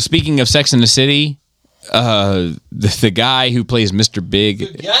to speaking of Sex in the City. The guy who plays Mr. Big.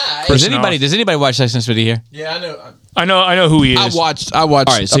 Does anybody watch Sex in the City here? Yeah, I know. I know who he is. I watched. All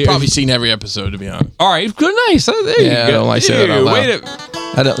right, so I've probably seen every episode, to be honest. All right, good, nice. There you Yeah, go. I don't like saying that out loud. Wait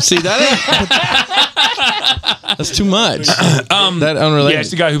I don't see that. That's too much. That unrelated. Yeah,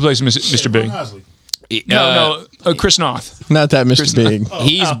 it's the guy who plays Mr. Big. No, Chris Noth. Not that Mr. Big.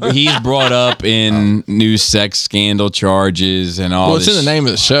 he's brought up in new sex scandal charges and all. Well, it's this. in the name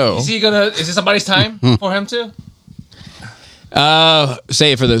of the show. Is it somebody's time for him to?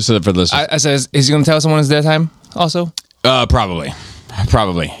 Say it for the listeners. I says, is he gonna tell someone it's their time also? Probably.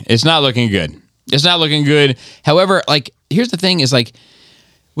 It's not looking good. It's not looking good. However, like, here's the thing: is like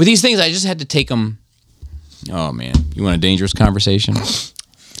with these things, I just had to take them. Oh man, you want a dangerous conversation?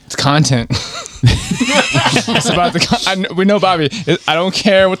 It's content. It's about we know, Bobby. I don't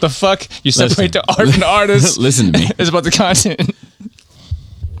care what the fuck you separate the art from the artist. Listen to me. It's about the content.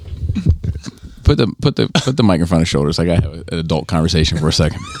 Put the mic in front of shoulders. Like I have an adult conversation for a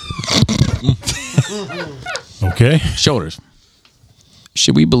second. Okay. Shoulders.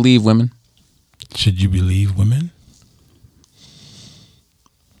 Should we believe women? Should you believe women?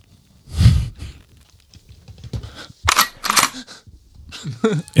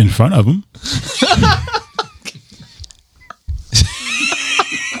 In front of them.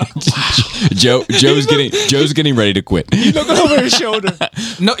 Joe's getting ready to quit. Looking over his shoulder.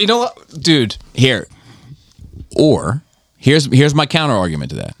 No, you know what, dude? Here. Or here's my counter argument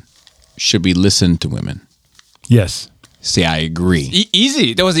to that. Should we listen to women? Yes. See, I agree.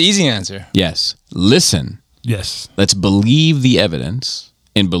 Easy. That was the easy answer. Yes. Listen. Yes. Let's believe the evidence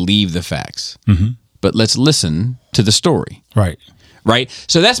and believe the facts. Mm-hmm. But let's listen to the story. Right. Right?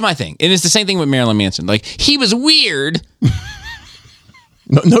 So that's my thing. And it's the same thing with Marilyn Manson. Like, he was weird.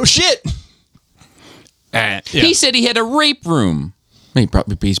 No shit. He said he had a rape room. He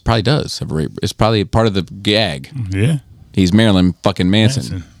probably does have a rape. It's probably part of the gag. Yeah. He's Marilyn fucking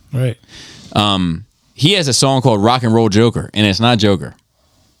Manson. Right. He has a song called Rock and Roll Joker, and it's not Joker.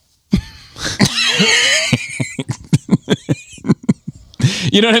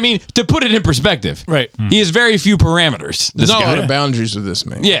 You know what I mean? To put it in perspective. Right. He has very few parameters. There's This not a guy. lot of boundaries with this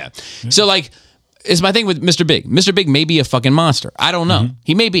man. Yeah. So, like, it's my thing with Mr. Big. Mr. Big may be a fucking monster. I don't know.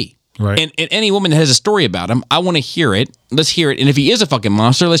 He may be. Right. And any woman that has a story about him, I want to hear it. Let's hear it. And if he is a fucking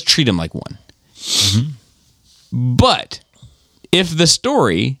monster, let's treat him like one. But if the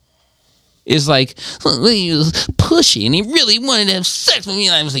story is like, well, he was pushy and he really wanted to have sex with me,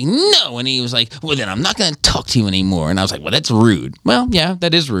 and I was like, no. And he was like, well, then I'm not going to talk to you anymore. And I was like, well, that's rude. Well, yeah,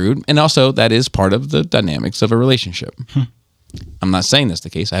 that is rude. And also, that is part of the dynamics of a relationship. I'm not saying that's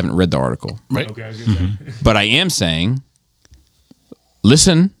the case. I haven't read the article. Right. Okay, I was gonna say. But I am saying,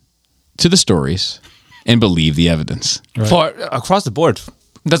 listen to the stories and believe the evidence. For across the board,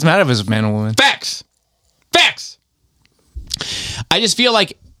 doesn't matter if it's a man or woman. Facts. I just feel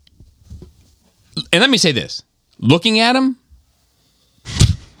like, and let me say this: looking at him,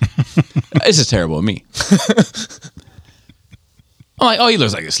 this is terrible of me. I'm like, oh, he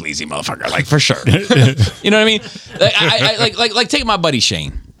looks like a sleazy motherfucker, like for sure. You know what I mean? Like, I take my buddy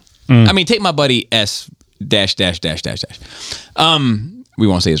Shane. I mean, take my buddy S. dash dash dash dash dash. We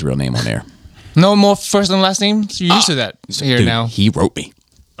won't say his real name on air. No more first and last names. You're used to that here Dude, now. he wrote me.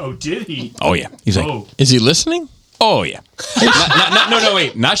 Oh, did he? Oh yeah. He's like, Oh. Is he listening? oh yeah. No,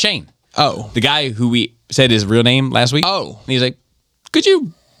 wait, not Shane. Oh. The guy who we said his real name last week. Oh. And he's like, could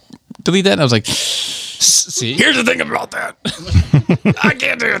you delete that? And I was like, See, here's the thing about that. I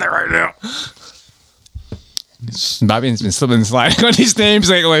can't do that right now. Bobby's been slipping and sliding on these names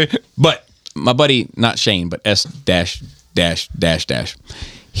lately. But my buddy, not Shane, but S dash dash dash dash.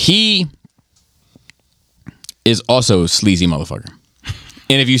 He is also a sleazy motherfucker.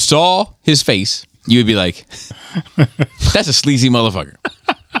 And if you saw his face, you would be like, that's a sleazy motherfucker.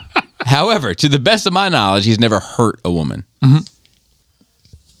 However, to the best of my knowledge, he's never hurt a woman.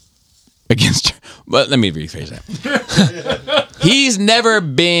 Against her. Well, let me rephrase that. He's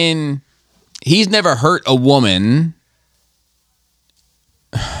never hurt a woman.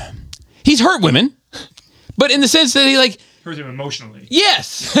 He's hurt women, but in the sense that he like, Hurt him emotionally.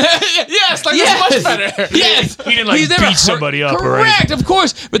 yes. Yes, like that's much better. Yes. He didn't, like, He's never beat somebody up or Correct, anything. of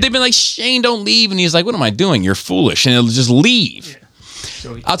course. But they've been like, Shane, don't leave. And he's like, what am I doing? You're foolish. And he'll just leave.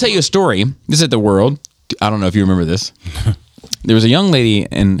 I'll tell you a story. This is at the World. I don't know if you remember this. There was a young lady,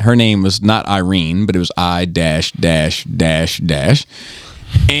 and her name was not Irene, but it was I dash dash dash dash.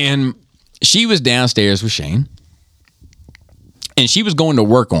 And she was downstairs with Shane. And she was going to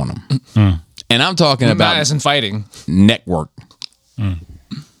work on him. And I'm talking about Madison fighting. network.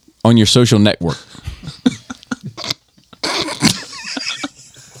 On your social network.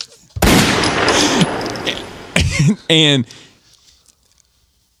 And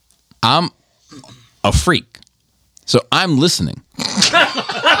I'm a freak. So I'm listening.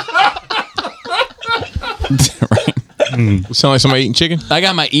 Sound like somebody eating chicken? I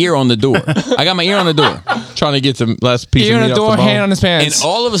got my ear on the door. Trying to get the last piece Ear of on meat the off door, the bone. hand on his And pants.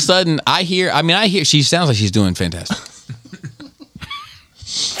 all of a sudden I hear she sounds like she's doing fantastic.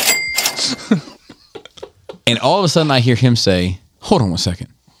 And all of a sudden I hear him say, hold on one second.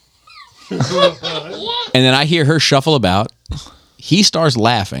 And then I hear her shuffle about. He starts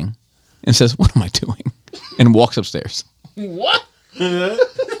laughing and says, what am I doing? And walks upstairs. What?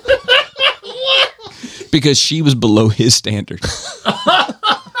 Because she was below his standard.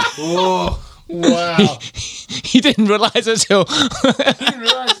 Wow. He didn't realize until I didn't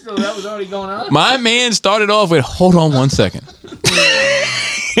realize still that was already going on. My man started off with, hold on one second.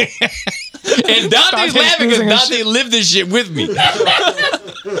 And Dante's laughing because Dante lived this shit with me.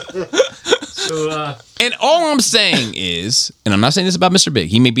 So, And all I'm saying is, and I'm not saying this about Mr. Big,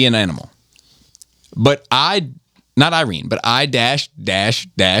 he may be an animal, but not Irene, but I dash dash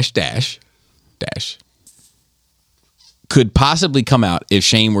dash dash dash could possibly come out if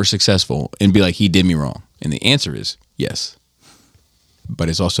Shane were successful and be like, he did me wrong. And the answer is yes. But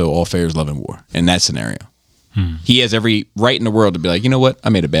it's also all fair is love and war in that scenario. He has every right in the world to be like, you know what? I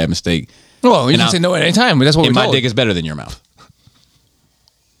made a bad mistake. well, you And can I- say no at any time, but that's what And we're my told. dick is better than your mouth.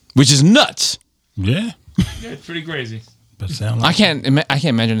 Which is nuts. Yeah. Yeah, it's pretty crazy. But sound I like can't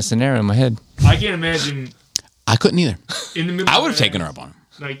imagine a scenario in my head. I can't imagine I couldn't either. in the middle. I of would have the taken night, her up on him.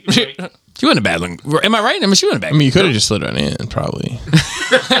 Like, She wasn't a bad looking. Am I right? I mean, she wasn't a bad. I mean, you could have just slid her in, probably.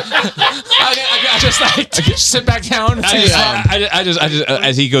 I just like Sit back down. And say, I just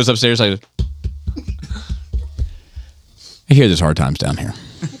as he goes upstairs, I hear there's hard times down here.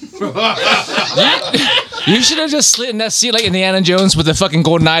 you should have just slid in that seat like Indiana Jones with the fucking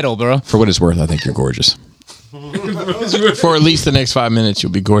golden idol, bro. For what it's worth, I think you're gorgeous, For at least the next 5 minutes,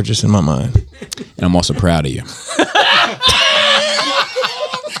 you'll be gorgeous in my mind. and I'm also proud of you.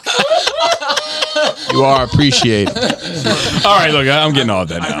 You are appreciated. All right, look, I'm getting all of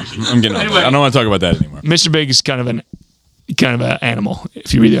that now. I'm getting all of that. I don't want to talk about that anymore. Mr. Big is kind of an animal.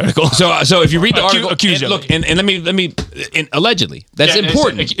 If you read the article, So if you read the article, accused and of look, it. and let me, and allegedly, that's Yeah,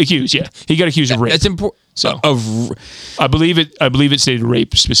 important. Accused, yeah, he got accused of rape. That's important. So- Of I believe it stated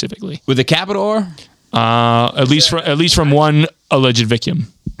rape specifically. with a capital R. At least from one alleged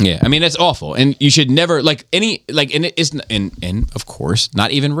victim. Yeah, I mean that's awful, and you should never like any like, and it's and of course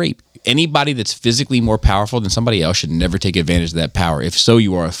not even rape. Anybody that's physically more powerful than somebody else should never take advantage of that power. If so,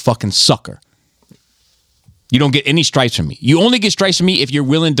 you are a fucking sucker. You don't get any stripes from me. You only get stripes from me if you're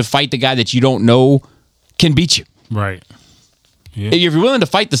willing to fight the guy that you don't know can beat you. right. If you're willing to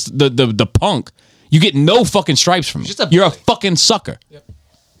fight the punk, you get no fucking stripes from me. You're a fucking sucker. Yep.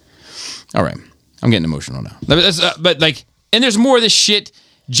 All right, I'm getting emotional now. But like, and there's more of this shit.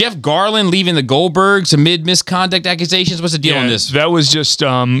 Jeff Garland leaving the Goldbergs amid misconduct accusations. What's the deal on this? That was just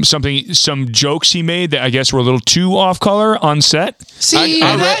some jokes he made that I guess were a little too off color on set. See,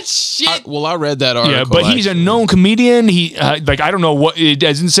 I read- that shit. I read that article. Yeah, but he's a known comedian. He I don't know what it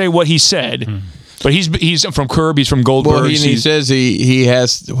doesn't say what he said. But he's from Curb. He's from Goldberg. Well, he says he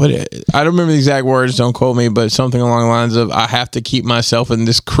has what I don't remember the exact words. Don't quote me, but something along the lines of I have to keep myself in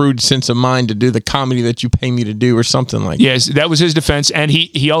this crude sense of mind to do the comedy that you pay me to do, or something like. Yes, that was his defense, and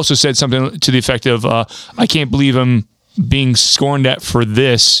he also said something to the effect of I can't believe I'm being scorned at for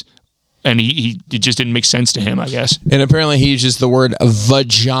this, and it just didn't make sense to him, I guess. And apparently he uses the word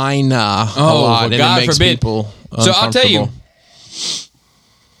vagina a lot, and God it makes forbid. people So I'll tell you.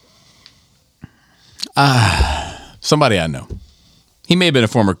 Somebody I know. He may have been a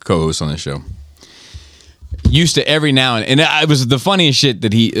former co-host on this show. Used to every now and it was the funniest shit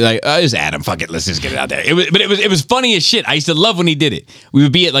that he like. It's Adam. Fuck it. Let's just get it out there. It was funny as shit. I used to love when he did it. We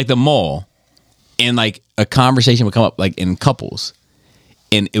would be at like the mall, and like a conversation would come up like in couples,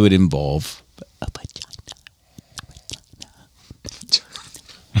 and it would involve a vagina.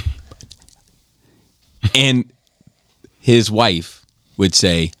 And his wife would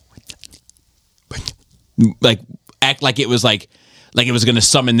say, like, act like it was like it was going to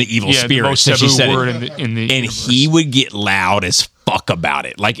summon the evil Yeah, the spirit. most So she taboo said word it. in the And universe. he would get loud as fuck about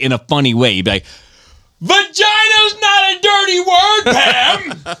it, like in a funny way. He'd be like, "Vagina's not a dirty word, Pam."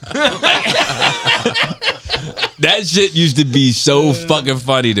 That shit used to be so fucking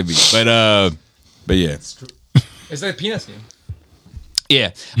funny to me. But yeah, It's like a penis game.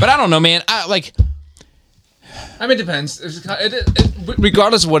 yeah. But I don't know, man. I like. I mean, it depends.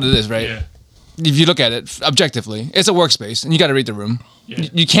 Regardless of what it is, right? Yeah. If you look at it objectively, it's a workspace, and you got to read the room. Yeah.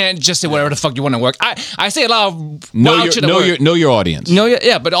 You can't just say whatever the fuck you want to work. I say a lot of Know your audience.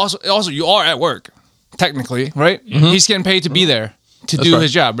 Yeah, but also you are at work, technically, right? Mm-hmm. He's getting paid to be there to do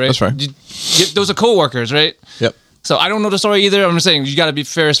his job, right? That's right. Those are coworkers, right? Yep. So I don't know the story either. I'm just saying you got to be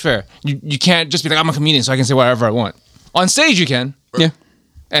fair as fair. You can't just be like, I'm a comedian, so I can say whatever I want. On stage, you can. Yeah.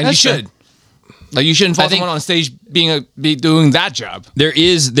 And That's you should. fair. Like you shouldn't fault someone on stage be doing that job. There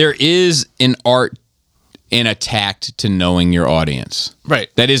is an art and a tact to knowing your audience. Right.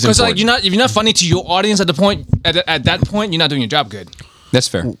 That is because important. like if you're not funny to your audience at that point, you're not doing your job good. That's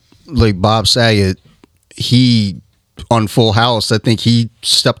fair. Like Bob Saget, he on Full House, I think he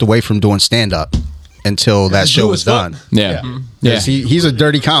stepped away from doing stand up until that show was done. Yeah. Yeah. He's a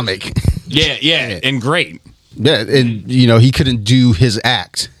dirty comic. Yeah, and great. Yeah, and he couldn't do his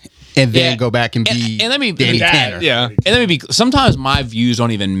act and then go back and be Danny Tanner. Yeah. And let me be sometimes my views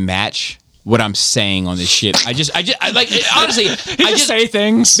don't even match what I'm saying on this shit. I like honestly, I just say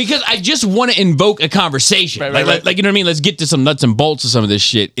things because I just want to invoke a conversation. Right. Like you know what I mean? Let's get to some nuts and bolts of some of this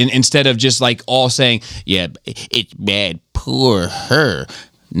shit instead of just like all saying, yeah, it's bad, poor her.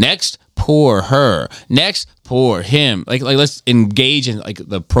 Next, poor her. Next, poor him. Like let's engage in like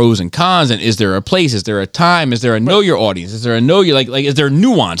the pros and cons. And is there a place? Is there a time? Is there a know your audience? Is there a know you like is there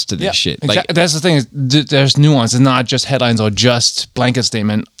nuance to this shit? Like that's the thing. There's nuance. It's not just headlines or just blanket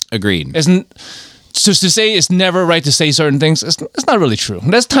statement. Agreed. Isn't so to say it's never right to say certain things. It's not really true.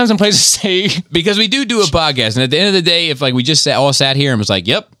 There's times and places to say because we do a podcast, and at the end of the day, if like we just all sat here and was like,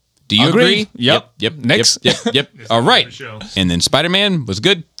 "Yep, do you agree? Yep. Next. Yep. All right." And then Spider-Man was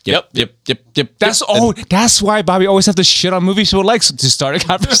good. Yep. That's That's why Bobby always have to shit on movies people like to start a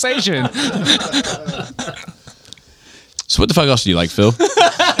conversation. So what the fuck else do you like, Phil?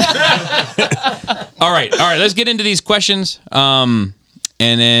 All right. Let's get into these questions. And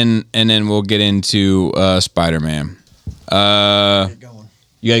then we'll get into Spider-Man.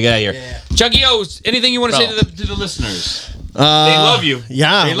 You gotta get out of here. Yeah. Chucky O, anything you want to say to the listeners? They love you.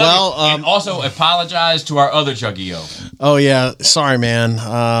 Yeah. They love you. And also apologize to our other Chucky O. Oh yeah, sorry,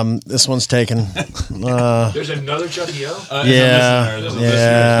 man. This one's taken. There's another Chucky O. Yeah.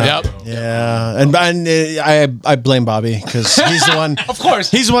 And I blame Bobby because he's the one. Of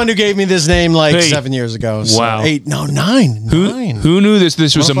course, he's the one who gave me this name like 7 years ago. So Wow. 8, no, 9. Who knew this?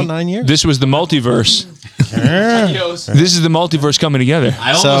 This was 9 years. This was the multiverse. This is the multiverse coming together.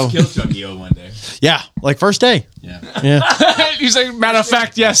 I almost killed Chucky O one day. Yeah, like first day. Yeah. He's like, matter of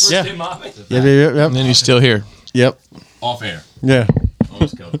fact, yes. Yeah. Yep. And then he's still here. Yep. Off air. Yeah.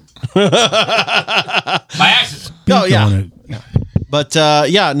 Almost killed him. By accident. Oh yeah. But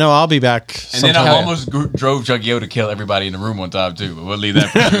no, I'll be back. And then I almost drove Chucky O to kill everybody in the room one time too, but we'll leave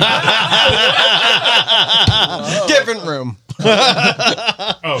that for different room.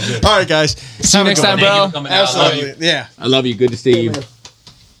 Oh, good. All right, guys. See you next time, bro. Absolutely. Yeah. I love you. Good to see you.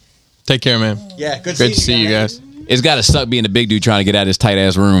 Take care, man. Yeah. Good Great to see you guys. It's got to suck being a big dude trying to get out of his tight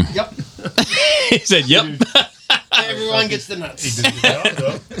ass room. Yep. He said, "Yep." Everyone gets the nuts. He did the job,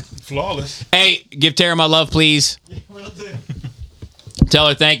 though. Flawless. Hey, give Tara my love, please. Tell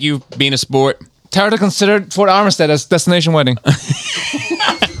her thank you, being a sport. Tara to consider Fort Armistead as destination wedding. I'll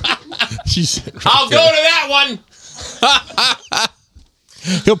go to that one.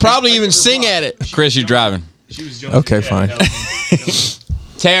 He'll probably even sing at it. Chris, you're driving. Okay, fine.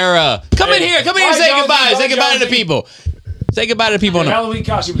 Tara, come in here. Come in here. Bye, Say Jonesy. goodbye. Say Bye, goodbye to the Jonesy. people. Say goodbye to the people. Halloween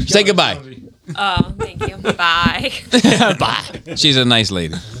costume. was Say killer, goodbye. Jonesy. Oh, thank you. Bye. Bye. She's a nice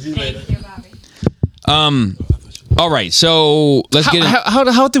lady. Thank you, Bobby. All right, so let's get.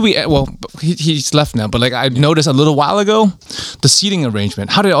 How did we? Well, he's left now. But like I noticed a little while ago, the seating arrangement.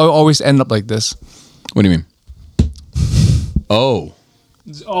 How did it always end up like this? What do you mean? Oh.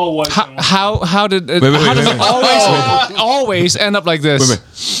 It's all white. How did it, Wait, how does wait. it always end up like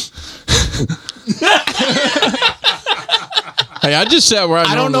this? Hey, I just sat where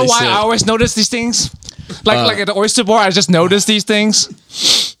I don't know why I always notice these things. Like at the oyster bar, I just notice these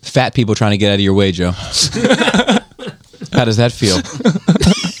things. Fat people trying to get out of your way, Joe. How does that feel?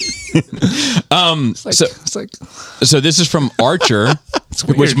 So this is from Archer,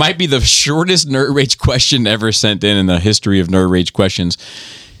 which might be the shortest Nerd Rage question ever sent in the history of Nerd Rage questions.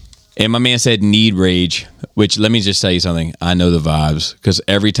 And my man said need rage, which let me just tell you something. I know the vibes because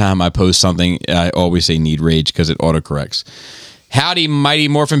every time I post something, I always say need rage because it autocorrects. Howdy, Mighty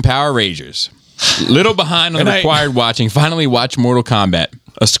Morphin Power Rangers. Little behind on the required watching. Finally watched Mortal Kombat,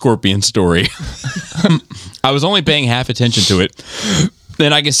 a Scorpion story. I was only paying half attention to it.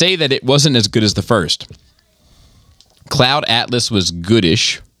 And I can say that it wasn't as good as the first. Cloud Atlas was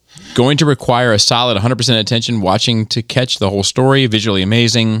goodish. Going to require a solid 100% attention watching to catch the whole story. Visually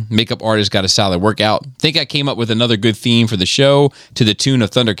amazing. Makeup artist got a solid workout. Think I came up with another good theme for the show to the tune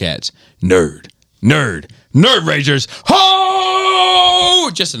of Thundercats. Nerd Rangers. Ho!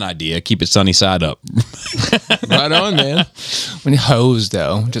 Just an idea. Keep it sunny side up. Right on, man. When hoes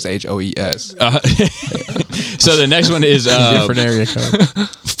though, just HOES. So the next one is Different area code.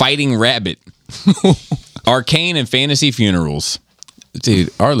 Fighting Rabbit. Arcane and Fantasy Funerals. Dude,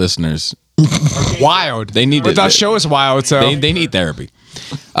 our listeners, Wild. they need But that show is wild. So they need therapy.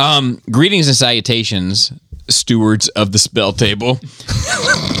 Greetings and salutations, stewards of the spell table.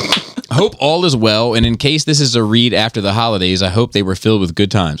 Hope all is well, and in case this is a read after the holidays, I hope they were filled with good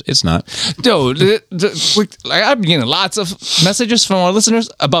times. It's not. dude, I've been getting lots of messages from our listeners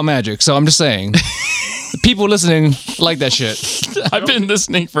about magic. So I'm just saying, people listening like that shit. I've been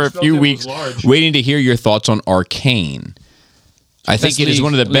listening for a few table weeks, is large. waiting to hear your thoughts on Arcane. I think it is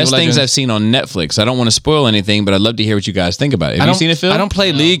one of the League best of things Legends. I've seen on Netflix. I don't want to spoil anything, but I'd love to hear what you guys think about it. Have you seen it, Phil? I don't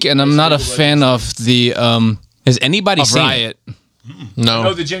play League, and I'm not a fan of the Has anybody of seen Riot. it? I know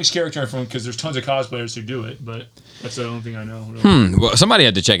No. the Jinx character from because there's tons of cosplayers who do it, but that's the only thing I know. Really. Well, somebody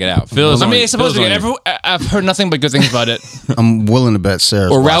had to check it out. Phil, I mean, it's supposed to be. I've heard nothing but good things about it. I'm willing to bet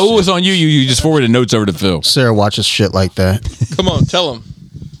Sarah. Or Raul was on you. You just forwarded notes over to Phil. Sarah watches shit like that. Come on, tell him.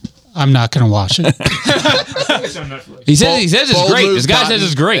 I'm not going to watch it. It's on Netflix. He says it's Bold great. move, This guy Cotton. says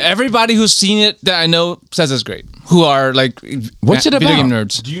it's great. Everybody who's seen it that I know says it's great. Who are like What's it video about? game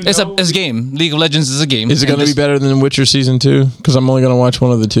nerds? Do you It's know- a game. League of Legends is a game. Is it going to be better than Witcher season 2? Because I'm only going to watch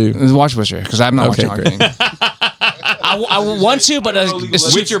one of the two. Watch Witcher because I'm not Okay, watching great. Arcane. I want to, but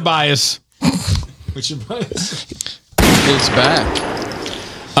it's Witcher bias. Which is It's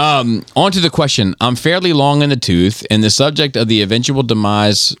back. On to the question. I'm fairly long in the tooth, and the subject of the eventual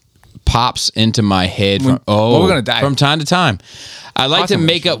demise pops into my head from, we're gonna die. from time to time. I like to Optimus.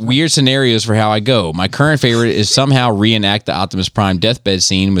 make up weird scenarios for how I go. My current favorite is somehow reenact the Optimus Prime deathbed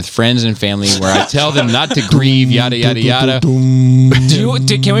scene with friends and family where I tell them not to grieve, yada, yada, yada.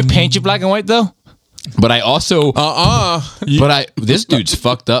 Can we paint you black and white though? But I also... This dude's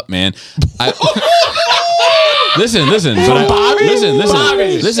fucked up, man.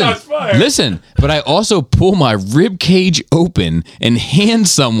 Listen. But I also pull my rib cage open and hand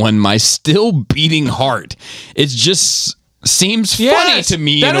someone my still beating heart. It just seems funny to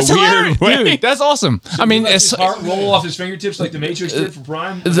me in a weird way. Dude, that's awesome. I mean, his it's heart roll off his fingertips like the Matrix did for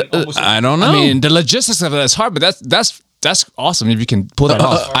Prime. I don't know. I mean, the logistics of it is hard, but that's awesome if you can pull that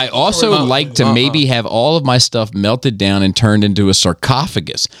off. I also like to maybe have all of my stuff melted down and turned into a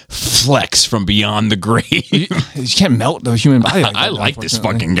sarcophagus. Flex from beyond the grave. You can't melt the human body. I like this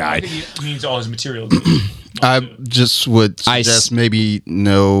fucking guy. I think it means all his material. I just would suggest maybe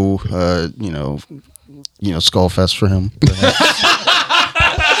no, Skullfest for him.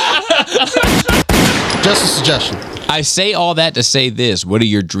 Just a suggestion. I say all that to say this. What are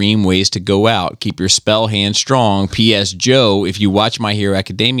your dream ways to go out? Keep your spell hand strong. P.S. Joe, if you watch My Hero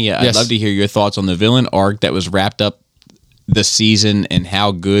Academia, I'd Yes. love to hear your thoughts on the villain arc that was wrapped up the season and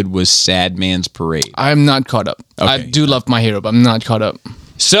how good was Sad Man's Parade. I'm not caught up. I Okay. do love my hero, but I'm not caught up.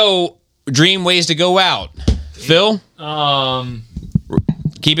 So, dream ways to go out. Phil,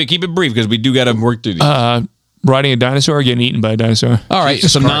 keep it brief because we do got to work through these. Riding a dinosaur or getting eaten by a dinosaur. All right,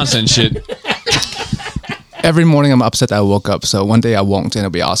 some nonsense shit. Every morning I'm upset that I woke up, so one day I won't, and it'll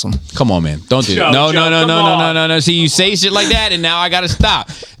be awesome. Come on, man. Don't do that. No. See, you say shit like that, and now I got to stop.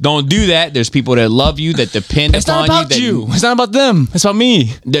 Don't do that. There's people that love you, that depend It's upon not about you. It's not about them. It's about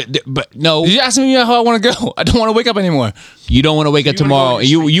me. But no. You asked me how I want to go. I don't want to wake up anymore. You don't want to wake up tomorrow.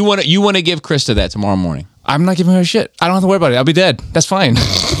 You want to give Krista that tomorrow morning. I'm not giving her shit. I don't have to worry about it. I'll be dead. That's fine.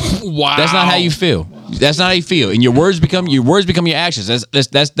 Wow. That's not how you feel. That's not how you feel. And your words become your actions. That's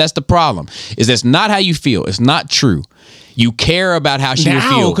the problem. Is that's not how you feel. It's not true. You care about how she would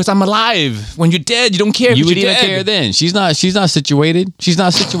feel because I'm alive. When you're dead, you don't care. You would even care then. She's not situated. She's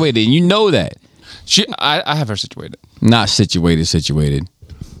not situated. And you know that. I have her situated. Not situated.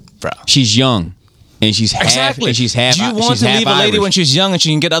 Bro. She's young. And she's half. Exactly. And she's half. Do you want she's to half leave a lady Irish. when she's young and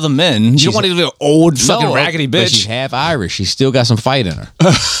she can get other men? You don't want to leave an old fucking raggedy bitch. But she's half Irish. She's still got some fight in her.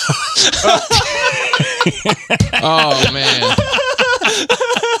 Oh man.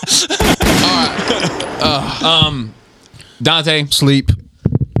 Dante, Sleep.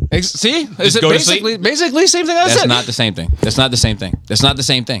 See? Is it go to basically same thing I That's said? not the same thing. That's not the same thing. That's not the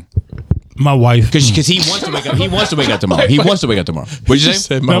same thing. My wife. Because he wants to wake up. He wants to wake up tomorrow. He wants to wake up tomorrow. What'd you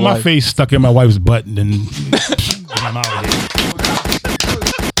say? My face stuck in my wife's butt, and then I'm out of here.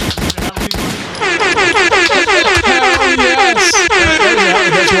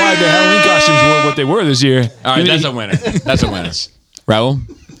 That's why the Halloween costumes were what they were this year. All right, that's a winner. That's a winner. Raul?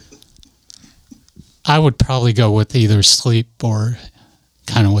 I would probably go with either sleep or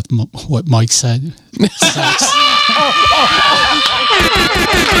kind of with what Mike said. Sex.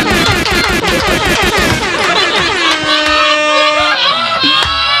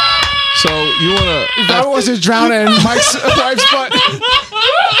 So you wanna? If I wasn't drowning in Mike's wife's butt.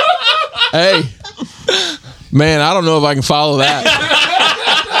 Hey, man, I don't know if I can follow that.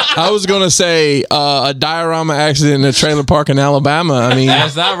 I was gonna say a diorama accident in a trailer park in Alabama. I mean,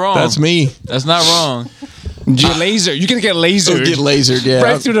 That's not wrong. That's me. That's not wrong. You're laser. You're gonna get lasered. Get lasered, yeah.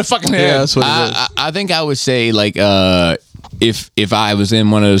 Right through the fucking head. Yeah, that's what it is. I think I would say like if I was in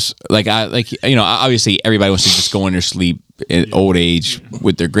one of those obviously everybody wants to just go in their sleep at old age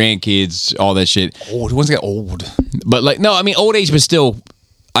with their grandkids, all that shit. Old. Once get old. But like no, I mean old age, but still,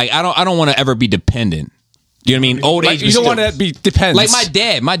 like I don't want to ever be dependent. Do you know what I mean? Old age. You don't want to be dependent. Like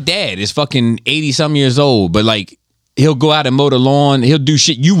my dad is fucking 80-some years old, but like he'll go out and mow the lawn. He'll do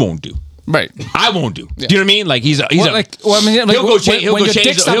shit you won't do. Right. I won't do. Do you know what I mean? Like he'll when your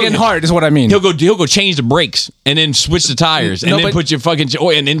dick's not getting hard is what I mean. He'll go change the brakes and then switch the tires and then put your fucking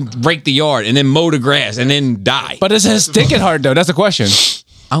oil and then break the yard and then mow the grass and then die. But does his dick get hard though? That's the question.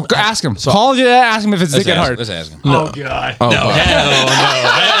 Go ask him. Call your dad, ask him if his dick get hard. Let's ask him. Oh God. No. Hell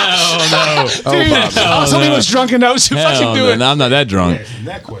no. Somebody was drunk enough to fucking do it. No, I'm not that drunk.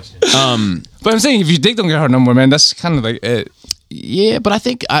 That question. But I'm saying if your dick don't get hard no more, man, that's kind of like it. Yeah, but I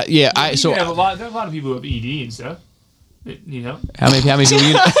think There are a lot of people who have ED and stuff. You know. How many people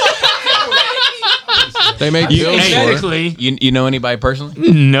you know? They make bills for it. Technically, You know anybody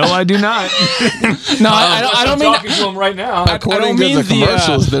personally? no, I do not. No, I don't mean. talking to him right now. According to the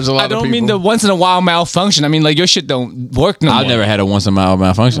commercials, there's a lot I of don't people. mean the once in a while malfunction. I mean like your shit don't work no more. I've never had a once in a while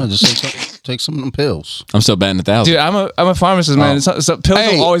malfunction. Just take some of them pills. I'm still batting 1,000. Dude, I'm a pharmacist, man. So pills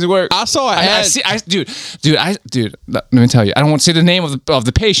Hey, don't always work. I saw an I ad. see. Dude. Let me tell you. I don't want to say the name of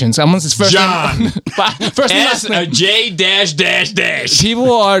the patients. I want his first John. name. First and last name. J ..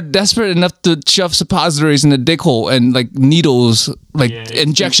 People are desperate enough to shove suppositories in the dick hole and like needles, like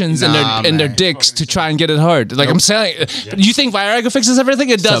injections in their dicks to try and get it hard. Like I'm saying, you think Viagra fixes everything?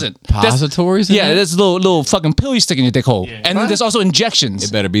 It doesn't. Suppositories? Yeah, there's a little fucking pill you stick in your dick hole, and then there's also injections.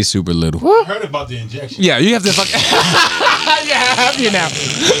 It better be super little. I heard about the injection. Yeah, you have to fuck. Yeah, have you now?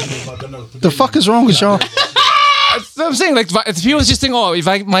 The fuck is wrong with y'all? That's what I'm saying. Like if people just think, oh, if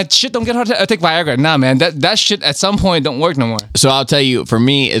my shit don't get hard, I take Viagra. Nah, man, that shit at some point don't work no more. So I'll tell you, for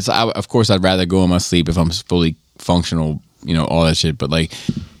me, of course I'd rather go in my sleep if I'm fully functional, all that shit. But like,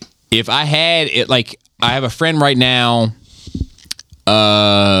 if I had it, like I have a friend right now,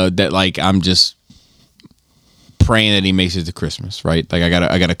 that like I'm just praying that he makes it to Christmas, right? Like I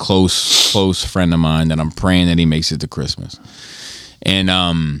got a close friend of mine that I'm praying that he makes it to Christmas.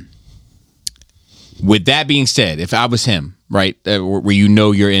 And with that being said, if I was him, right, where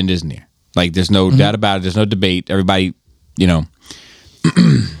your end is near, like there's no doubt about it, there's no debate. Everybody,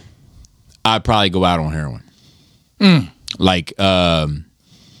 I'd probably go out on heroin, like a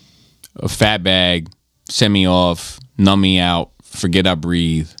fat bag, send me off, numb me out, forget I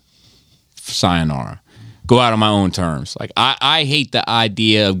breathe, sayonara. Go out on my own terms. Like I hate the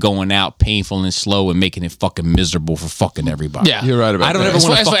idea of going out painful and slow and making it fucking miserable for fucking everybody. Yeah, You're right about I don't that. ever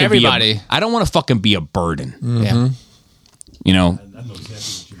want to It's for fucking everybody. I don't want to fucking be a burden. Yeah.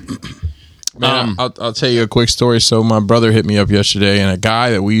 Man, I'll tell you a quick story. So my brother hit me up yesterday, and a guy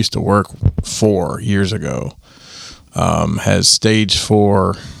that we used to work for years ago has stage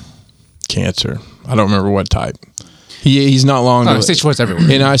 4 cancer. I don't remember what type. He's not long. Stage 4 is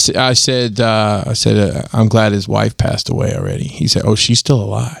everywhere. And I said, I'm glad his wife passed away already. He said, oh, she's still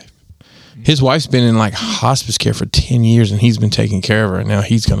alive. His wife's been in like hospice care for 10 years, and he's been taking care of her. And now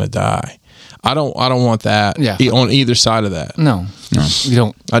he's gonna die. I don't want that. Yeah. On either side of that. No, you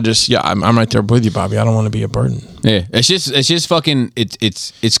don't. I'm right there with you, Bobby. I don't want to be a burden. Yeah, it's just fucking.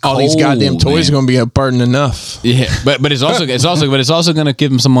 It's all cold, these goddamn toys man. are gonna be a burden enough. Yeah, but it's also gonna give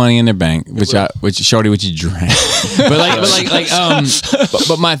them some money in their bank, which shorty, which you drank.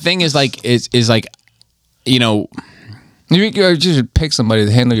 but my thing is like is like, you know. You should pick somebody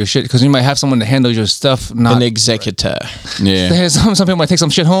to handle your shit, because you might have someone to handle your stuff. Not an executor. Yeah. Some people might take some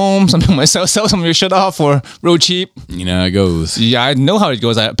shit home. Some people might sell some of your shit off for real cheap. You know how it goes. Yeah, I know how it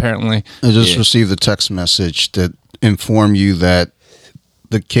goes. Apparently, I just received a text message that informed you that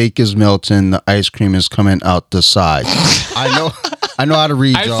the cake is melting, the ice cream is coming out the side. I know how to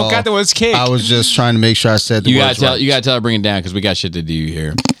read. I y'all. forgot there was cake. I was just trying to make sure I said the words right. You gotta tell her, bring it down, because we got shit to do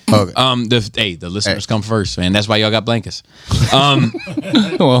here. Okay. The listeners come first, man. That's why y'all got blankets.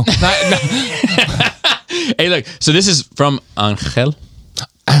 Well, hey, look. So this is from Angel.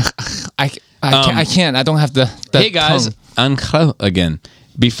 I can't. I don't have the. Hey guys, Angel again.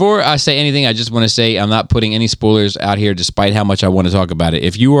 Before I say anything, I just want to say I'm not putting any spoilers out here, despite how much I want to talk about it.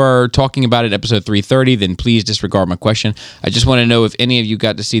 If you are talking about it episode 330, then please disregard my question. I just want to know if any of you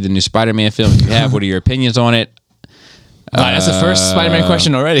got to see the new Spider-Man film. If you have, what are your opinions on it? That's the first Spider-Man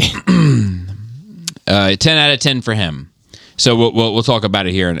question already. 10 out of 10 for him. So we'll talk about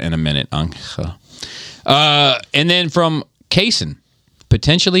it here in a minute. And then from Kaysen.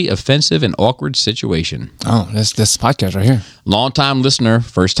 Potentially offensive and awkward situation. Oh, that's this podcast right here. Long-time listener,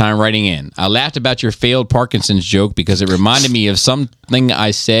 first time writing in. I laughed about your failed Parkinson's joke because it reminded me of something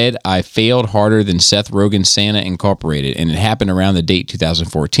I said. I failed harder than Seth Rogen's Santa Incorporated, and it happened around the date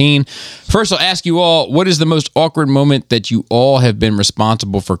 2014. First, I'll ask you all, what is the most awkward moment that you all have been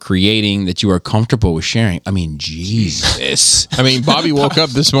responsible for creating that you are comfortable with sharing? I mean, Jesus. I mean, Bobby woke up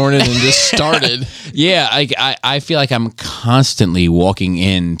this morning and just started. Yeah, I feel like I'm constantly walking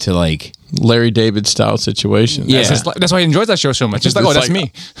into like Larry David style situation. Yeah, that's why he enjoys that show so much. Just like, that's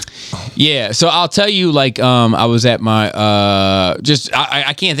me. Yeah, so I'll tell you, like, I was at my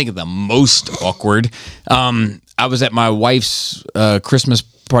I can't think of the most awkward. I was at my wife's Christmas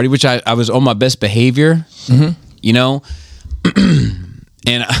party, which I was on my best behavior, you know,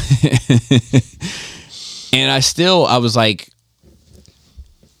 and and I was like,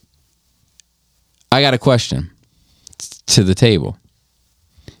 I got a question to the table.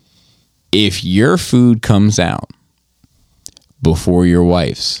 If your food comes out before your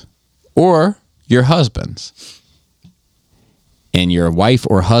wife's or your husband's, and your wife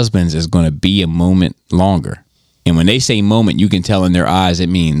or husband's is going to be a moment longer, and when they say moment, you can tell in their eyes it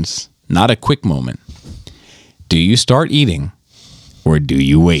means not a quick moment. Do you start eating or do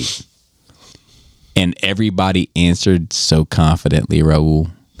you wait? And everybody answered so confidently,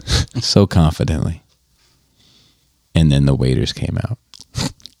 Raul, so confidently. And then the waiters came out.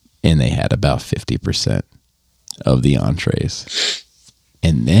 And they had about 50% of the entrees.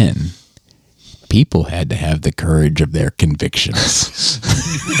 And then people had to have the courage of their convictions.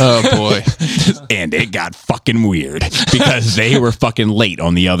 Oh, boy. And it got fucking weird because they were fucking late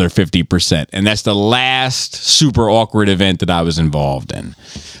on the other 50%. And that's the last super awkward event that I was involved in.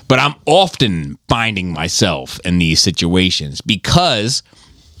 But I'm often finding myself in these situations because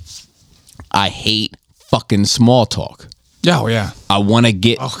I hate fucking small talk. Oh, yeah. I want to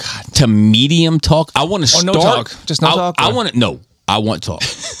get to medium talk. I want to start. No talk. Just no talk? I want to. No, I want talk.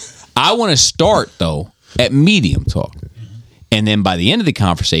 I want to start, though, at medium talk. And then by the end of the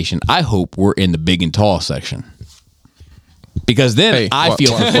conversation, I hope we're in the big and tall section. Because then I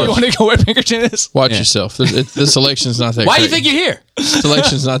feel... You want to go where Pinkerton is? Watch yourself. The selection's not that great. Why do you think you're here?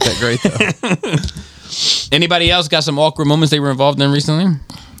 Selection's not that great, though. Anybody else got some awkward moments they were involved in recently?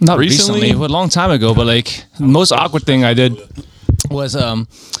 Not recently, a long time ago, but like the most awkward thing I did was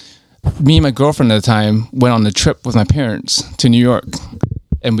me and my girlfriend at the time went on a trip with my parents to New York,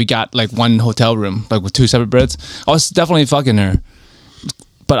 and we got like one hotel room, like with 2 separate beds. I was definitely fucking her,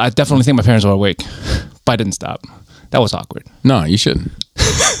 but I definitely think my parents were awake, but I didn't stop. That was awkward. No, you shouldn't.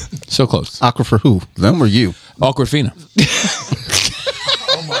 So close. Awkward for who? Them or you? Awkward Fina.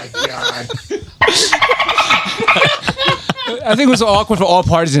 Oh my God. I think it was awkward for all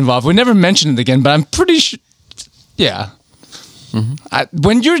parties involved. We never mentioned it again, but I'm pretty sure. Yeah.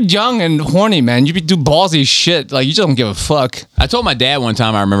 When you're young and horny, man, you do ballsy shit. Like, you just don't give a fuck. I told my dad one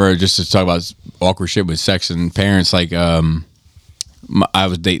time, I remember, just to talk about awkward shit with sex and parents, like, I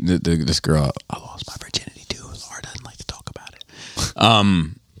was dating this girl. I lost my virginity too. Laura doesn't like to talk about it.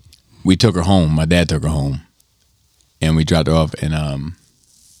 We took her home. My dad took her home, and we dropped her off. And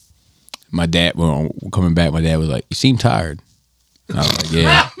my dad, coming back, my dad was like, "You seem tired." And I was like,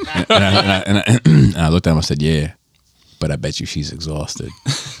 "Yeah." And I looked at him. I said, "Yeah, but I bet you she's exhausted."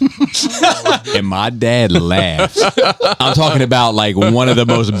 And my dad laughed. I'm talking about like one of the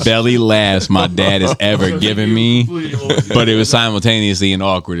most belly laughs my dad has ever given me, but it was simultaneously an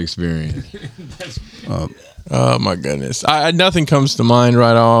awkward experience. Oh my goodness! Nothing comes to mind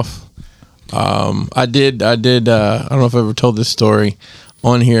right off. I did. I don't know if I ever told this story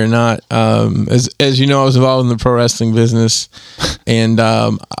on here or not. As you know, I was involved in the pro wrestling business, and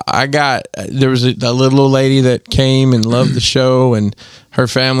there was a little old lady that came and loved the show, and her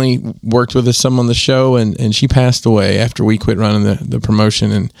family worked with us some on the show, and she passed away after we quit running the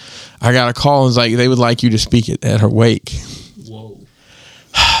promotion. And I got a call and was like, they would like you to speak at her wake. Whoa.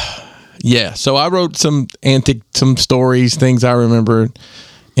 Yeah, so I wrote some stories, things I remember.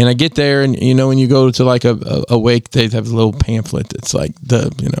 And I get there, and when you go to like a wake, they have a little pamphlet that's like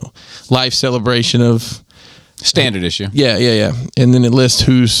the life celebration of standard issue. Yeah. And then it lists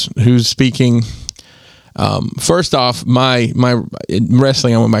who's speaking. First off, my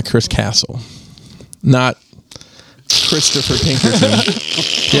wrestling, I went by Chris Castle, not Christopher Pinkerton.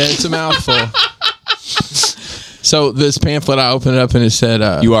 Yeah, it's a mouthful. So this pamphlet, I opened it up and it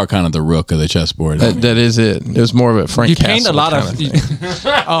said, "You are kind of the rook of the chessboard." That is it. It was more of a Frank. You Castle paint a lot of.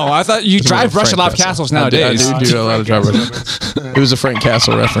 I thought you drive brush a lot of castles nowadays. I do a lot of drive brush. It was a Frank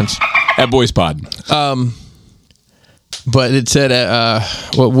Castle reference at Boys Pod. But it said,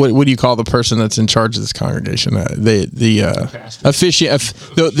 what do you call the person that's in charge of this congregation? The officiant.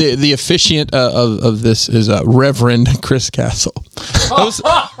 The officiant of this is Reverend Chris Castle. It was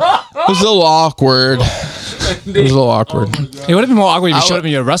a little awkward. It was a little awkward. It would have been more awkward if you showed up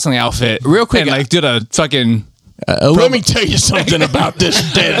in your wrestling outfit real quick and like did a fucking. Let me tell you something about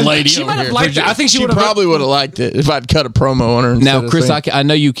this dead lady. She over might have here. liked it. I think she probably would have liked it if I'd cut a promo on her. Now, Chris, I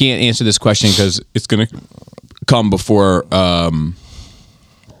know you can't answer this question because it's going to come before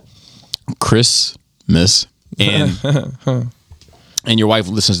Christmas, and your wife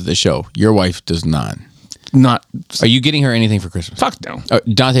listens to the show. Your wife does not. Are you getting her anything for Christmas? Fuck no.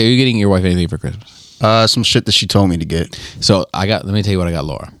 Dante, are you getting your wife anything for Christmas? Some shit that she told me to get. So let me tell you what I got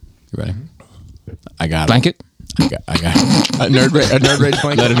Laura. You ready? I got blanket. I got a nerd rage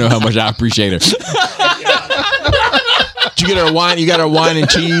blanket. Let her know how much I appreciate her. Did you get her a wine? You got her wine and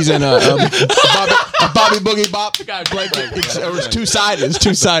cheese and a Bobby Boogie Bop blanket. It's two-sided. It's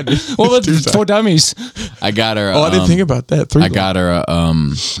two-sided. What was for dummies? I got her. I didn't think about that. I got her.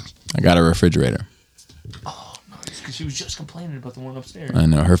 I got a refrigerator. She was just complaining about the one upstairs. I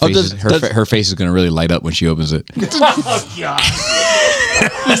know her face. Her face is going to really light up when she opens it. Oh god!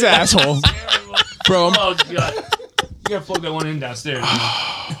 This asshole, bro. Oh god! You gotta plug that one in downstairs.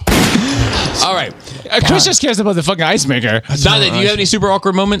 All right, Chris just cares about the fucking ice maker. Dante, do you have any super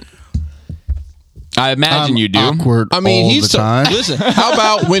awkward moment? I imagine you do. Awkward. I mean, all the time. Listen. How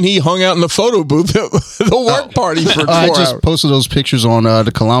about when he hung out in the photo booth at the work party for 4 I hours? just posted those pictures on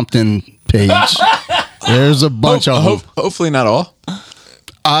the Columpton page. There's a bunch of them. Hopefully not all.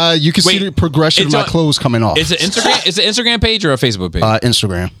 You can see the progression of my clothes coming off. Is it Instagram? Is it Instagram page or a Facebook page?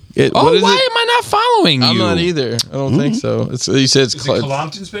 Instagram. Why am I not following you? I'm not either. I don't think so. He said it's Is it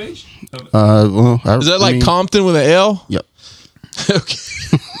Colompton's page? Is that like Compton with an L? Yep. Okay.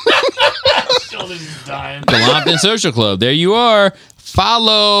 Sheldon's dying. Colompton Social Club. There you are.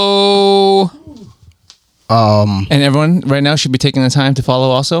 Follow. And everyone right now should be taking the time to follow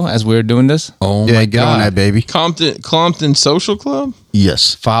also as we're doing this. Oh yeah, my get God. on that, baby. Compton Social Club?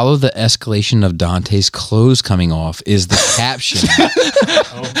 Yes. Follow the escalation of Dante's clothes coming off is the caption.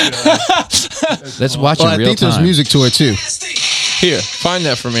 Let's watch it I real think time. there's music to it too. Here, find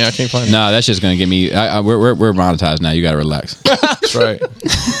that for me. I can't find it. No, that's just gonna get me. We're monetized now. You gotta relax. That's right.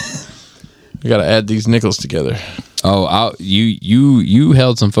 We got to add these nickels together. Oh, you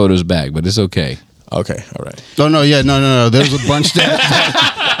held some photos back, but it's okay. Okay, all right. Oh no, yeah, no. There's a bunch that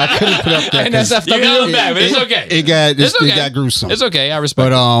I couldn't put up that. You held them back, but it's okay. It got gruesome. It's okay. I respect.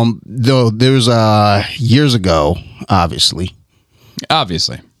 But though there was years ago, obviously, a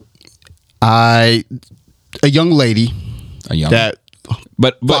young lady, that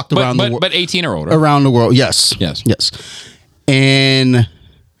but around the world, but 18 or older, around the world. Yes, and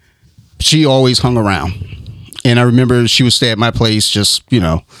she always hung around. And I remember she would stay at my place, just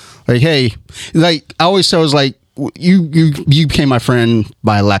like, hey, like I always said, I was like, you became my friend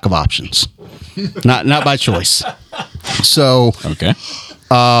by lack of options, not by choice. So Okay.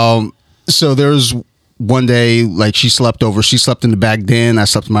 so there's one day, like, she slept over. She slept in the back den. I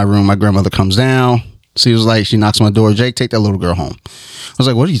slept in my room. My grandmother comes down. She was like, she knocks on my door. Jake, take that little girl home. I was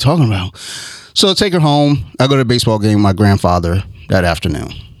like, what are you talking about? So I take her home. I go to a baseball game with my grandfather that afternoon.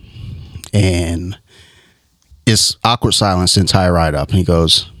 And it's awkward silence the entire ride up. And he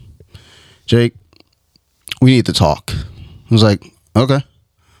goes, Jake, we need to talk. I was like, okay.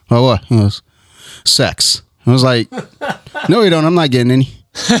 Well, what? He goes, sex. I was like, no, you don't. I'm not getting any.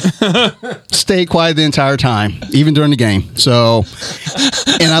 Stay quiet the entire time, even during the game. So,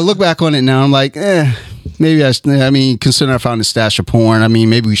 and I look back on it now, I'm like, maybe I mean, considering I found a stash of porn, I mean,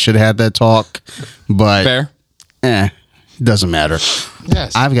 maybe we should have had that talk, but Fair. it doesn't matter.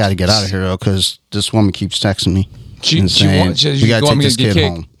 Yes. I've got to get out of here though, because this woman keeps texting me and saying, we got to take this kid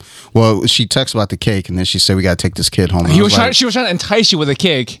home. Well, she texts about the cake, and then she said, we got to take this kid home. She was trying to entice you with a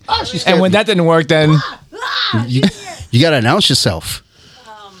cake. And when that didn't work, then you got to announce yourself.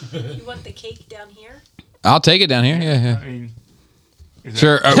 You want the cake down here? I'll take it down here. Yeah. I mean,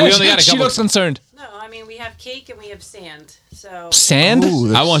 Sure. We only got a she couple. looks concerned. No, I mean we have cake and we have sand. So Sand?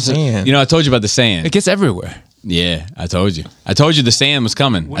 I want some. sand. You know, I told you about the sand. It gets everywhere. Yeah, I told you. I told you the sand was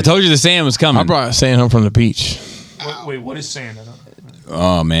coming. I told you the sand was coming. I brought sand home from the beach. wait, what is sand? I don't.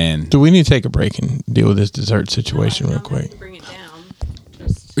 Oh man, Do we need to take a break and deal with this dessert situation real quick? bring it down.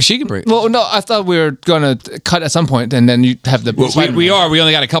 she can break. Well, no, I thought we were going to cut at some point, and then you have the. We are. We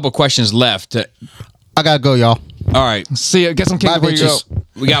only got a couple questions left. I got to go, y'all. All right, See you. Get some cake Bye, before you go. bitches.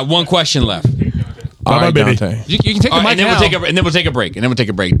 we got one question left. All right, baby. Dante. You can take All the right, mic now. and then we'll take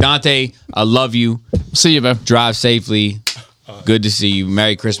a break. Dante, I love you. See you, man. Drive safely. Good to see you.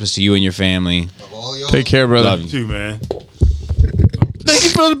 Merry Christmas to you and your family. Take care, brother. Love you, Too, man. Thank you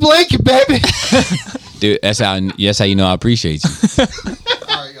for the blanket, baby. dude. That's how you know I appreciate you.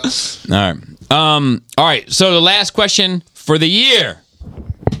 All right. All right. So the last question for the year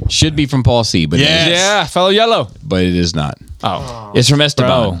should be from Paul C. But Yeah, fellow yellow. but it is not. Oh. It's from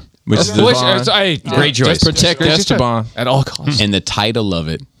Esteban, which is the great choice. Just protect Esteban. at all costs. And the title of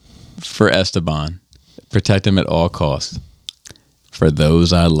it for Esteban, protect him at all costs. For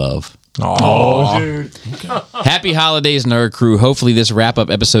those I love. Oh, Dude. Happy holidays, Nerd Crew. Hopefully this wrap-up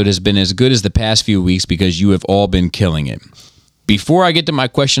episode has been as good as the past few weeks because you have all been killing it. Before I get to my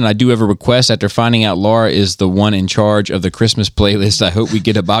question, I do have a request. After finding out Laura is the one in charge of the Christmas playlist, I hope we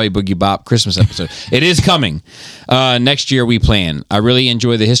get a Bobby Boogie Bop Christmas episode. It is coming. Next year we plan. I really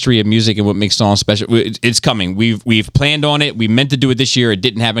enjoy the history of music and what makes songs special. It's coming. We've planned on it. We meant to do it this year. It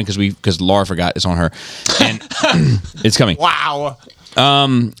didn't happen because Laura forgot. It's on her. And it's coming. Wow.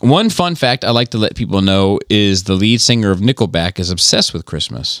 One fun fact I like to let people know is the lead singer of Nickelback is obsessed with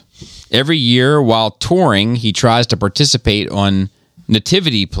Christmas. Every year while touring, he tries to participate on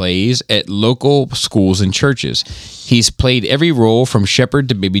nativity plays at local schools and churches. He's played every role from shepherd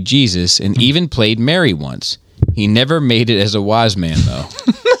to baby Jesus and even played Mary once. He never made it as a wise man, though.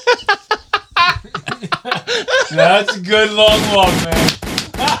 That's a good long walk, man.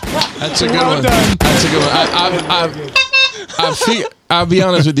 that's a good one. That's a good one. I'll be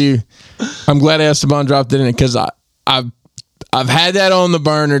honest with you. I'm glad Esteban dropped it in because I've had that on the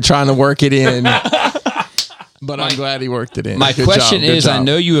burner trying to work it in, but I'm glad he worked it in. My Good question job, good is, I job.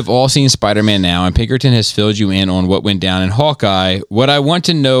 know you have all seen Spider-Man now, and Pinkerton has filled you in on what went down in Hawkeye. What I want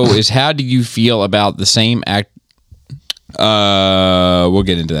to know is, how do you feel about the same act? We'll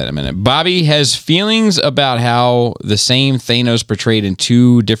get into that in a minute. Bobby has feelings about how the same Thanos portrayed in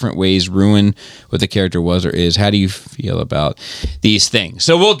two different ways ruined what the character was or is. How do you feel about these things?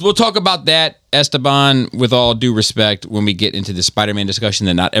 So we'll talk about that, Esteban, with all due respect, when we get into the Spider-Man discussion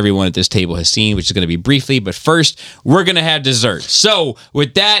that not everyone at this table has seen, which is going to be briefly. But first, we're going to have dessert. So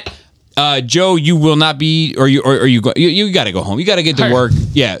with that, Joe, you will not be, or you got to go home. You got to get to work.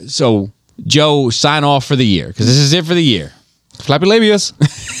 Yeah. So Joe, sign off for the year because this is it for the year. Flappy labias.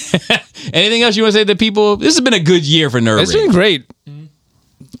 Anything else you want to say to people? This has been a good year for Nerd It's Rage. been great.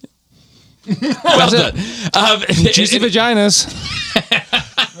 Well done. Juicy vaginas.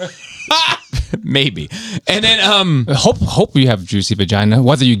 Maybe. And then, Hope you have juicy vagina,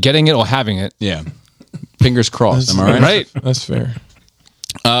 whether you're getting it or having it. yeah. Fingers crossed. Am I right? Right. That's fair.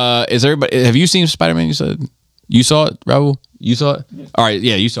 Is everybody? Have you seen Spider-Man? You said you saw it, Raul. You saw it. All right.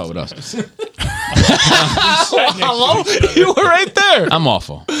 Yeah, you saw it with us. Hello? You were right there. I'm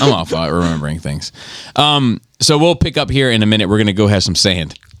awful at remembering things. So we'll pick up here in a minute. We're gonna go have some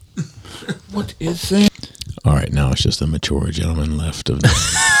sand. What is that? All right, now it's just a mature gentleman left of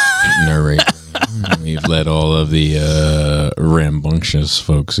Nerd Rage. We've let all of the rambunctious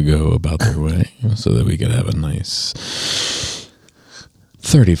folks go about their way so that we could have a nice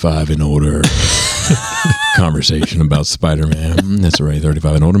 35 and older conversation about Spider-Man. That's right,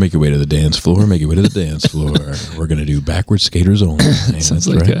 35 and older. Make your way to the dance floor. Make your way to the dance floor. We're going to do backwards skaters only. That's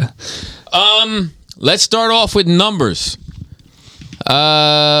like right. Let's start off with numbers.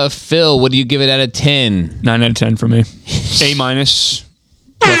 Phil, what do you give it out of 10? 9 out of 10 for me. A minus.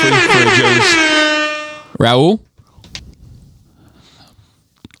 Roughly for Joe's. Raul?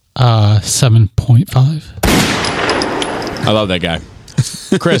 7.5. I love that guy.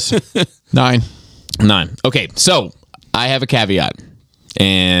 Chris? 9. 9. Okay, so I have a caveat.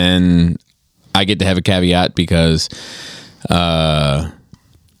 And I get to have a caveat because I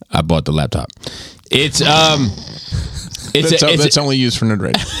bought the laptop. It's That's only used for Nerd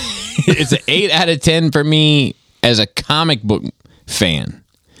Radio. It's an 8 out of 10 for me as a comic book fan.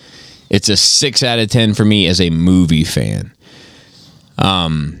 It's a 6 out of 10 for me as a movie fan.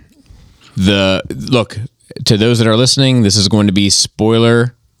 Look, to those that are listening, this is going to be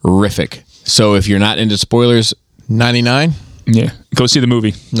spoiler-rific. So if you're not into spoilers, 99, Yeah. Go see the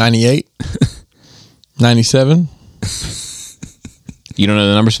movie. 98, 97. you don't know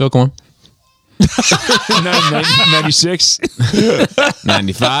the numbers, Phil? Come on. 96.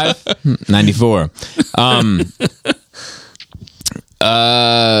 95, 94.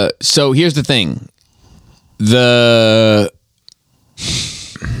 So here's the thing. The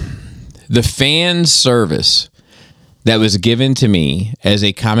fan service that was given to me as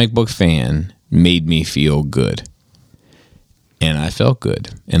a comic book fan made me feel good. And I felt good.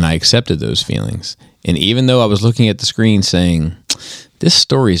 And I accepted those feelings. And even though I was looking at the screen saying, this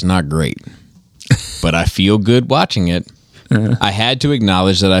story is not great, but I feel good watching it, I had to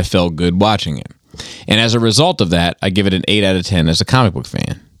acknowledge that I felt good watching it. And as a result of that, I give it an 8 out of 10 as a comic book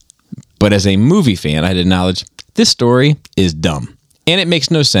fan. But as a movie fan, I had to acknowledge this story is dumb. And it makes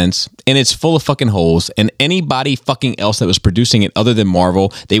no sense. And it's full of fucking holes. And anybody fucking else that was producing it other than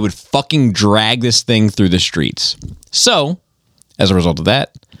Marvel, they would fucking drag this thing through the streets. So, as a result of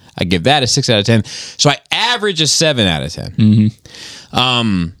that, I give that a 6 out of 10. So I average a 7 out of 10.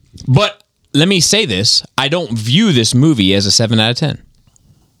 But let me say this. I don't view this movie as a 7 out of 10.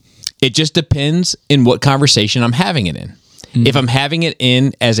 It just depends in what conversation I'm having it in. If I'm having it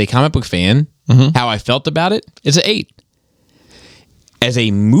in as a comic book fan, how I felt about it, it's an 8. As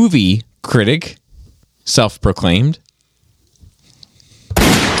a movie critic, self-proclaimed,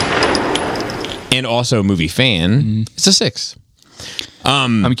 and also a movie fan, it's a 6.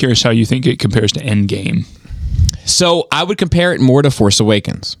 I'm curious how you think it compares to Endgame. So I would compare it more to Force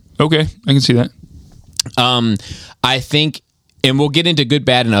Awakens. Okay, I can see that. I think, and we'll get into good,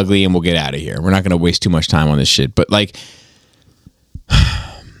 bad, and ugly, and we'll get out of here. We're not going to waste too much time on this shit. But like,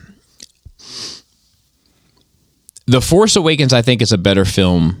 The Force Awakens, I think, is a better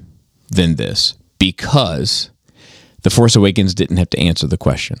film than this because The Force Awakens didn't have to answer the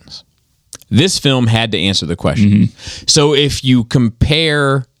questions. This film had to answer the question. So if you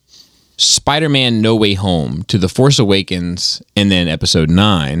compare Spider-Man No Way Home to The Force Awakens and then Episode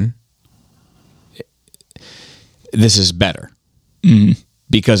 9, this is better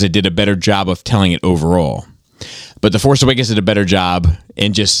because it did a better job of telling it overall. But The Force Awakens did a better job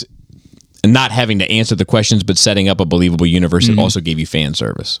in just not having to answer the questions, but setting up a believable universe that also gave you fan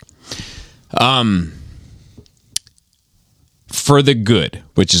service. For the good,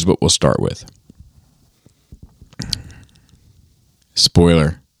 which is what we'll start with.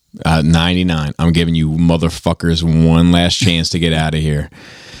 Spoiler, 99. I'm giving you motherfuckers one last chance to get out of here.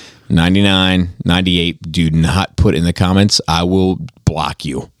 99, 98, do not put in the comments. I will block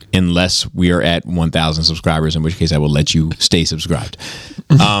you unless we are at 1,000 subscribers, in which case I will let you stay subscribed.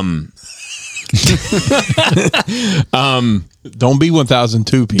 Don't be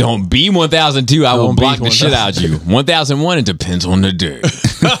 1002 people. Don't be 1002. I will Don't be block the shit out of you. 1001, it depends on the day.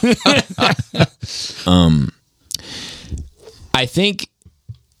 I think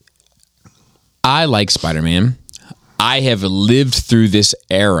I like Spider-Man. I have lived through this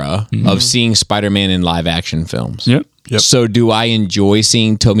era of seeing Spider-Man in live action films. Yep. So do I enjoy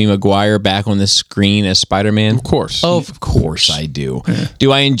seeing Tobey Maguire back on the screen as Spider-Man? Of course. Of course I do.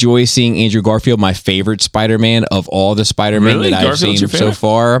 Do I enjoy seeing Andrew Garfield, my favorite Spider-Man of all the Spider-Men Really? that I've Garfield's seen your so favorite?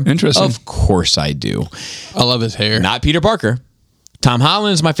 far? Interesting. Of course I do. I love his hair. Not Peter Parker. Tom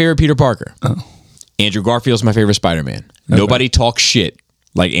Holland is my favorite Peter Parker. Andrew Garfield's my favorite Spider-Man. Nobody talks shit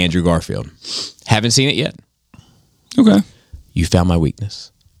like Andrew Garfield. Haven't seen it yet. Okay. You found my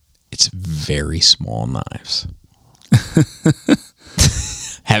weakness. It's very small knives.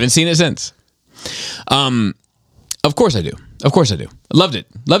 Haven't seen it since. Of course I do. Of course I do. Loved it.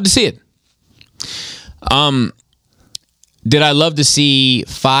 Love to see it. Did I love to see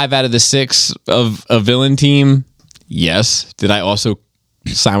 5 out of the 6 of a villain team? Yes. Did I also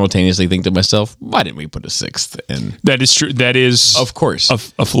simultaneously think to myself, why didn't we put a 6th in? That is true. That is, of course, a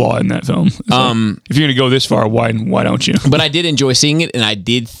flaw in that film. It's like, if you're going to go this far, why don't you? But I did enjoy seeing it, and I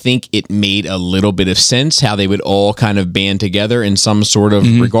did think it made a little bit of sense how they would all kind of band together in some sort of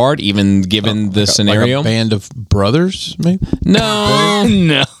regard, even given the scenario. Like a band of brothers, maybe? No,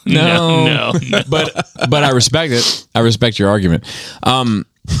 No. but I respect it. I respect your argument. I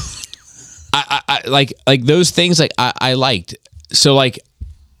like those things. Like I liked. So like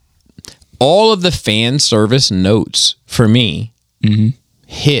all of the fan service notes for me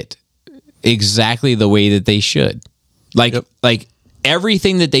hit exactly the way that they should. Like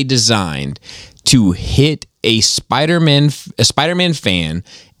everything that they designed to hit a Spider-Man fan,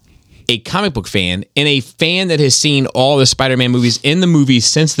 a comic book fan, and a fan that has seen all the Spider-Man movies in the movies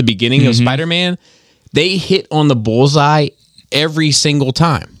since the beginning of Spider-Man, they hit on the bullseye every single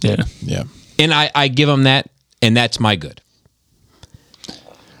time. Yeah. And I give them that, and that's my good.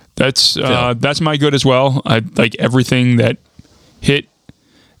 That's my good as well. I like everything that hit,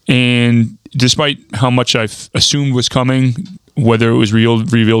 and despite how much I assumed was coming, whether it was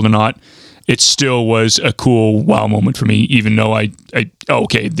revealed or not, it still was a cool wow moment for me. Even though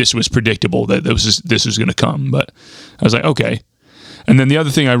okay, this was predictable that this was going to come, but I was like, okay. And then the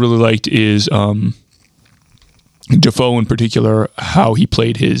other thing I really liked is Dafoe in particular, how he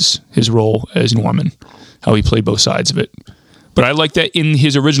played his role as Norman, how he played both sides of it. But I like that in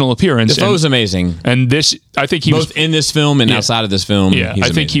his original appearance. Dafoe's amazing. And this, I think he both in this film and outside of this film. Yeah, I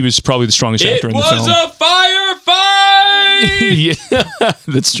think he was probably the strongest actor in the film. It was a firefight! Yeah,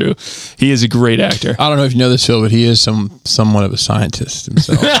 that's true. He is a great actor. I don't know if you know this, Phil, but he is somewhat of a scientist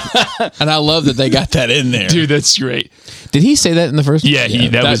himself. And I love that they got that in there. Dude, that's great. Did he say that in the first? Yeah,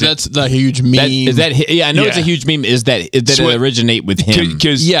 that's the huge meme. I know it's a huge meme. Is that it originate with him?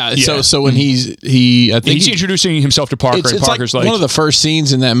 So when I think he's introducing himself to Parker, and Parker's like one of the first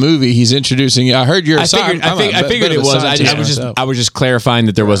scenes in that movie. He's introducing. I heard you're. I figured it was. I was just clarifying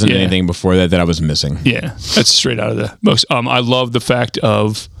that there wasn't anything before that I was missing. Yeah, that's straight out of the books. I love the fact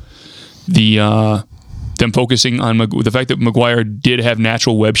of them focusing on the fact that Maguire did have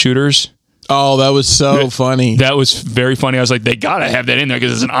natural web shooters. Oh, that was so funny. That was very funny. I was like, they gotta have that in there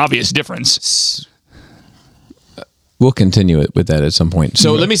because it's an obvious difference. We'll continue it with that at some point.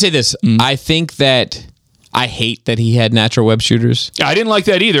 So let me say this: I think that I hate that he had natural web shooters. I didn't like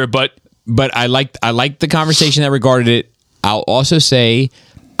that either, but I liked the conversation that regarded it. I'll also say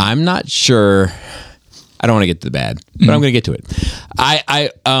I'm not sure. I don't want to get to the bad, but I'm going to get to it.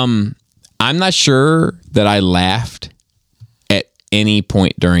 I'm not sure that I laughed at any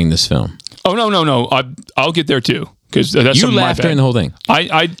point during this film. Oh no! I'll get there too because that's you laughed during the whole thing.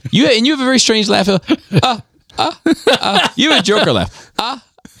 You have a very strange laugh. You have a Joker laugh.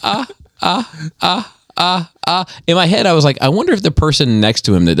 In my head, I was like, I wonder if the person next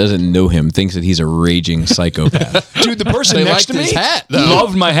to him that doesn't know him thinks that he's a raging psychopath. Dude, the person next to me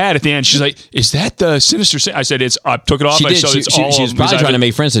loved my hat at the end. She's like, "Is that the Sinister Six?" I said, I took it off. She did. She was probably trying to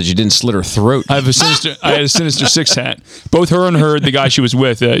make friends so she didn't slit her throat. I had a Sinister Six hat. Both her and the guy she was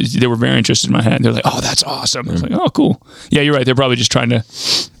with, they were very interested in my hat. They're like, "Oh, that's awesome." I was like, "Oh, cool." Yeah, you're right. They're probably just trying to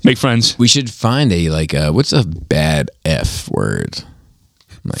make friends. We should find what's a bad F word?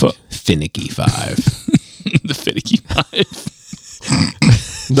 Like finicky 5. The finicky 5.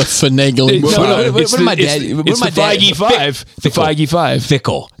 The finagling. What am I dad? It's the Feige 5. The Feige 5.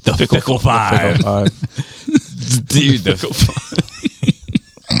 Fickle. The Fickle 5. Dude, the Fickle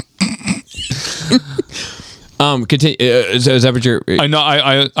 5. Continue. Is that what you're? I know.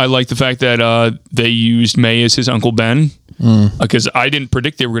 I like the fact that they used May as his Uncle Ben because I didn't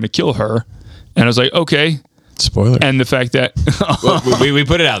predict they were going to kill her, and I was like, okay. Spoiler. And the fact that we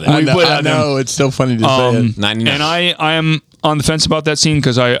put it out there. I know it's still funny to say it. 99. And I am on the fence about that scene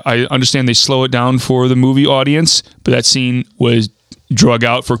because I understand they slow it down for the movie audience, but that scene was drug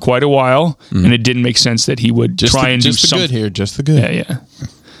out for quite a while, and it didn't make sense that he would try and do something. Good here, just the good. Yeah.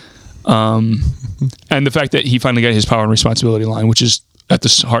 And the fact that he finally got his power and responsibility line, which is at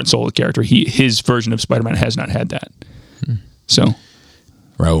the heart and soul of the character. His version of Spider-Man has not had that. So,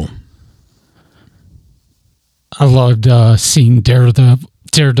 Raul. I loved seeing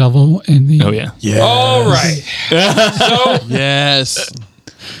Daredevil in the. Oh yeah. Yeah. All right. Yes.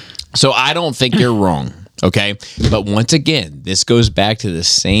 So I don't think you're wrong. Okay. But once again, this goes back to the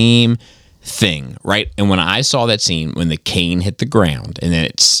same thing, right? And when I saw that scene, when the cane hit the ground and then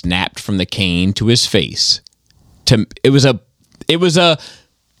it snapped from the cane to his face, it was a,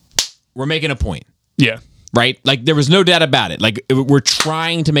 we're making a point. Yeah. Right? Like there was no doubt about it. Like we're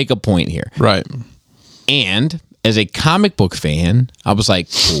trying to make a point here. Right. And as a comic book fan, I was like,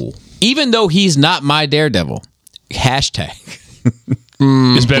 cool. Even though he's not my Daredevil. Hashtag.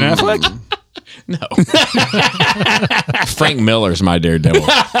 Is Ben Affleck? No. Frank Miller's my Daredevil.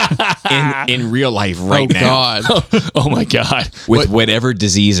 In real life right now. God. Oh my God. With whatever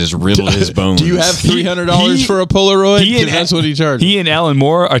diseases riddle his bones. Do you have $300 for a Polaroid? He and- 'Cause that's what he charged. He and Alan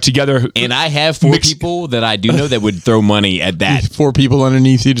Moore are together. And I have 4 people that I do know that would throw money at that. 4 people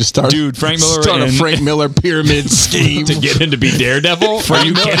underneath you to start. Dude, Frank Miller start a and- Frank Miller pyramid scheme. To get him to be Daredevil? Are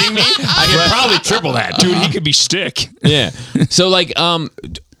you kidding me? I could probably triple that. Dude, he could be Stick. Yeah. So like,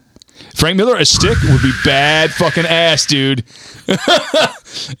 Frank Miller as Stick would be bad fucking ass, dude.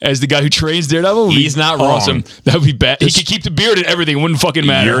 As the guy who trains Daredevil, would He's be not wrong. awesome. That would be bad. He could keep the beard and everything. It wouldn't fucking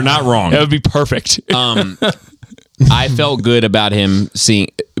matter. You're not wrong. That would be perfect. I felt good about him seeing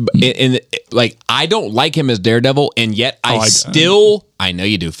in like I don't like him as Daredevil, and yet I know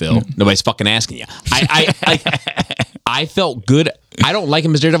you do, Phil. Nobody's fucking asking you. I felt good. I don't like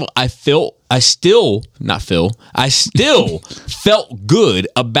him as Daredevil. I still felt good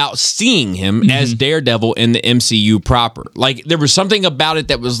about seeing him as Daredevil in the MCU proper. Like there was something about it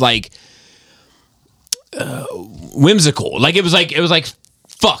that was like whimsical. Like it was like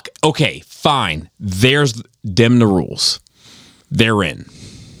fuck. Okay, fine. There's them the rules. They're in,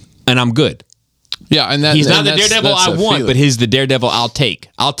 and I'm good. Yeah, and that He's not and the that's- Daredevil that's I a want, feeling. but he's the Daredevil I'll take.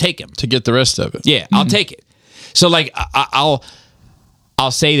 I'll take him to get the rest of it. Yeah, I'll take it. So like I'll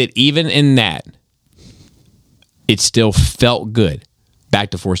say that even in that, it still felt good.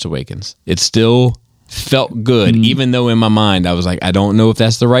 Back to Force Awakens, it still felt good, even though in my mind I was like, I don't know if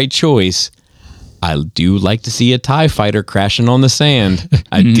that's the right choice. I do like to see a TIE fighter crashing on the sand.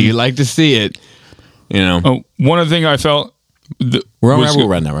 I do like to see it. You know. Oh, one other thing I felt. We're on Rebel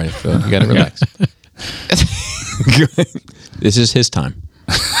Run now, right? So you got to relax. This is his time.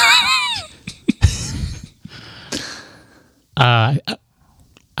 I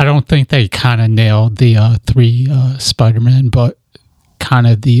don't think they kind of nailed the 3 Spider-Man, but kind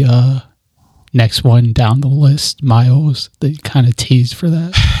of the next one down the list, Miles, they kind of teased for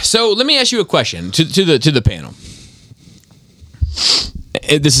that. So let me ask you a question to the panel.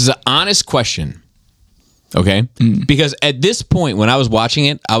 This is an honest question, okay? Because at this point, when I was watching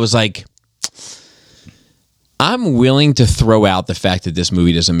it, I was like, I'm willing to throw out the fact that this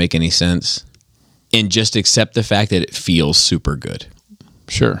movie doesn't make any sense and just accept the fact that it feels super good.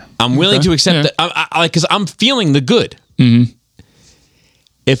 Sure. I'm willing to accept that because I'm feeling the good. Mm-hmm.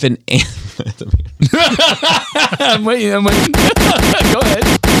 If an I'm waiting. Go ahead.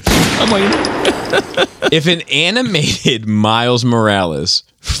 I'm waiting. If an animated Miles Morales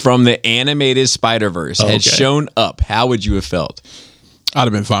from the animated Spider-Verse had shown up, how would you have felt? I'd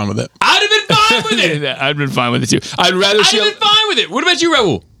have been fine with it. I'd have been fine with it. I'd have been fine with it too. I'd rather I'd have been fine with it. What about you,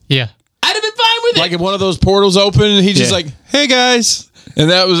 Raul? Yeah. I'd have been fine with it. Like if one of those portals opened and he's just like, "Hey guys," and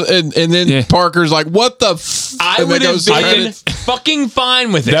that was, and then Parker's like, "What the?" I would have been fucking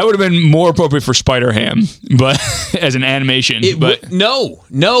fine with it. That would have been more appropriate for Spider-Ham, but as an animation. No,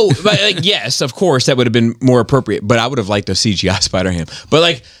 but like yes, of course that would have been more appropriate. But I would have liked a CGI Spider-Ham. But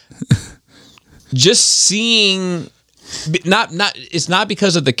like, just seeing, not it's not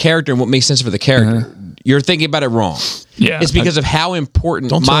because of the character and what makes sense for the character. You're thinking about it wrong. Yeah, it's because of how important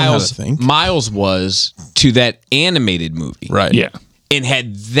Don't tell him how to think. Miles was to that animated movie. Right. Yeah. And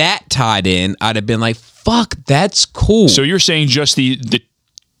had that tied in, I'd have been like, fuck, that's cool. So you're saying just the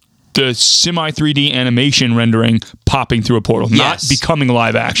semi 3D animation rendering popping through a portal, not becoming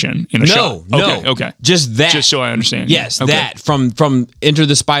live action in a shot. Okay. Just that. Just so I understand. Yes, Okay. that from Enter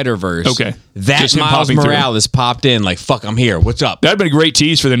the Spider-Verse. Okay. That Just him Miles popping through. Morales popped in like, fuck, I'm here. What's up? That'd been a great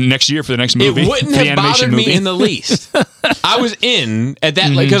tease for the next year for the next movie. It wouldn't for the have animation bothered me movie. in the least. I was in at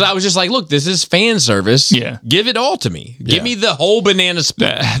that because I was just like, look, this is fan service. Yeah. Give it all to me. Give me the whole banana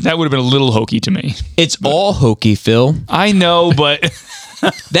split. That would have been a little hokey to me. It's all hokey, Phil. I know, but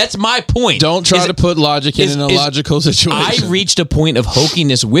that's my point. Don't try to put logic in an illogical situation. I reached a point of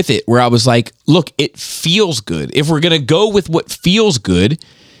hokiness with it where I was like, look, it feels good. If we're going to go with what feels good,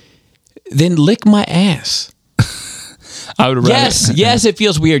 then lick my ass. I would have Yes, it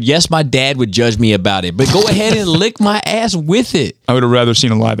feels weird. Yes, my dad would judge me about it, but go ahead and lick my ass with it. I would have rather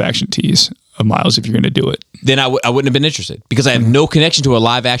seen a live action tease of Miles if you're going to do it. Then I wouldn't have been interested because I have no connection to a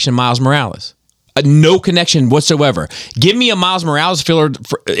live action Miles Morales. No connection whatsoever. Give me a Miles Morales filler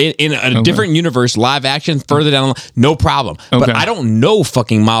in a different universe, live action, further down the line, no problem. But I don't know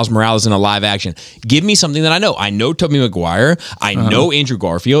fucking Miles Morales in a live action. Give me something that I know. I know Tobey Maguire, I know Andrew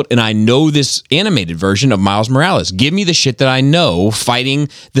Garfield, and I know this animated version of Miles Morales. Give me the shit that I know fighting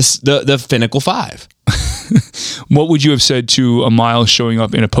the Pinnacle 5. What would you have said to a Miles showing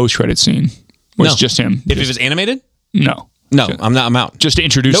up in a post-credit scene? Was No. just him? If it was animated, No. no, I'm not. I'm out. Just to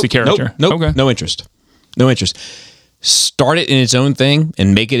introduce the character. Nope. Okay. No interest. No interest. Start it in its own thing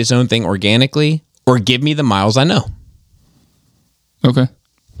and make it its own thing organically, or give me the Miles I know. Okay.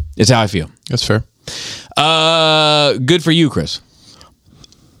 It's how I feel. That's fair. Good for you, Chris.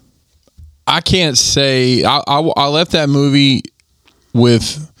 I can't say I left that movie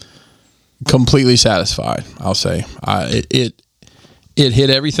with completely satisfied. I'll say it hit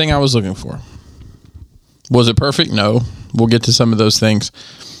everything I was looking for. Was it perfect? No. We'll get to some of those things,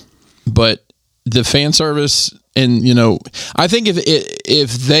 but the fan service and I think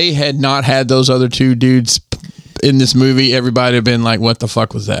if they had not had those other two dudes in this movie, everybody would have been like, "What the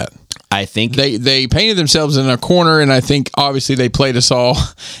fuck was that?" I think they painted themselves in a corner, and I think obviously they played us all.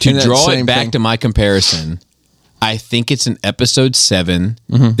 to draw it back to my comparison, I think it's an episode 7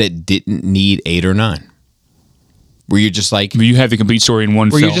 that didn't need 8 or 9. Where you're just like, You have the complete story in one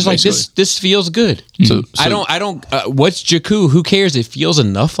where film. you're just like, this feels good. So I don't. What's Jakku? Who cares? It feels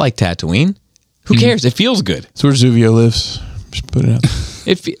enough like Tatooine. Who cares? It feels good. It's where Zuvio lives. Just put it out.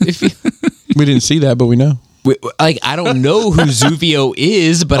 If We didn't see that, but we know. like, I don't know who Zuvio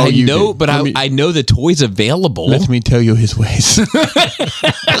is, but Oh, I you know. do. But Let me- I know the toy's available. Let me tell you his ways.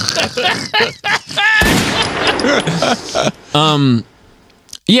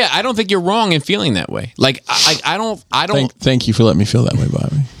 Yeah, I don't think you're wrong in feeling that way. Like, I don't. Thank you for letting me feel that way,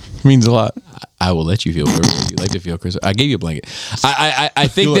 Bobby. It means a lot. I will let you feel whatever you like to feel, Chris. I gave you a blanket. I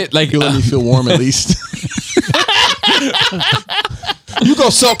think that like you let me feel warm at least. You go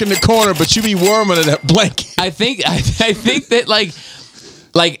sulk in the corner, but you be warm under that blanket. I think that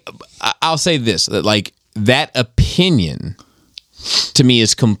like I'll say this, that like that opinion to me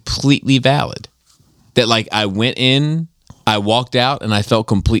is completely valid. That like I went in, I walked out, and I felt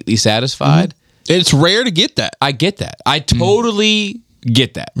completely satisfied. It's rare to get that. I get that. I totally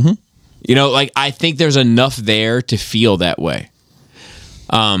get that. Like I think there's enough there to feel that way.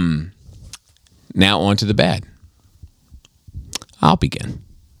 Now on to the bad. I'll begin.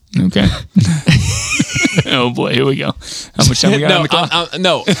 Okay. Oh boy, here we go. How much time we got on the clock?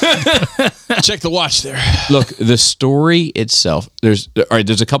 No. Check the watch there. Look, the story itself. There's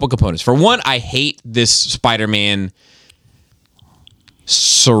a couple components. For one, I hate this Spider-Man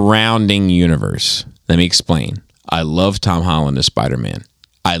surrounding universe. Let me explain. I love Tom Holland as Spider-Man.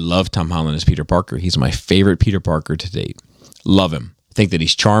 I love Tom Holland as Peter Parker. He's my favorite Peter Parker to date. Love him. Think that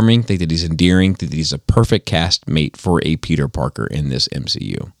he's charming. Think that he's endearing. Think that he's a perfect cast mate for a Peter Parker in this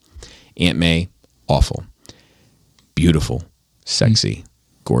MCU. Aunt May, awful. Beautiful, sexy,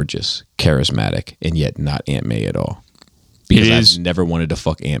 gorgeous, charismatic, and yet not Aunt May at all. Because I've never wanted to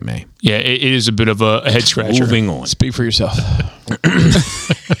fuck Aunt May. Yeah, it is a bit of a head scratcher. Moving on. Speak for yourself.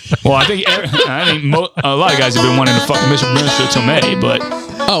 Well, I think a lot of guys have been wanting to fuck Mr. Tomei, but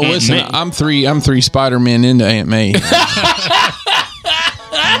Listen, May. I'm three Spider-Men into Aunt May.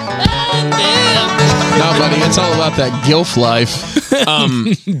 No, buddy, it's all about that gilf life.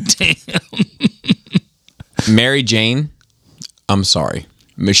 Damn. Mary Jane, I'm sorry.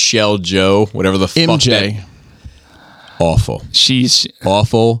 Michelle Joe, whatever the fuck. MJ. Awful. She's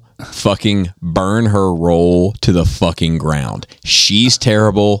awful. Fucking burn her role to the fucking ground. She's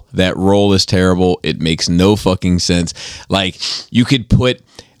terrible. That role is terrible. It makes no fucking sense. Like, you could put,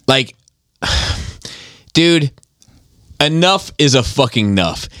 like, dude, enough is a fucking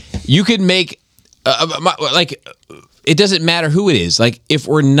enough. You could make, it doesn't matter who it is. Like, if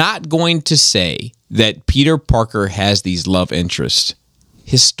we're not going to say that Peter Parker has these love interests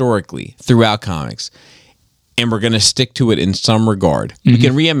historically throughout comics, and we're going to stick to it in some regard. We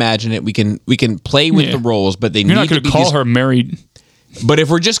can reimagine it. We can play with the roles, but You're not going to call her married. But if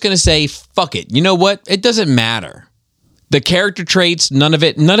we're just going to say, fuck it, you know what? It doesn't matter. The character traits, none of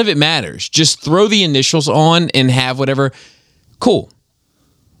it matters. Just throw the initials on and have whatever. Cool.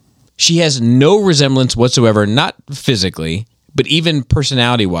 She has no resemblance whatsoever, not physically, but even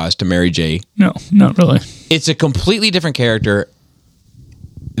personality-wise to Mary J. No, not really. It's a completely different character.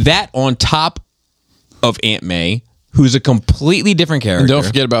 That on top of Aunt May, who's a completely different character. And don't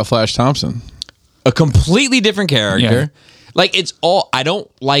forget about Flash Thompson. A completely different character. Yeah. Like, it's all, I don't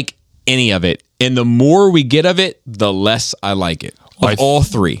like any of it. And the more we get of it, the less I like it. Of all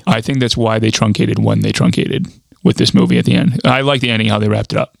three. I think that's why they truncated when they truncated with this movie at the end. I like the ending, how they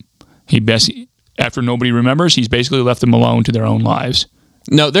wrapped it up. After nobody remembers, he's basically left them alone to their own lives.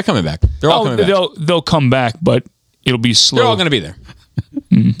 No, they're coming back. They're all coming back. They'll come back, but it'll be slow. They're all going to be there.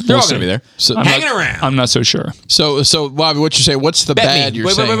 They're all going to be there. So, hanging around. I'm not so sure. So Bobby, what you say? What's the bad you're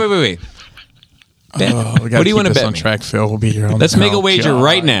saying? Wait. Bet. Oh, we gotta What do you keep want to this bet on me? track, Phil? We'll be here. All Let's night. make a wager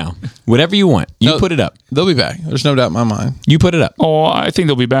right now. Whatever you want. You No. put it up. They'll be back. There's no doubt in my mind. You put it up. Oh, I think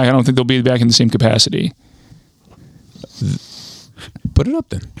they'll be back. I don't think they'll be back in the same capacity. Put it up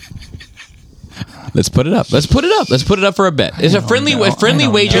then. Let's put it up. Let's put it up. Let's put it up for a bet. It's a friendly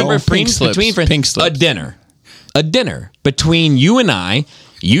wager know. between Pink slips. between friends. Pink slips. A dinner. A dinner between you and I.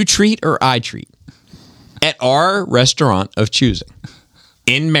 You treat or I treat at our restaurant of choosing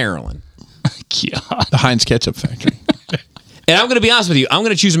in Maryland. God. The Heinz Ketchup Factory. And I'm going to be honest with you. I'm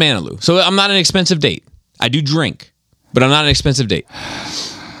going to choose Manaloo. So I'm not an expensive date. I do drink, but I'm not an expensive date.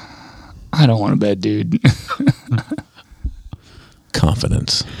 I don't want to bet, dude.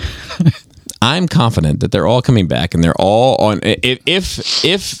 Confidence. I'm confident that they're all coming back and they're all on.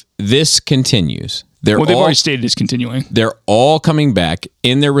 If this continues, They've already stated it's continuing. They're all coming back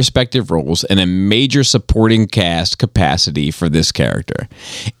in their respective roles in a major supporting cast capacity for this character,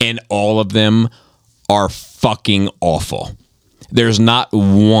 and all of them are fucking awful. There's not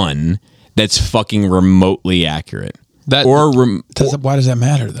one that's fucking remotely accurate. Why does that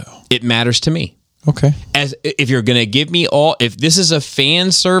matter though? It matters to me. Okay. As if you're going to give me all, if this is a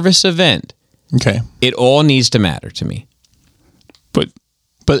fan service event, okay, it all needs to matter to me.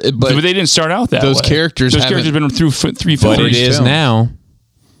 But they didn't start out that those way. characters Those haven't- characters have been through three films. But it is now.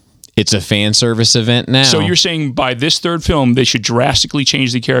 It's a fan service event now. So you're saying by this third film, they should drastically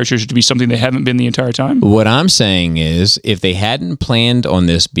change the characters to be something they haven't been the entire time? What I'm saying is, if they hadn't planned on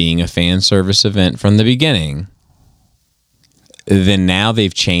this being a fan service event from the beginning, then now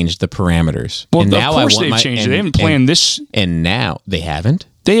they've changed the parameters. Well, and of now course they've changed it. They haven't planned this. And now they haven't?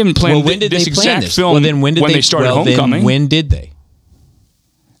 They haven't planned Well, when did this they plan exact this? film Well, then when did they started well, then Homecoming. when did they?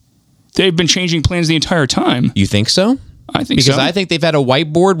 They've been changing plans the entire time. You think so? I think Because so. I think they've had a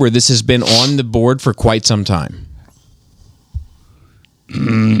whiteboard where this has been on the board for quite some time.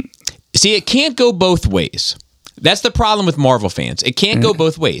 See, it can't go both ways. That's the problem with Marvel fans. It can't go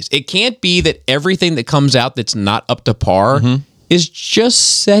both ways. It can't be that everything that comes out that's not up to par is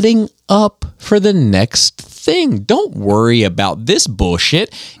just setting up for the next thing. Don't worry about this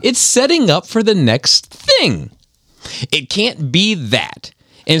bullshit. It's setting up for the next thing. It can't be that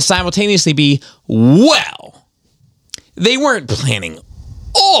and simultaneously be, well, they weren't planning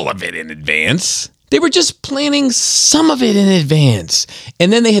all of it in advance. They were just planning some of it in advance.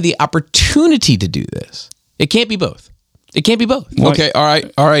 And then they had the opportunity to do this. It can't be both. It can't be both. Okay, all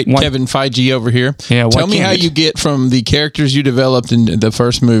right, Kevin Feige over here. Yeah, why tell me can't how it? you get from the characters you developed in the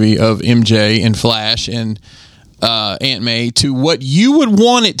first movie of MJ and Flash and Aunt May to what you would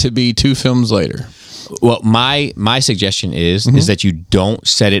want it to be 2 films later. Well, my suggestion is that you don't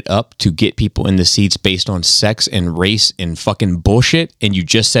set it up to get people in the seats based on sex and race and fucking bullshit, and you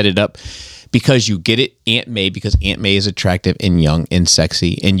just set it up because you get it Aunt May because Aunt May is attractive and young and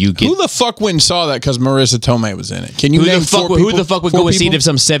sexy, and you get Who the fuck went and saw that because Marissa Tomei was in it? Can you who name the fuck 4 who people? the fuck would 4 go and see it people? if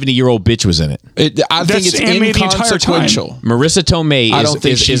some 70-year-old bitch was in it? I think That's it's Aunt May the entire time. inconsequential. Marissa Tomei I don't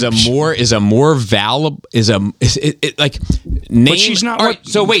think is a more valuable like name. But she's not all what- right,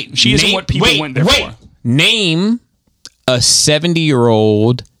 so wait, she isn't what people went there for. Name a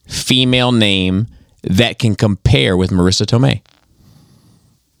 70-year-old female name that can compare with Marissa Tomei.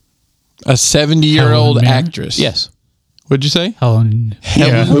 A 70-year-old Helen Mirren? actress. Yes. What'd you say? Helen.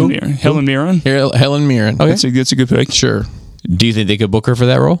 Helen Mirren. Helen Mirren. Helen Mirren. That's a good pick. Sure. Do you think they could book her for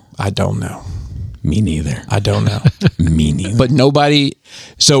that role? I don't know. Me neither. I don't know. Me neither. But nobody.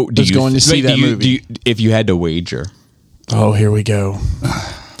 So do was you going to see that movie. if you had to wager, Oh, here we go.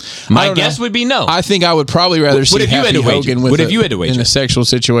 my don't guess know. would be no. I think I would probably rather see if you had Happy to wager? Hogan with What if you had to in wager? a sexual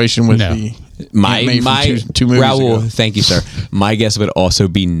situation with No. the my Aunt May from my two movies Raul, ago. thank you, sir. My guess would also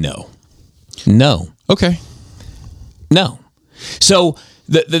be no. No. Okay. No. So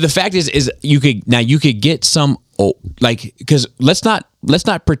the fact is you could get some old, like, because let's not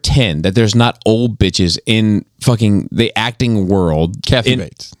pretend that there's not old bitches in fucking the acting world. Kathy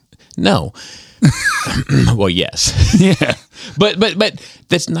Bates. No. Well, yes. Yeah. But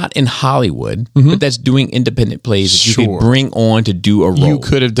that's not in Hollywood. But that's doing independent plays that you Sure. could bring on to do a role. You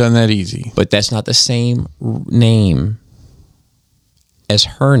could have done that easy. But that's not the same name as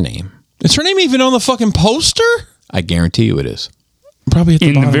her name. Is her name even on the fucking poster? I guarantee you it is. Probably at the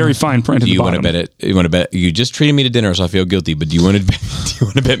In the bottom. very fine print at Do the you want to bottom. bet it? You want to bet? You just treated me to dinner, so I feel guilty. But do you want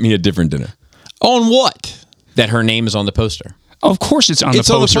to bet me a different dinner? On what? That her name is on the poster. Of course it's on the It's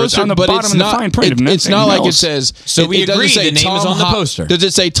poster. It's on the but bottom it's in the not, fine print. It's not like it says. So we doesn't agree say the name Tom is on the poster. Does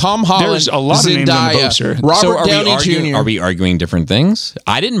it say Tom Holland? There's a lot of names on the Zendaya, poster. Robert So are Downey we arguing? Jr. Are we arguing different things?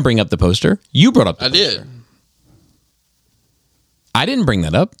 I didn't bring up the poster. You brought up. The I poster. did. I didn't bring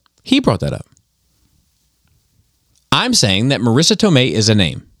that up. He brought that up. I'm saying that Marissa Tomei is a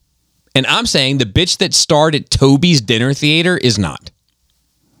name, And I'm saying the bitch that starred at Toby's Dinner Theater is not.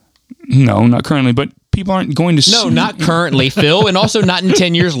 No, not currently, but people aren't going to see. No, not currently, Phil, and also not in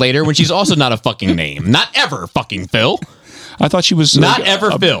 10 years later when she's also not a fucking name. Not ever fucking Phil. I thought she was not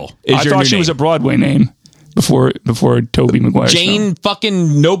ever Phil. I thought she was a Broadway name before Toby Maguire. Jane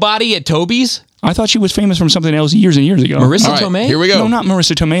fucking nobody at Toby's. I thought she was famous from something else years and years ago. Marissa Tomei? Here we go. No, not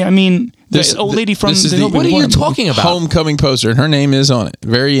Marissa Tomei. I mean, this old lady from what are you talking about? Homecoming poster, and her name is on it.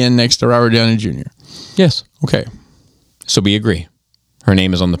 Very end next to Robert Downey Jr. Yes. Okay. So we agree. Her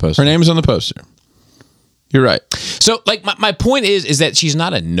name is on the poster. Her name is on the poster. You're right. So, like, my point is that she's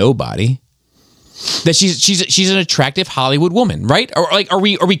not a nobody. That she's an attractive Hollywood woman, right? Or like, are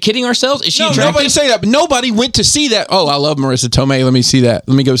we kidding ourselves? Is she attractive? Nobody say that. But nobody went to see that. Oh, I love Marissa Tomei. Let me see that.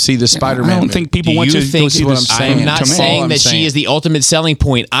 Let me go see the Spider-Man. I don't think people went to go see what this. I'm saying. I'm not Tomei. saying All that I'm saying. she is the ultimate selling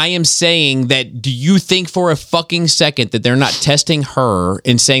point. I am saying that do you think for a fucking second that they're not testing her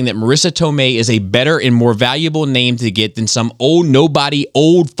and saying that Marissa Tomei is a better and more valuable name to get than some old nobody,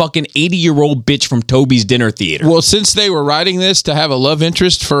 old fucking 80-year-old bitch from Toby's Dinner Theater? Well, since they were writing this to have a love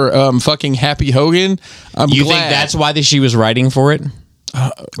interest for fucking Happy Hogan, You glad. think that's why she was writing for it?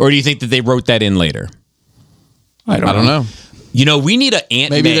 Or do you think that they wrote that in later? I don't know. You know, we need an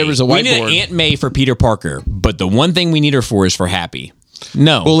Aunt Maybe May. there was a We need whiteboard. an Aunt May for Peter Parker, but the one thing we need her for is for Happy.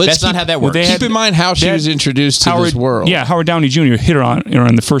 No, Well, let's that's not how that works. Keep in mind how she was introduced to this world. Yeah, Howard Downey Jr. hit her on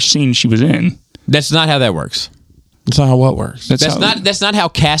in the first scene she was in. That's not how that works. That's not how what works. That's not how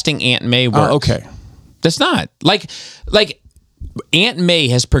casting Aunt May works. Oh, okay. That's not like Aunt May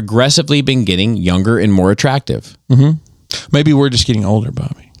has progressively been getting younger and more attractive. Mm-hmm. Maybe we're just getting older,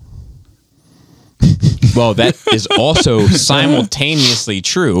 Bobby. Well, that is also simultaneously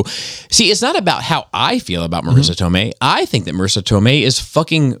true. See, it's not about how I feel about Marissa Tomei. I think that Marissa Tomei is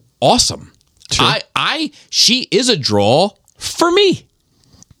fucking awesome. She is a draw for me.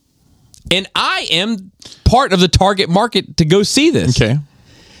 And I am part of the target market to go see this. Okay.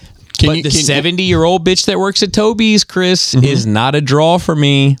 But the 70-year-old bitch that works at Toby's, Chris, is not a draw for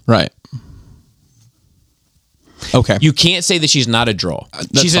me. Right. Okay. You can't say that she's not a draw.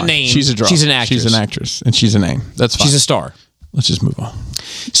 She's fine. a name. She's a draw. She's an actress. She's an actress. And she's a name. That's fine. She's a star. Let's just move on.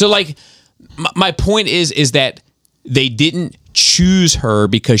 So, like, my point is that they didn't choose her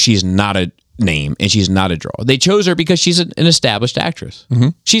because she's not a name and she's not a draw. They chose her because she's an established actress.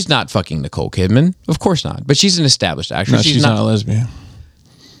 She's not fucking Nicole Kidman. Of course not. But she's an established actress. No, she's not a lesbian.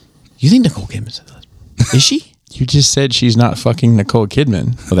 You think Nicole Kidman's a lesbian? Is she? You just said she's not fucking Nicole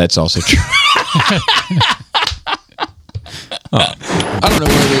Kidman. Well, that's also true. I don't know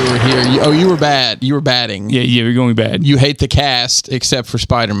where they were here. You were bad. You were batting. Yeah, you're going bad. You hate the cast except for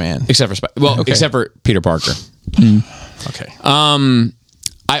Spider-Man. Except for Peter Parker. Okay.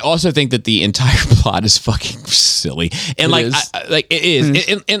 I also think that the entire plot is fucking silly, and it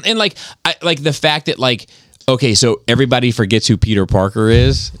is, and like the fact that okay, so everybody forgets who Peter Parker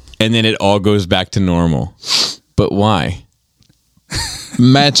is, and then it all goes back to normal. But why?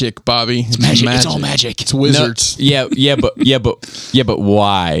 Magic, Bobby. It's magic. It's all magic. It's wizards. No, but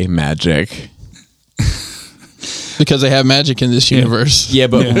why magic? Because they have magic in this universe. Yeah,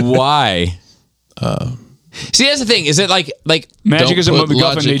 but why? See, that's the thing. Is it like magic is a put MacGuffin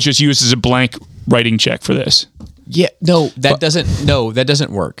logic- they just use as a blank writing check for this. Yeah, that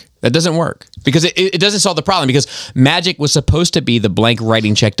doesn't work. That doesn't work because it doesn't solve the problem, because magic was supposed to be the blank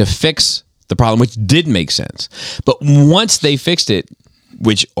writing check to fix the problem, which did make sense. But once they fixed it,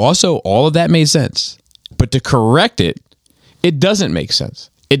 which also all of that made sense, but to correct it, it doesn't make sense.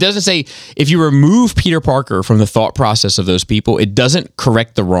 It doesn't say, if you remove Peter Parker from the thought process of those people, it doesn't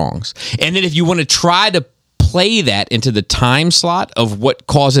correct the wrongs. And then if you want to try to play that into the time slot of what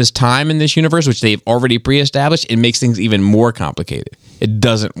causes time in this universe, which they've already pre-established, it makes things even more complicated. It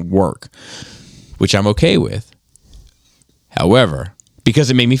doesn't work, which I'm okay with. However,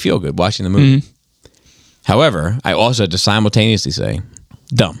 because it made me feel good watching the movie. However, I also had to simultaneously say,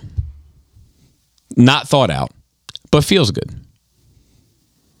 dumb. Not thought out, but feels good.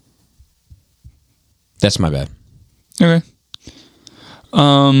 That's my bad. Okay.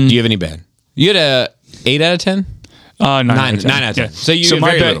 Do you have any bad? You had a 8 out of 10? 9 out of 10. Yeah. So you my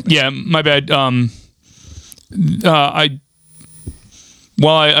very bad. little. Yeah, my bad.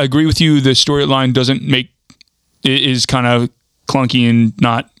 While I agree with you, the storyline is kind of clunky and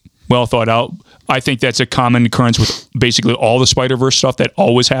not well thought out. I think that's a common occurrence with basically all the Spider-Verse stuff that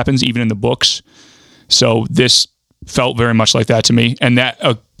always happens, even in the books. So this felt very much like that to me. And that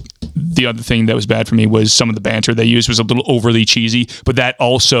the other thing that was bad for me was some of the banter they used was a little overly cheesy, but that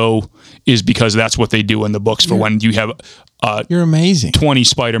also is because that's what they do in the books for when you have You're amazing. 20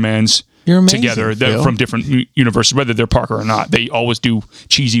 Spider-Mans You're amazing, together Phil. from different universes, whether they're Parker or not. They always do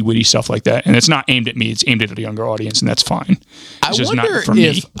cheesy, witty stuff like that, and it's not aimed at me. It's aimed at a younger audience, and that's fine. It's just wonder not for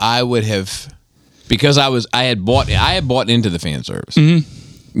if me. I would have, because I had bought into the fan service.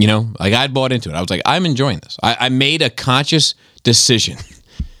 Mm-hmm. You know, like I'd bought into it. I was like, I'm enjoying this. I made a conscious decision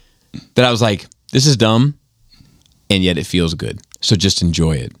that I was like, this is dumb, and yet it feels good. So just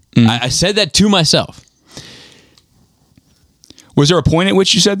enjoy it. Mm-hmm. I said that to myself. Was there a point at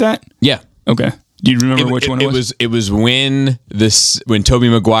which you said that? Yeah. Okay. Do you remember which one it was? It was when Tobey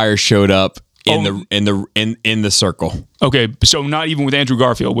Maguire showed up in the circle. Okay, so not even with Andrew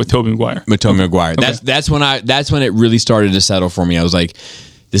Garfield, with Tobey Maguire. With Tobey Maguire. Okay. That's when it really started to settle for me. I was like,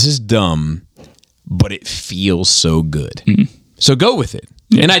 this is dumb, but it feels so good. Mm-hmm. So go with it.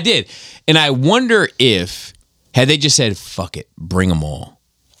 Yeah. And I did. And I wonder if had they just said, fuck it, bring them all.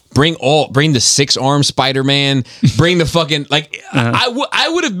 Bring the 6-armed Spider-Man, bring the fucking I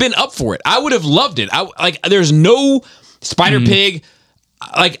would have been up for it. I would have loved it. There's no Spider-Pig.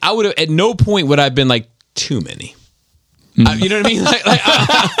 Like I would have at no point would I have been like too many. You know what I mean?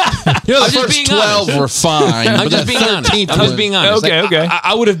 The first 12 were fine. I'm just being honest. I'm just being honest. Okay.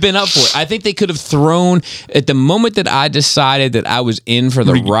 I would have been up for it. I think they could have thrown at the moment that I decided that I was in for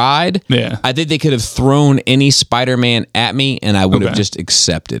the ride. Yeah. I think they could have thrown any Spider-Man at me, and I would have just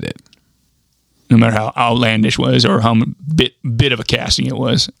accepted it. No matter how outlandish it was or how bit of a casting it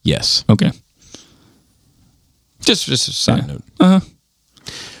was. Yes. Okay. Just a side note.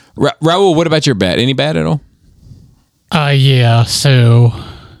 Raul, what about your bad? Any bad at all? Yeah, so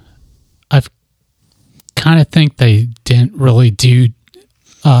I've kind of think they didn't really do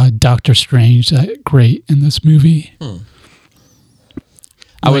Doctor Strange that great in this movie.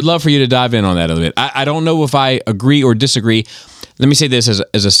 I would love for you to dive in on that a little bit. I don't know if I agree or disagree. Let me say this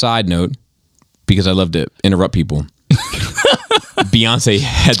as a side note, because I love to interrupt people. Beyonce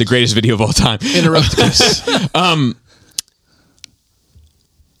had the greatest video of all time. Interrupt us.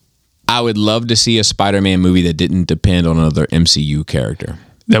 I would love to see a Spider-Man movie that didn't depend on another MCU character.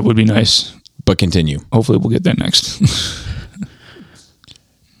 That would be nice. But continue. Hopefully we'll get that next.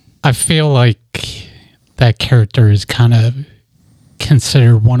 I feel like that character is kind of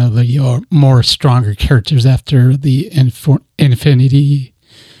considered one of the more stronger characters after the Infinity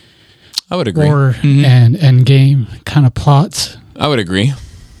I would agree. War and Endgame kind of plots. I would agree.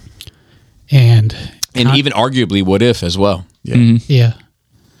 And even arguably What If as well. Yeah. Yeah.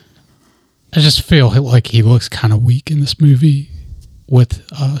 I just feel like he looks kind of weak in this movie with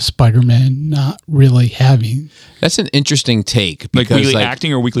Spider-Man not really having. That's an interesting take. Like Because weekly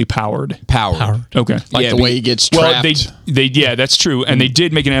acting or weekly powered? Powered. Okay. Like the way he gets trapped. Well, yeah, that's true. And they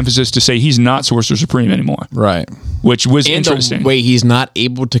did make an emphasis to say he's not Sorcerer Supreme anymore. Right. Which was And interesting. the way he's not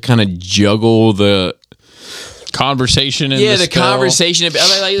able to kind of juggle the conversation and the conversation.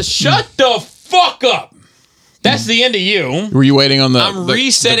 Like, shut the fuck up. That's the end of you. Were you waiting on the? I'm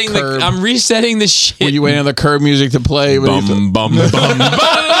resetting curb? I'm resetting the shit. Were you waiting on the curb music to play? Bum, bum, bum. That's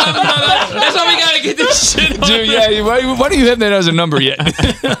how we gotta get this shit on. Dude, yeah. Why do you have that as a number yet?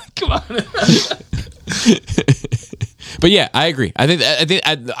 Come on. But yeah, I agree.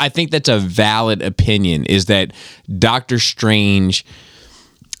 I think that's a valid opinion. Is that Doctor Strange,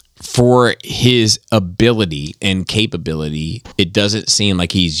 for his ability and capability, it doesn't seem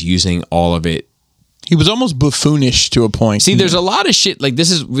like he's using all of it. He was almost buffoonish to a point. See, there's a lot of shit. Like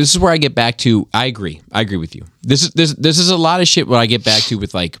this is where I get back to. I agree with you. This is a lot of shit where I get back to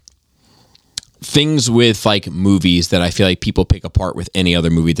with like things with like movies that I feel like people pick apart with any other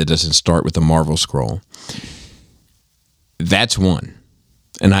movie that doesn't start with the Marvel scroll. That's one,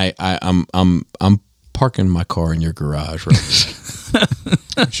 and I'm parking my car in your garage right now.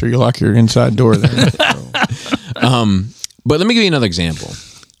 I'm sure you lock your inside door there. But let me give you another example.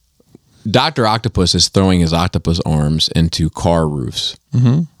 Dr. Octopus is throwing his octopus arms into car roofs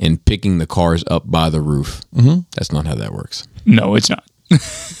and picking the cars up by the roof. That's not how that works No, it's not.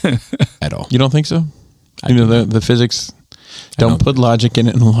 at all. You don't think so? The physics don't put logic in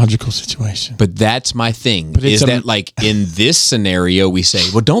it in a logical situation. But that's my thing. But it's is that like in this scenario we say,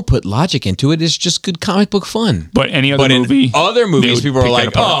 well, don't put logic into it. It's just good comic book fun. But any other movie, in other movies, people are pick that like,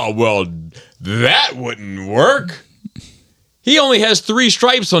 apart. oh, well, that wouldn't work. He only has 3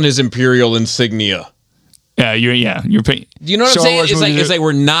 stripes on his Imperial insignia. You're paying. You know what I'm saying? It's like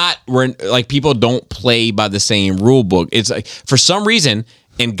we're like people don't play by the same rule book. It's like for some reason,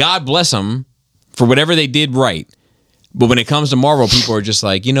 and God bless them for whatever they did right. But when it comes to Marvel, people are just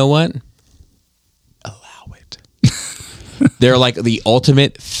like, you know what? Allow it. They're like the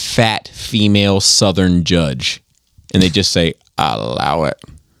ultimate fat female Southern judge, and they just say, allow it.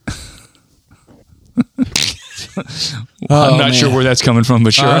 I'm not sure where that's coming from,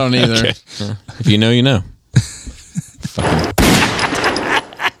 but sure. I don't either. Okay. If you know, you know.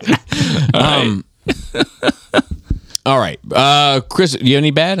 All right. Chris, do you have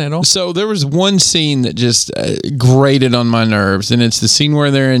any bad at all? So there was one scene that just grated on my nerves, and it's the scene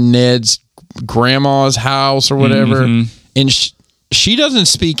where they're in Ned's grandma's house or whatever, and she doesn't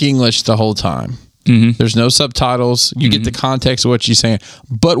speak English the whole time. There's no subtitles. You get the context of what she's saying.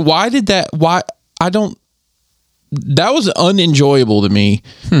 But why did that? Why I don't? That was unenjoyable to me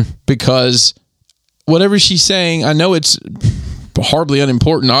because whatever she's saying, I know it's hardly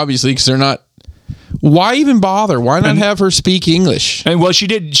unimportant, obviously, because they're not. Why even bother? Why not have her speak English? And well, she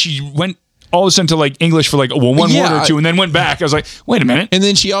did. She went all of a sudden to like English for like one word or two, and then went back. I was like, wait a minute. And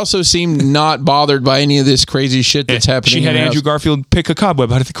then she also seemed not bothered by any of this crazy shit that's happening. She had in the Andrew house. Garfield pick a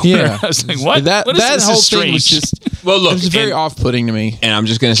cobweb out of the corner. Yeah. I was like, what? That What is this? whole This is thing was strange. just Well, look, it was very off-putting to me. And I'm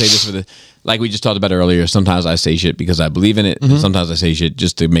just going to say this for the, like we just talked about earlier, sometimes I say shit because I believe in it. And sometimes I say shit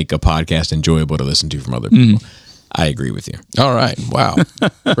just to make a podcast enjoyable to listen to from other people. I agree with you. All right. Wow.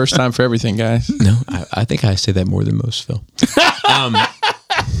 First time for everything, guys. No, I think I say that more than most, Phil.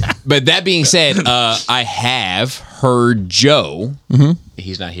 But that being said, I have heard Joe.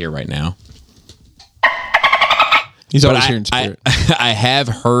 He's not here right now. He's But always here in spirit. I have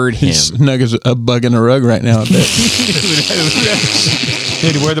heard him. Snug as a bug in a rug right now. I bet. He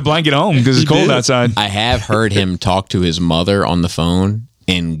had to wear the blanket home because it's cold outside. I have heard him talk to his mother on the phone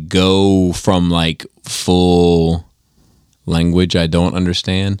and go from like full language I don't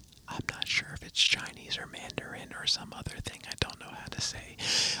understand. I'm not sure if it's Chinese or Mandarin or some other thing I don't know how to say.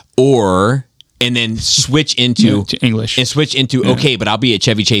 And then switch into to English. And switch into, okay, but I'll be at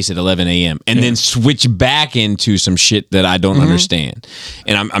Chevy Chase at 11 a.m. And then switch back into some shit that I don't understand.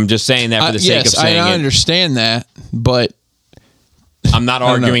 And I'm just saying that for the sake of saying I it. understand that, but I'm not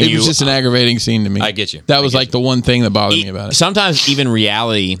I don't know. arguing It you. was just an aggravating scene to me. I get you. That was like the one thing that bothered me about it. Sometimes even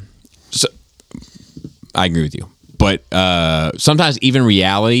reality. So, I agree with you, but sometimes even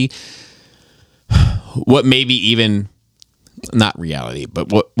reality. What maybe even not reality,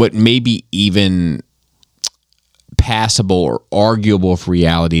 but what maybe even passable or arguable for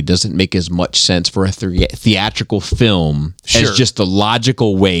reality doesn't make as much sense for a theatrical film as just the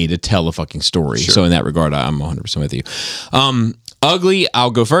logical way to tell a fucking story. So in that regard, I'm 100% with you. Ugly, I'll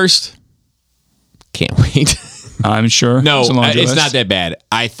go first. Can't wait. I'm sure. No, It's a laundry it's list. not that bad.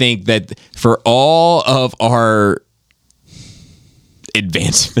 I think that for all of our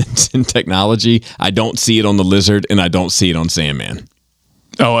advancements in technology, I don't see it on the Lizard and I don't see it on Sandman.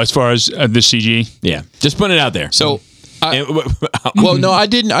 Oh, as far as the CG? Yeah, just putting it out there. So, well, no, I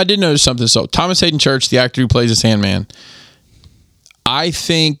did notice something. So, Thomas Hayden Church, the actor who plays the Sandman, I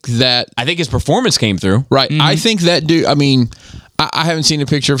think his performance came through. Right. I think that dude, I mean, I haven't seen a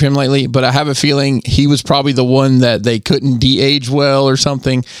picture of him lately, but I have a feeling he was probably the one that they couldn't de-age well or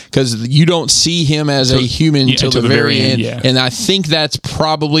something, because you don't see him as a human till the very end. Yeah. And I think that's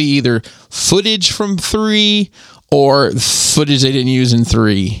probably either footage from 3 or footage they didn't use in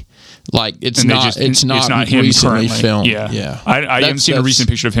 3. Like it's And they not, just- it's not him recently currently. filmed. Yeah. I haven't seen a recent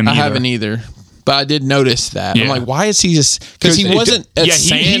picture of him I either. haven't either. But I did notice that. I'm Yeah. like, why is he just? Because he wasn't a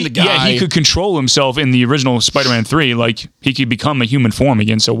sand guy. Yeah, he could control himself in the original Spider-Man 3. Like he could become a human form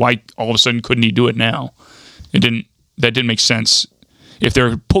again. So why all of a sudden couldn't he do it now? That didn't make sense. If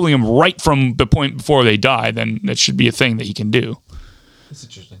they're pulling him right from the point before they die, then that should be a thing that he can do. That's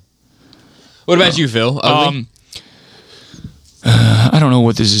interesting. What about you, Phil? Ugly? I don't know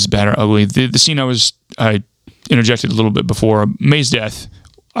what this is, bad or ugly. The scene I interjected a little bit before, May's death.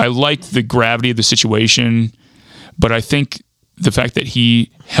 I liked the gravity of the situation, but I think the fact that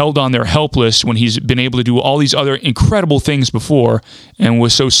he held on there helpless when he's been able to do all these other incredible things before and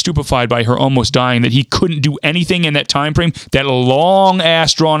was so stupefied by her almost dying that he couldn't do anything in that time frame, that long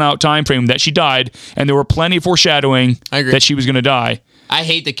ass drawn out time frame that she died, and there were plenty of foreshadowing that she was going to die. I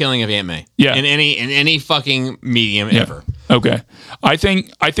hate the killing of Aunt May. Yeah. In any fucking medium ever. Okay. I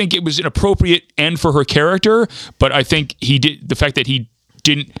think it was an appropriate end for her character, but I think the fact that he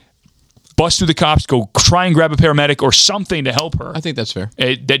didn't bust through the cops, go try and grab a paramedic or something to help her. I think that's fair.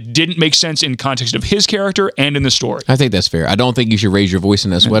 That didn't make sense in context of his character and in the story. I think that's fair. I don't think you should raise your voice in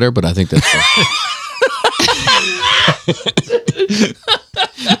that sweater, but I think that's fair.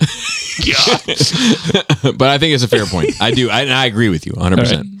 But I think it's a fair point. I do. I agree with you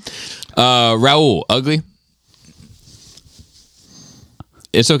 100%. Raul, ugly?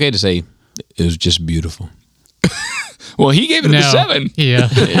 It's okay to say it was just beautiful. Well, he gave it a 7. Yeah.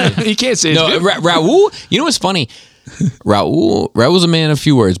 He can't say it's No, good. Raul, you know what's funny? Raul's a man of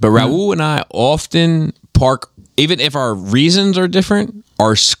few words, but Raul and I often park, even if our reasons are different,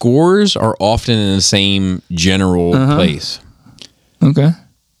 our scores are often in the same general place. Okay.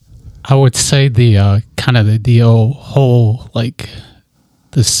 I would say the kind of the whole like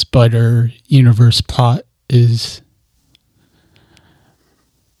the Spider Universe plot is,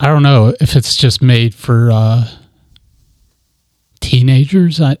 I don't know if it's just made for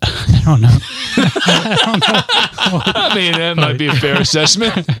teenagers. I don't know. I mean, that might be a fair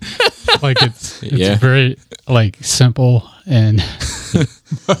assessment. Like it's very like simple and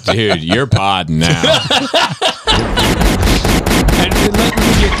Dude, you're podding now. And let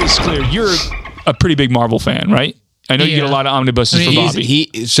me get this clear. You're a pretty big Marvel fan, right? I know you get a lot of omnibuses for Bobby.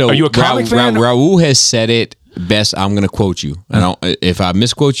 Are you a comic fan? Raul has said it best. I'm going to quote you. If I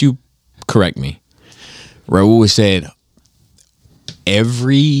misquote you, correct me. Raul has said,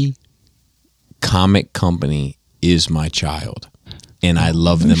 every comic company is my child, and I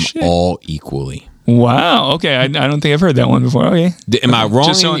love them all equally. Wow. Okay. I don't think I've heard that one before. Okay. Am I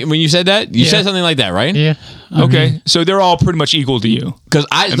wrong when you said that? You said something like that, right? Yeah. Okay. So they're all pretty much equal to you.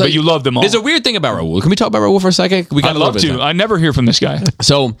 But you love them all. There's a weird thing about Raul. Can we talk about Raul for a second? I'd love to. I never hear from this guy.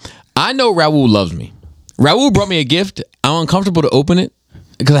 So I know Raul loves me. Raul brought me a gift. I'm uncomfortable to open it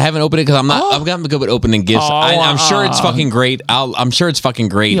because I haven't opened it because I'm not good with opening gifts. I'm sure it's fucking great. I'm sure it's fucking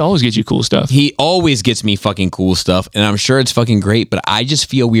great. He always gets you cool stuff. He always gets me fucking cool stuff, and I'm sure it's fucking great. But I just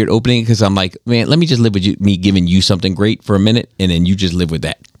feel weird opening it because I'm like, man, let me just live with me giving you something great for a minute, and then you just live with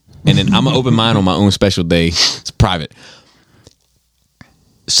that. And then I'm gonna open mine on my own special day. It's private.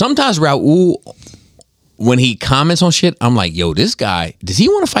 Sometimes Raul, when he comments on shit, I'm like, yo, this guy, does he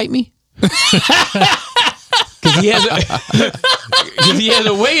want to fight me? Because he has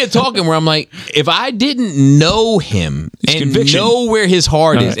a way of talking where I'm like, if I didn't know him and know where his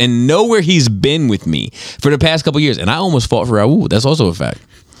heart is and know where he's been with me for the past couple years, and I almost fought for Raul, that's also a fact.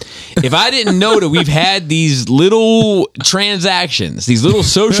 If I didn't know that we've had these little transactions, these little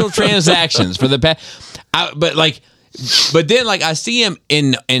social transactions for the past, but then like I see him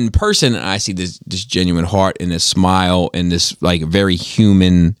in person, and I see this genuine heart and this smile and this like very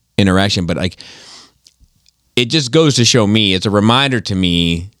human interaction, but like, it just goes to show me, it's a reminder to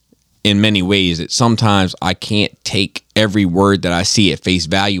me in many ways that sometimes I can't take every word that I see at face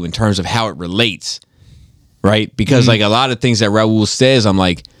value in terms of how it relates, right? Because like a lot of things that Raul says, I'm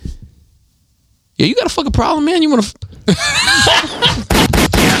like, yeah, you got a fucking problem, man. You want to...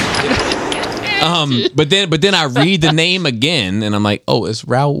 But then I read the name again and I'm like, oh, it's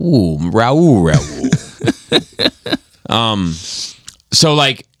Raul. So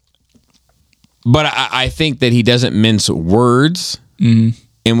like, but I think that he doesn't mince words in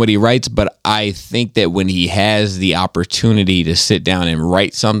what he writes, but I think that when he has the opportunity to sit down and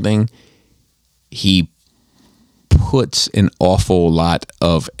write something, he puts an awful lot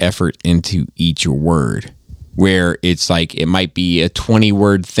of effort into each word, where it's like it might be a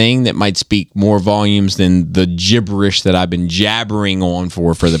 20-word thing that might speak more volumes than the gibberish that I've been jabbering on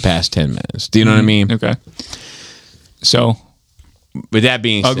for the past 10 minutes. Do you know what I mean? Okay. So, with that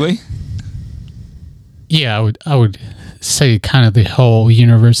being ugly? said, yeah, I would say kind of the whole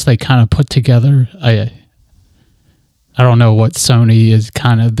universe they kind of put together. I don't know what Sony is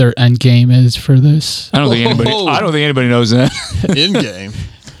kind of their end game is for this. I don't think anybody knows that. End game.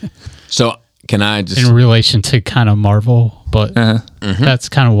 So can I just in relation to kind of Marvel, but that's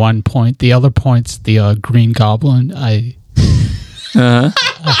kind of one point. The other point's the Green Goblin.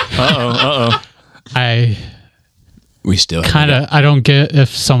 We still kind of. I don't get if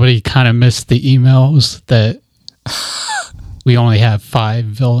somebody kind of missed the emails that we only have 5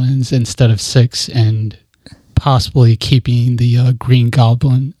 villains instead of 6, and possibly keeping the Green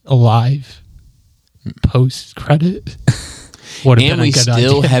Goblin alive post credit. And we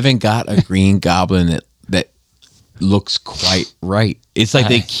still haven't got a Green Goblin that looks quite right. It's like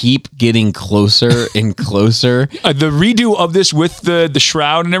they keep getting closer and closer. The redo of this with the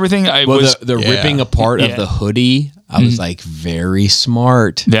shroud and everything. The ripping apart of the hoodie. I was like, very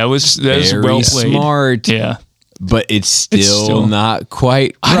smart. That was well played. Smart. Yeah. But it's still not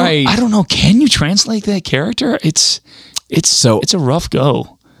quite right. I don't know. Can you translate that character? It's a rough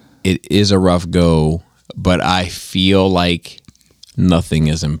go. It is a rough go, but I feel like nothing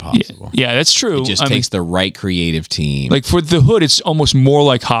is impossible. Yeah, that's true. It just takes the right creative team. Like for the hood, it's almost more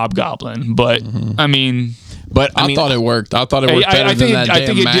like Hobgoblin, but I mean... But I thought it worked. I thought it worked better than that I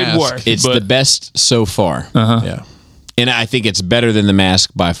think damn it did mask. work. It's the best so far. Yeah. And I think it's better than the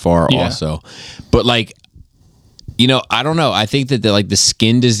mask by far also. But like, you know, I don't know. I think that the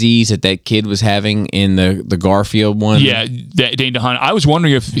skin disease that kid was having in the Garfield one. Yeah, Dane DeHaan. I was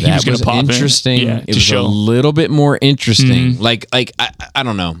wondering if he was going to pop interesting. in. It was a little bit more interesting. Like I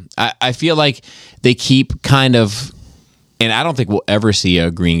don't know. I feel like they keep kind of And I don't think we'll ever see a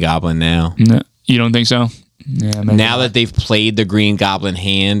Green Goblin now. No, you don't think so? Yeah, maybe Now not. that they've played the Green Goblin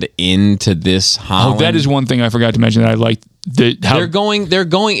hand into this Holland. Oh, that is one thing I forgot to mention that I liked. They're going.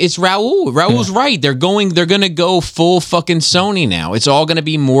 It's Raul. Raul's right. They're gonna go full fucking Sony now. It's all gonna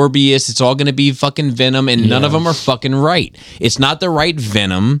be Morbius. It's all gonna be fucking Venom, and none of them are fucking right. It's not the right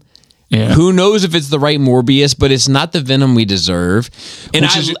Venom. Yeah. Who knows if it's the right Morbius, but it's not the Venom we deserve. And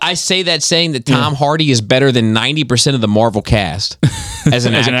I say that saying that Tom Hardy is better than 90% of the Marvel cast as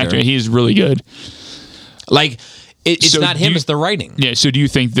an actor. He's really good. Like it's So not do him; you- it's the writing. Yeah. So do you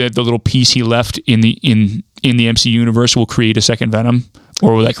think that the little piece he left in the MCU universe will create a second Venom,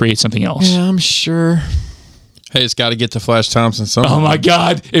 or will that create something else? Yeah, I'm sure. Hey, it's got to get to Flash Thompson somehow. Oh my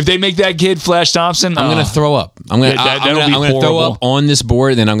God! If they make that kid Flash Thompson, I'm gonna throw up. I'm gonna throw up on this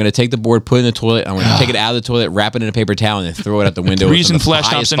board. Then I'm gonna take the board, put it in the toilet. I'm gonna take it out of the toilet, wrap it in a paper towel, and then throw it out the window. The reason from the Flash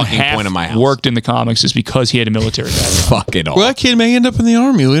highest Thompson fucking point of my half house. worked in the comics is because he had a military background. Fuck it all. Well, that kid may end up in the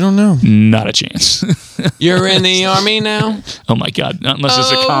army. We don't know. Not a chance. You're in the army now. Oh my God! Unless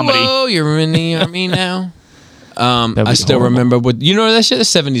it's a comedy. Oh, you're in the army now. That'd I be still horrible. remember what you know that shit. The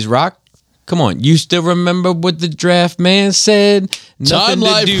 70s rock. Come on, you still remember what the draft man said? Time Nothing to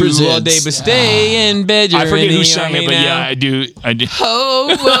Life do presents. all day but stay in bed. You're I forget in the who sang army it, but now. yeah, I do.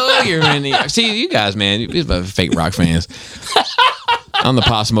 Oh, you're in the. See, you guys, man, these are fake rock fans. I'm the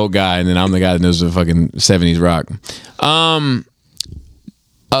Pop Smoke guy, and then I'm the guy that knows the fucking 70s rock.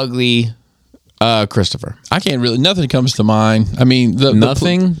 Ugly, Christopher. I can't really. Nothing comes to mind. I mean,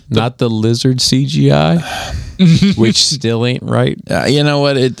 Nothing. Not the lizard CGI, which still ain't right. You know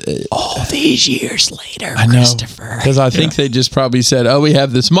what? All these years later, I know, Christopher. because I think they just probably said, "Oh, we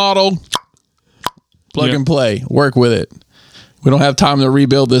have this model, plug and play, work with it. We don't have time to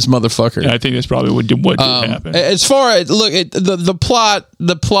rebuild this motherfucker." I think that's probably what did happen. As far as the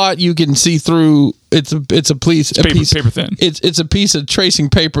plot, you can see through. It's a piece paper thin. It's a piece of tracing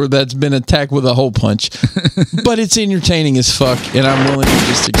paper that's been attacked with a hole punch, but it's entertaining as fuck, and I'm willing to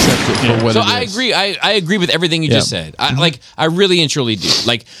just accept it for what So it is. I agree. I agree with everything you just said. I really and truly do.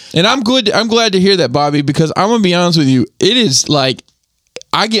 Like, And I'm glad to hear that, Bobby, because I'm gonna be honest with you. It is like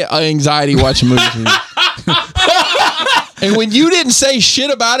I get anxiety watching movies with you. And when you didn't say shit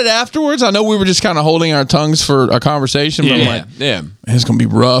about it afterwards, I know we were just kind of holding our tongues for a conversation. But I'm like, yeah. man, it's gonna be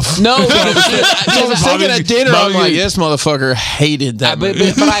rough. No, but I was thinking at dinner, I'm like, this motherfucker hated that. but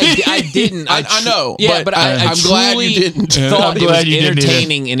movie. I didn't. I know. Yeah, but I'm glad you didn't. Thought it was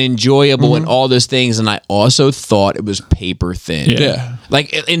entertaining and enjoyable and all those things, and I also thought it was paper thin. Yeah.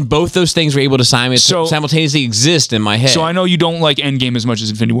 Like, and both those things were able to simultaneously exist in my head. So I know you don't like Endgame as much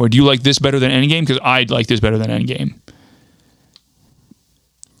as Infinity War. Do you like this better than Endgame? Because I'd like this better than Endgame.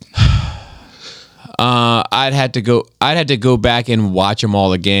 I'd had to go back and watch them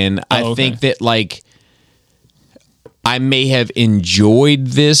all again. I think that like I may have enjoyed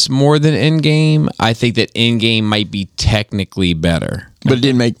this more than Endgame. I think that Endgame might be technically better. But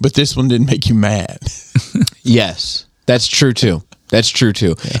this one didn't make you mad. Yes, that's true too. That's true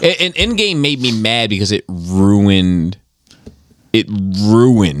too. And Endgame made me mad because it ruined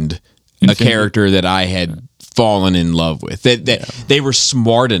a character that I had fallen in love with. That they were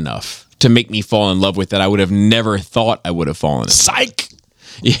smart enough to make me fall in love with that I would have never thought I would have fallen in. Psych.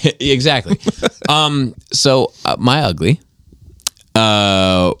 Yeah, exactly. So my ugly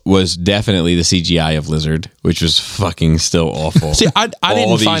was definitely the CGI of Lizard, which was fucking still awful. See, I didn't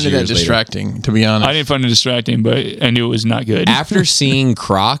All find these it that years later. distracting, to be honest. I didn't find it distracting, but I knew it was not good. After seeing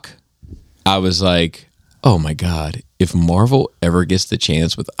Croc, I was like, oh my God, if Marvel ever gets the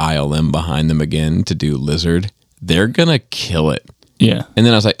chance with ILM behind them again to do Lizard, they're going to kill it. Yeah. And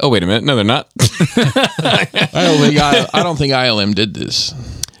then I was like, oh, wait a minute. No, they're not. I don't think ILM did this.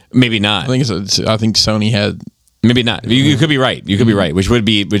 Maybe not. I think Sony had. Maybe not. You could be right. You could be right, which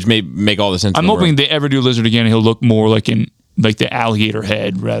may make all the sense. I'm hoping they ever do Lizard again, he'll look more like the alligator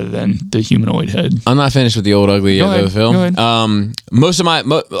head rather than the humanoid head. I'm not finished with the old ugly yet, though, Phil. Go ahead. Most of my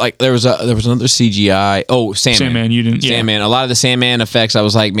there was another CGI. Oh, Sandman. You didn't. Sandman. A lot of the Sandman effects, I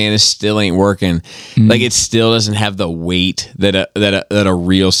was like, man, this still ain't working. Like it still doesn't have the weight that a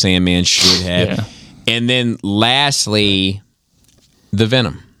real Sandman should have. Yeah. And then lastly, the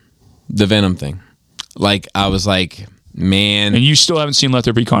Venom thing. Like I was like, man. And you still haven't seen Let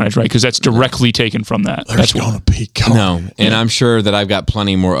There Be Carnage, right? Because that's directly taken from that. There's going to be carnage. No, and I'm sure that I've got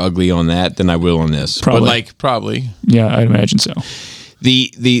plenty more ugly on that than I will on this. Probably. But like, Probably. Yeah, I'd imagine so.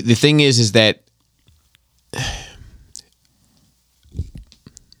 the thing is that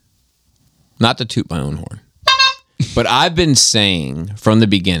not to toot my own horn, but I've been saying from the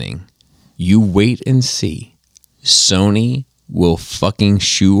beginning, you wait and see. Sony will fucking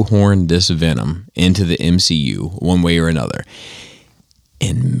shoehorn this Venom into the MCU one way or another.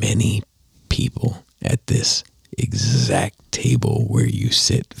 And many people at this exact table where you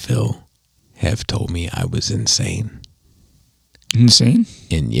sit, Phil, have told me I was insane. Insane?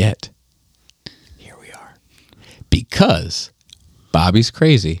 And yet, here we are. Because Bobby's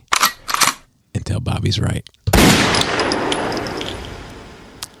crazy until Bobby's right.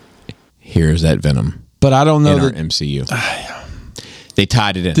 Here's that Venom. But I don't know in our that MCU. They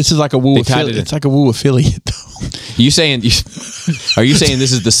tied it in. this is like a woo They tied it affiliate. in. It's like a woo affiliate, though. Are you saying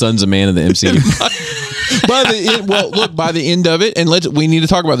this is the Sons of Man of the MCU? By the end of it, and we need to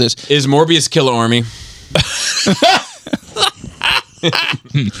talk about this. Is Morbius Killer Army?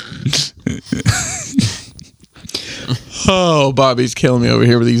 Oh, Bobby's killing me over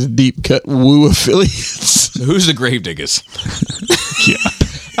here with these deep cut woo affiliates. Who's the Gravediggers?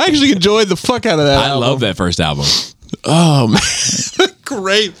 I actually enjoyed the fuck out of that. I love that first album. Oh man,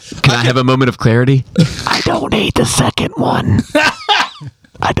 great. Can I have a moment of clarity? I don't hate the second one.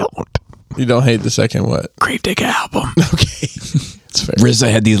 I don't. You don't hate the second what? Gravedigger album. Okay, it's fair.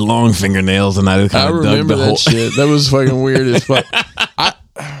 RZA had these long fingernails, and I kind of dug remember the that whole shit. That was fucking weird as fuck.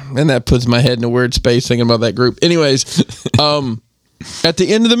 And that puts my head in a weird space thinking about that group. Anyways, at the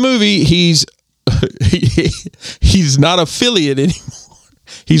end of the movie, he's not affiliate anymore.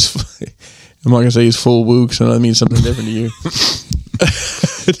 I'm not gonna say he's full woo, because that means something different to you.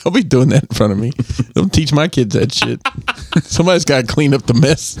 Don't be doing that in front of me. Don't teach my kids that shit. Somebody's got to clean up the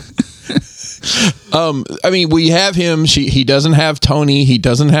mess. I mean, we have him. He doesn't have Tony. He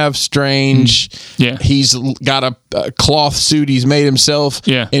doesn't have Strange. Yeah, he's got a cloth suit he's made himself.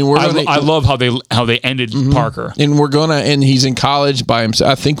 Yeah, and I love how they ended Parker. And he's in college by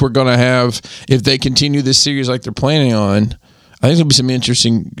himself. I think we're gonna have, if they continue this series like they're planning on, I think there'll be some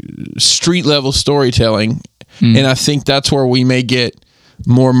interesting street level storytelling, and I think that's where we may get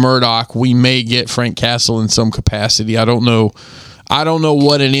more Murdoch. We may get Frank Castle in some capacity. I don't know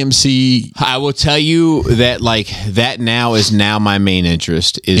what an MC. I will tell you that that now is my main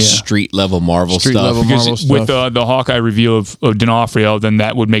interest is street level Marvel stuff. Because with the Hawkeye reveal of D'Onofrio, then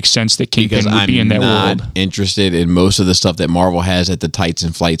that would make sense that Kingpin would be in that world. I'm interested in most of the stuff that Marvel has at the Tights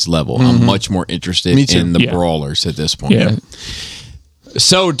and Flights level. I'm much more interested in the brawlers at this point. Yeah.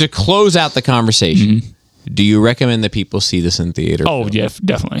 So to close out the conversation, do you recommend that people see this in theater? Oh, yeah,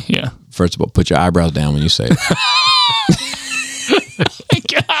 definitely. Yeah. First of all, put your eyebrows down when you say it.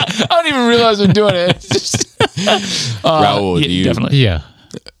 God, I don't even realize I'm doing it. Raul, do you? Definitely. Yeah.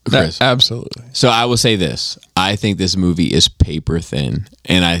 Chris. Absolutely. So I will say this. I think this movie is paper thin,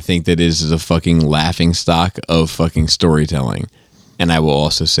 and I think that it is a fucking laughing stock of fucking storytelling. And I will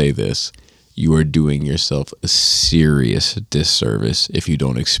also say this. You are doing yourself a serious disservice if you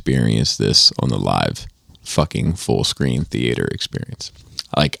don't experience this on the live fucking full screen theater experience.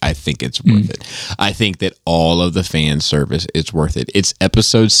 I think it's worth it. I think that all of the fan service is worth it. It's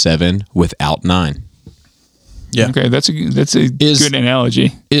episode 7 without 9. Yeah. Okay, that's a good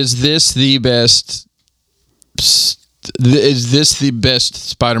analogy. Is this the best? Is this the best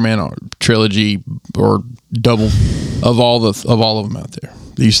Spider-Man trilogy or double of all of them out there?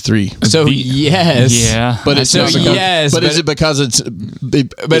 These three. So yes, yeah, but it's so not because, yes, but is it because it's?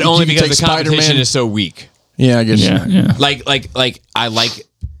 But only because the competition is so weak. Yeah, I guess. Yeah. Like I like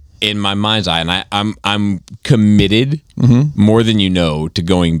in my mind's eye, and I'm committed more than you know to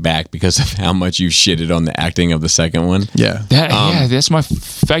going back because of how much you shitted on the acting of the second one. Yeah, that's my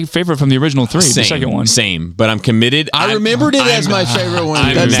favorite from the original 3. The second one, same, but I'm committed. I remembered it as my favorite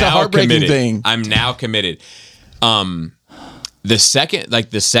one. That's the heartbreaking thing. I'm now committed. The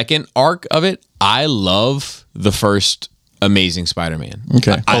second arc of it, I love the first Amazing Spider-Man.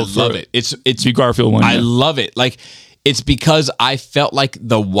 Okay, I love it. It's the Garfield one. I love it. It's because I felt like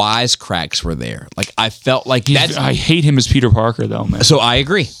the wisecracks were there. I felt like I hate him as Peter Parker, though, man. So I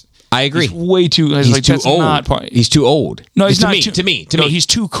agree. He's way too. He's too old. He's too old. No, he's not. To me. No, he's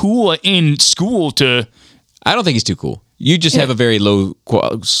too cool in school to. I don't think he's too cool. You just have a very low.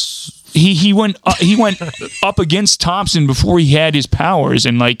 He went up against Thompson before he had his powers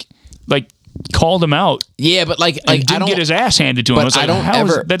and called him out. Yeah, but I didn't get his ass handed to him.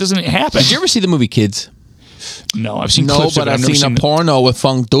 That doesn't happen. Did you ever see the movie Kids? No, I've seen clips but of it. I've seen a porno with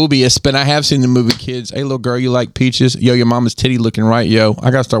Funk Dubious, but I have seen the movie Kids. Hey, little girl, you like peaches? Yo, your mama's titty looking right, yo.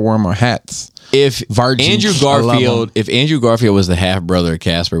 I gotta start wearing my hats. If Andrew Garfield was the half brother of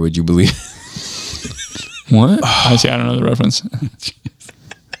Casper, would you believe? What? I don't know the reference.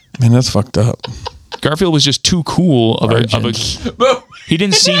 Man, that's fucked up. Garfield was just too cool he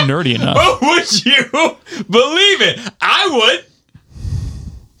didn't seem nerdy enough. But would you believe it? I would.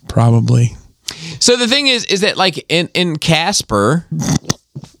 Probably. So the thing is that like in Casper,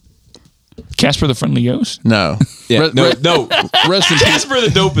 Casper the Friendly Ghost? No. yeah, no, Rest in peace. Casper the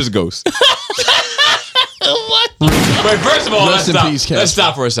dopest ghost. What? But first of all, Rest in peace, Casper. Let's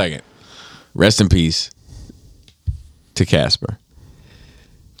stop for a second. Rest in peace to Casper.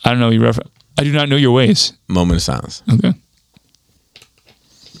 I don't know your I do not know your ways. Moment of silence. Okay.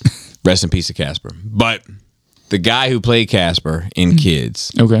 Rest in peace to Casper. But the guy who played Casper in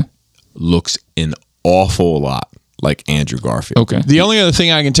Kids Okay. looks an awful lot like Andrew Garfield. Okay. The only other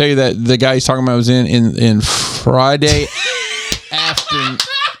thing I can tell you that the guy he's talking about was in Friday after.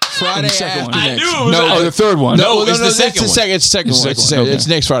 Friday The second after one. next. I knew it was Oh, the third one. No, it's the that's second one. It's the second It's the one. second one. Okay. It's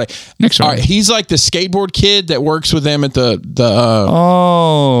next Friday. Next All Friday. right, he's like the skateboard kid that works with them at the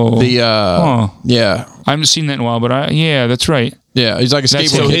yeah. I haven't seen that in a while, but yeah, that's right. Yeah, he's like a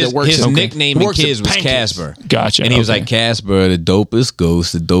That's skateboard So kid that works. his at- nickname He in works at Kids was Pancakes. Casper. Gotcha. And he was Okay. like, Casper, the dopest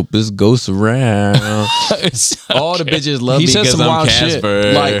ghost around. All the bitches love He me says because some I'm wild shit.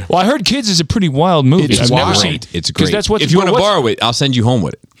 Casper. Like- Well, I heard Kids is a pretty wild movie. It's I've never wild. seen it. It's 'Cause great. that's what if you want to what's- borrow it, I'll send you home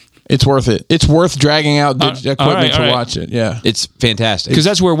with it. It's worth it. It's worth dragging out the all equipment right, to all right. watch it. Yeah. It's fantastic. Because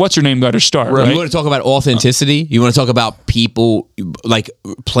that's where what's her name got her start, right? You want to talk about authenticity? You want to talk about people like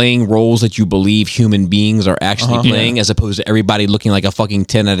playing roles that you believe human beings are actually playing, as opposed to everybody looking like a fucking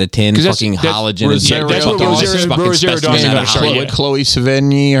 10 out of 10 fucking halogen. and Rosario fucking that's what fucking Rosario specimen Dawson out got of her start, Hollywood. yeah. Chloe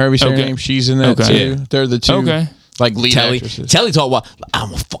Sevigny, however you say her Okay. name, she's in that Okay. too. Yeah. They're the two Okay. like lead Telly actresses. talk about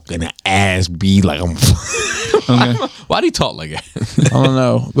I'm a fucking ass be like I'm. Okay. Why do you talk like that? I don't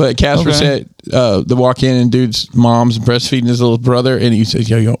know, but Casper Okay. said the walk in and dude's mom's breastfeeding his little brother, and he says,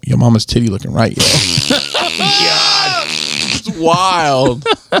 "Yo, your mama's titty looking right, yo." God, it's wild.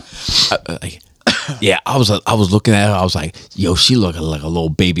 Yeah, I was looking at her. I was like, "Yo, she looking like a little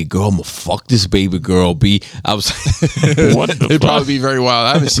baby girl. I'm gonna fuck this baby girl." I was. What the It'd fuck? probably be very wild.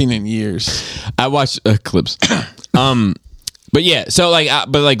 I haven't seen it in years. I watched clips. But yeah, so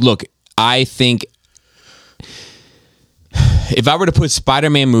look, I think if I were to put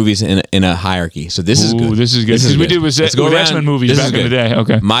Spider-Man movies in a hierarchy, so this is Ooh, good. this is good. Because we did with Let's go around. X-Men movies This back is in the good. day.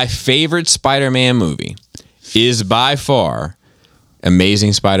 Okay. My favorite Spider-Man movie is by far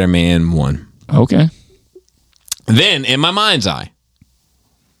Amazing Spider-Man 1. Okay. Then, in my mind's eye,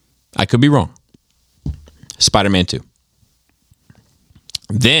 I could be wrong, Spider-Man 2.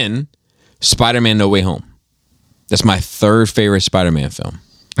 Then, Spider-Man No Way Home. That's my third favorite Spider-Man film.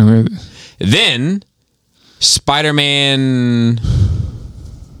 Okay. Then, Spider-Man...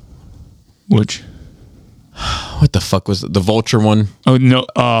 Which? What the fuck was it? The Vulture one? Oh, no.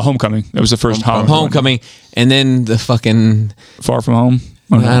 Homecoming. That was the first Homecoming. And then the fucking... Far From Home.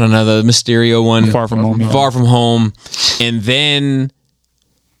 I don't know, the Mysterio one. Far From Home. Yeah. Far From Home. And then...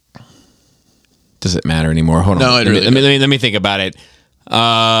 Does it matter anymore? Hold on. No, it really let me think about it.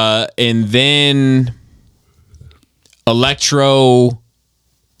 And then... Electro...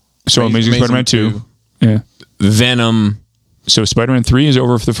 So Amazing Spider-Man 2. Yeah. Venom... So Spider-Man 3 is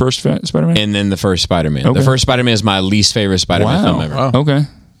over for the first Spider-Man? And then the first Spider-Man. Okay. The first Spider-Man is my least favorite Spider-Man film ever. Wow. Okay.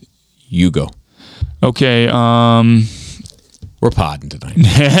 You go. Okay. We're podding tonight.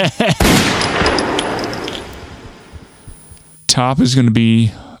 Top is going to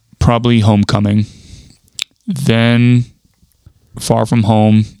be probably Homecoming. Then Far From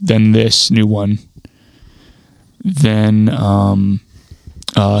Home. Then this new one. Then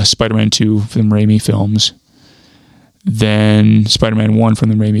Spider-Man 2 from the Raimi films. Then Spider-Man 1 from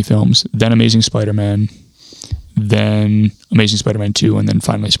the Raimi films. Then Amazing Spider-Man. Then Amazing Spider-Man 2. And then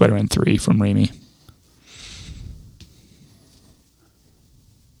finally Spider-Man 3 from Raimi.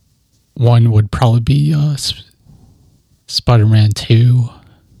 One would probably be Spider-Man 2.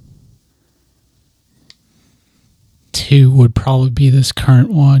 2 would probably be this current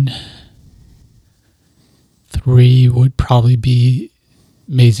one. 3 would probably be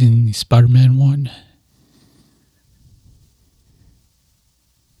Amazing Spider-Man 1.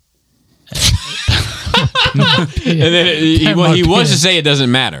 And then he wants to say it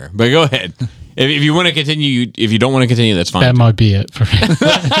doesn't matter, but go ahead. If you want to continue, if you don't want to continue, that's fine. That might be it for me.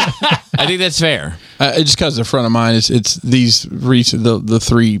 I think that's fair. Just because the front of mine it's these recent the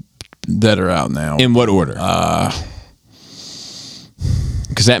three that are out now. In what order?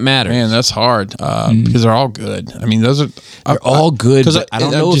 Because that matters. Man, that's hard because they're all good. I mean, those are They're all good, 'cause but I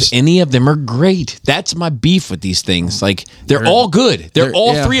don't I'm know just- if any of them are great. That's my beef with these things. Like they're all good. They're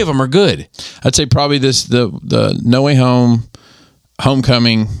all yeah. three of them are good. I'd say probably the No Way Home,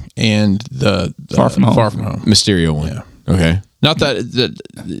 Homecoming, and the Far From Home. Far From Home. Mysterio one. Yeah. Okay. Not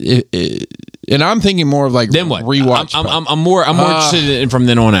that, and I'm thinking more of like Then what? rewatch. I'm more interested in from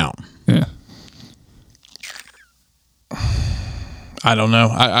then on out. Yeah. I don't know.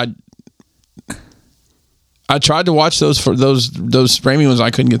 I tried to watch those Raimi ones.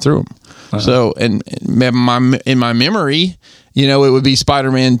 I couldn't get through them. So, and in my memory, you know, it would be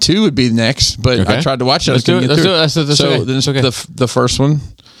Spider-Man 2 would be next, but I tried to watch it. Let's do it. Let's do it. So then the first one,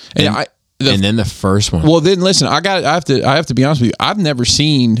 and then the first one. Well, then listen, I have to be honest with you. I've never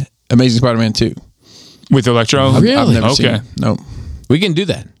seen Amazing Spider-Man 2 with Electro. I've never seen it. No, we can do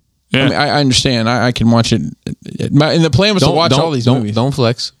that. Yeah. I mean, I understand. I can watch it. And the plan was to watch all these movies. Don't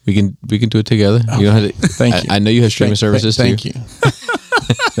flex. We can do it together. You don't have to, Thank you. I know you have streaming services. Thank you.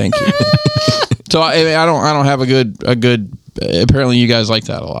 Thank you. So I don't have a good. Apparently, you guys like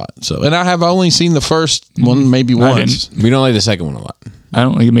that a lot. So, and I have only seen the first one maybe once. We don't like the second one a lot. I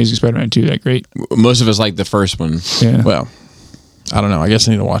don't like Amazing Spider-Man 2 that great. Most of us like the first one. Yeah. Well, I don't know. I guess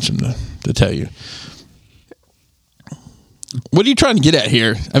I need to watch them to tell you. What are you trying to get at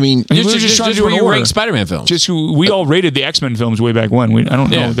here? I mean, just trying to do where an you order. rank Spider-Man films. Just we all rated the X-Men films way back when. I don't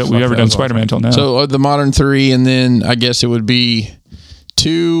know that we've ever done Spider-Man until now. So the modern 3, and then I guess it would be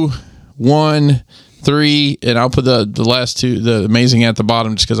 2, 1, 3, and I'll put the last 2, the Amazing at the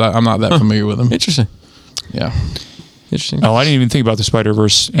bottom, just because I'm not that familiar with them. Interesting. Yeah. Interesting. Oh, I didn't even think about the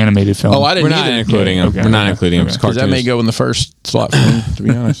Spider-Verse animated film. Oh, I didn't We're not either. including them. Okay. We're not including them. Because that may go in the first slot for me, to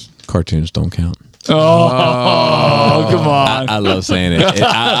be honest. Cartoons don't count. Oh, come on. I love saying it.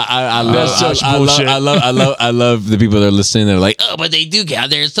 I love That's such bullshit. I love the people that are listening. They're like, oh, but they do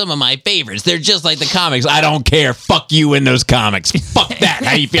count. They're some of my favorites. They're just like the comics. I don't care. Fuck you in those comics. Fuck that.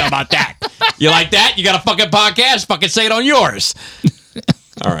 How do you feel about that? You like that? You got a fucking podcast? Fucking say it on yours.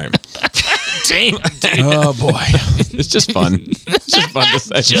 All right. Damn. Oh boy, it's just fun. It's just fun to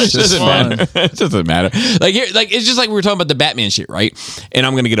say. Just It doesn't fun. matter. It doesn't matter. Like here, like it's just like we were talking about the Batman shit, right? And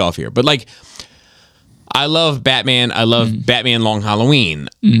I'm gonna get off here, but like, I love Batman. I love Batman Long Halloween.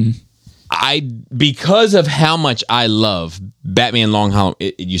 Because of how much I love Batman Long Halloween.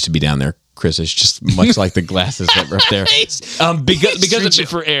 It used to be down there, Chris. It's just much like the glasses that were up there.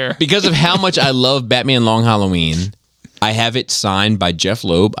 Because of how much I love Batman Long Halloween. I have it signed by Jeff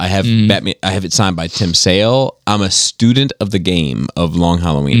Loeb. I have Batman. I have it signed by Tim Sale. I'm a student of the game of Long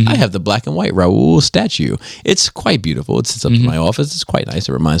Halloween. I have the black and white Raoul statue. It's quite beautiful. It sits up in my office. It's quite nice.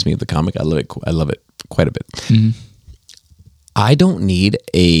 It reminds me of the comic. I love it. I love it quite a bit. I don't need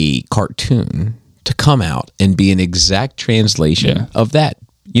a cartoon to come out and be an exact translation of that.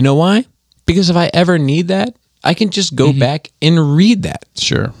 You know why? Because if I ever need that, I can just go back and read that.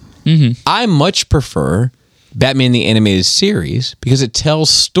 Sure. I much prefer Batman the Animated Series because it tells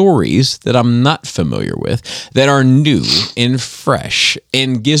stories that I'm not familiar with, that are new and fresh,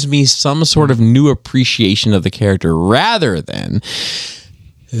 and gives me some sort of new appreciation of the character rather than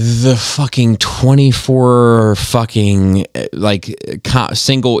the fucking 24 fucking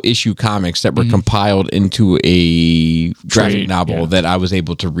single issue comics that were compiled into a graphic novel that I was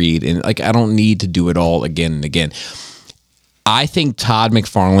able to read. And like, I don't need to do it all again and again. I think Todd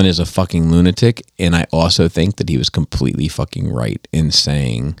McFarlane is a fucking lunatic, and I also think that he was completely fucking right in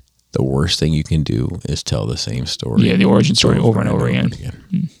saying the worst thing you can do is tell the same story. Yeah, the origin story over and over again.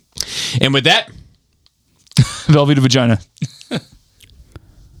 And with that, Velveeta Vagina.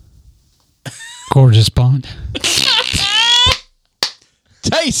 Gorgeous Bond.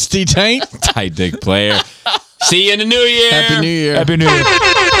 Tasty taint. tight dick player. See you in the new year. Happy New Year. Happy New Year.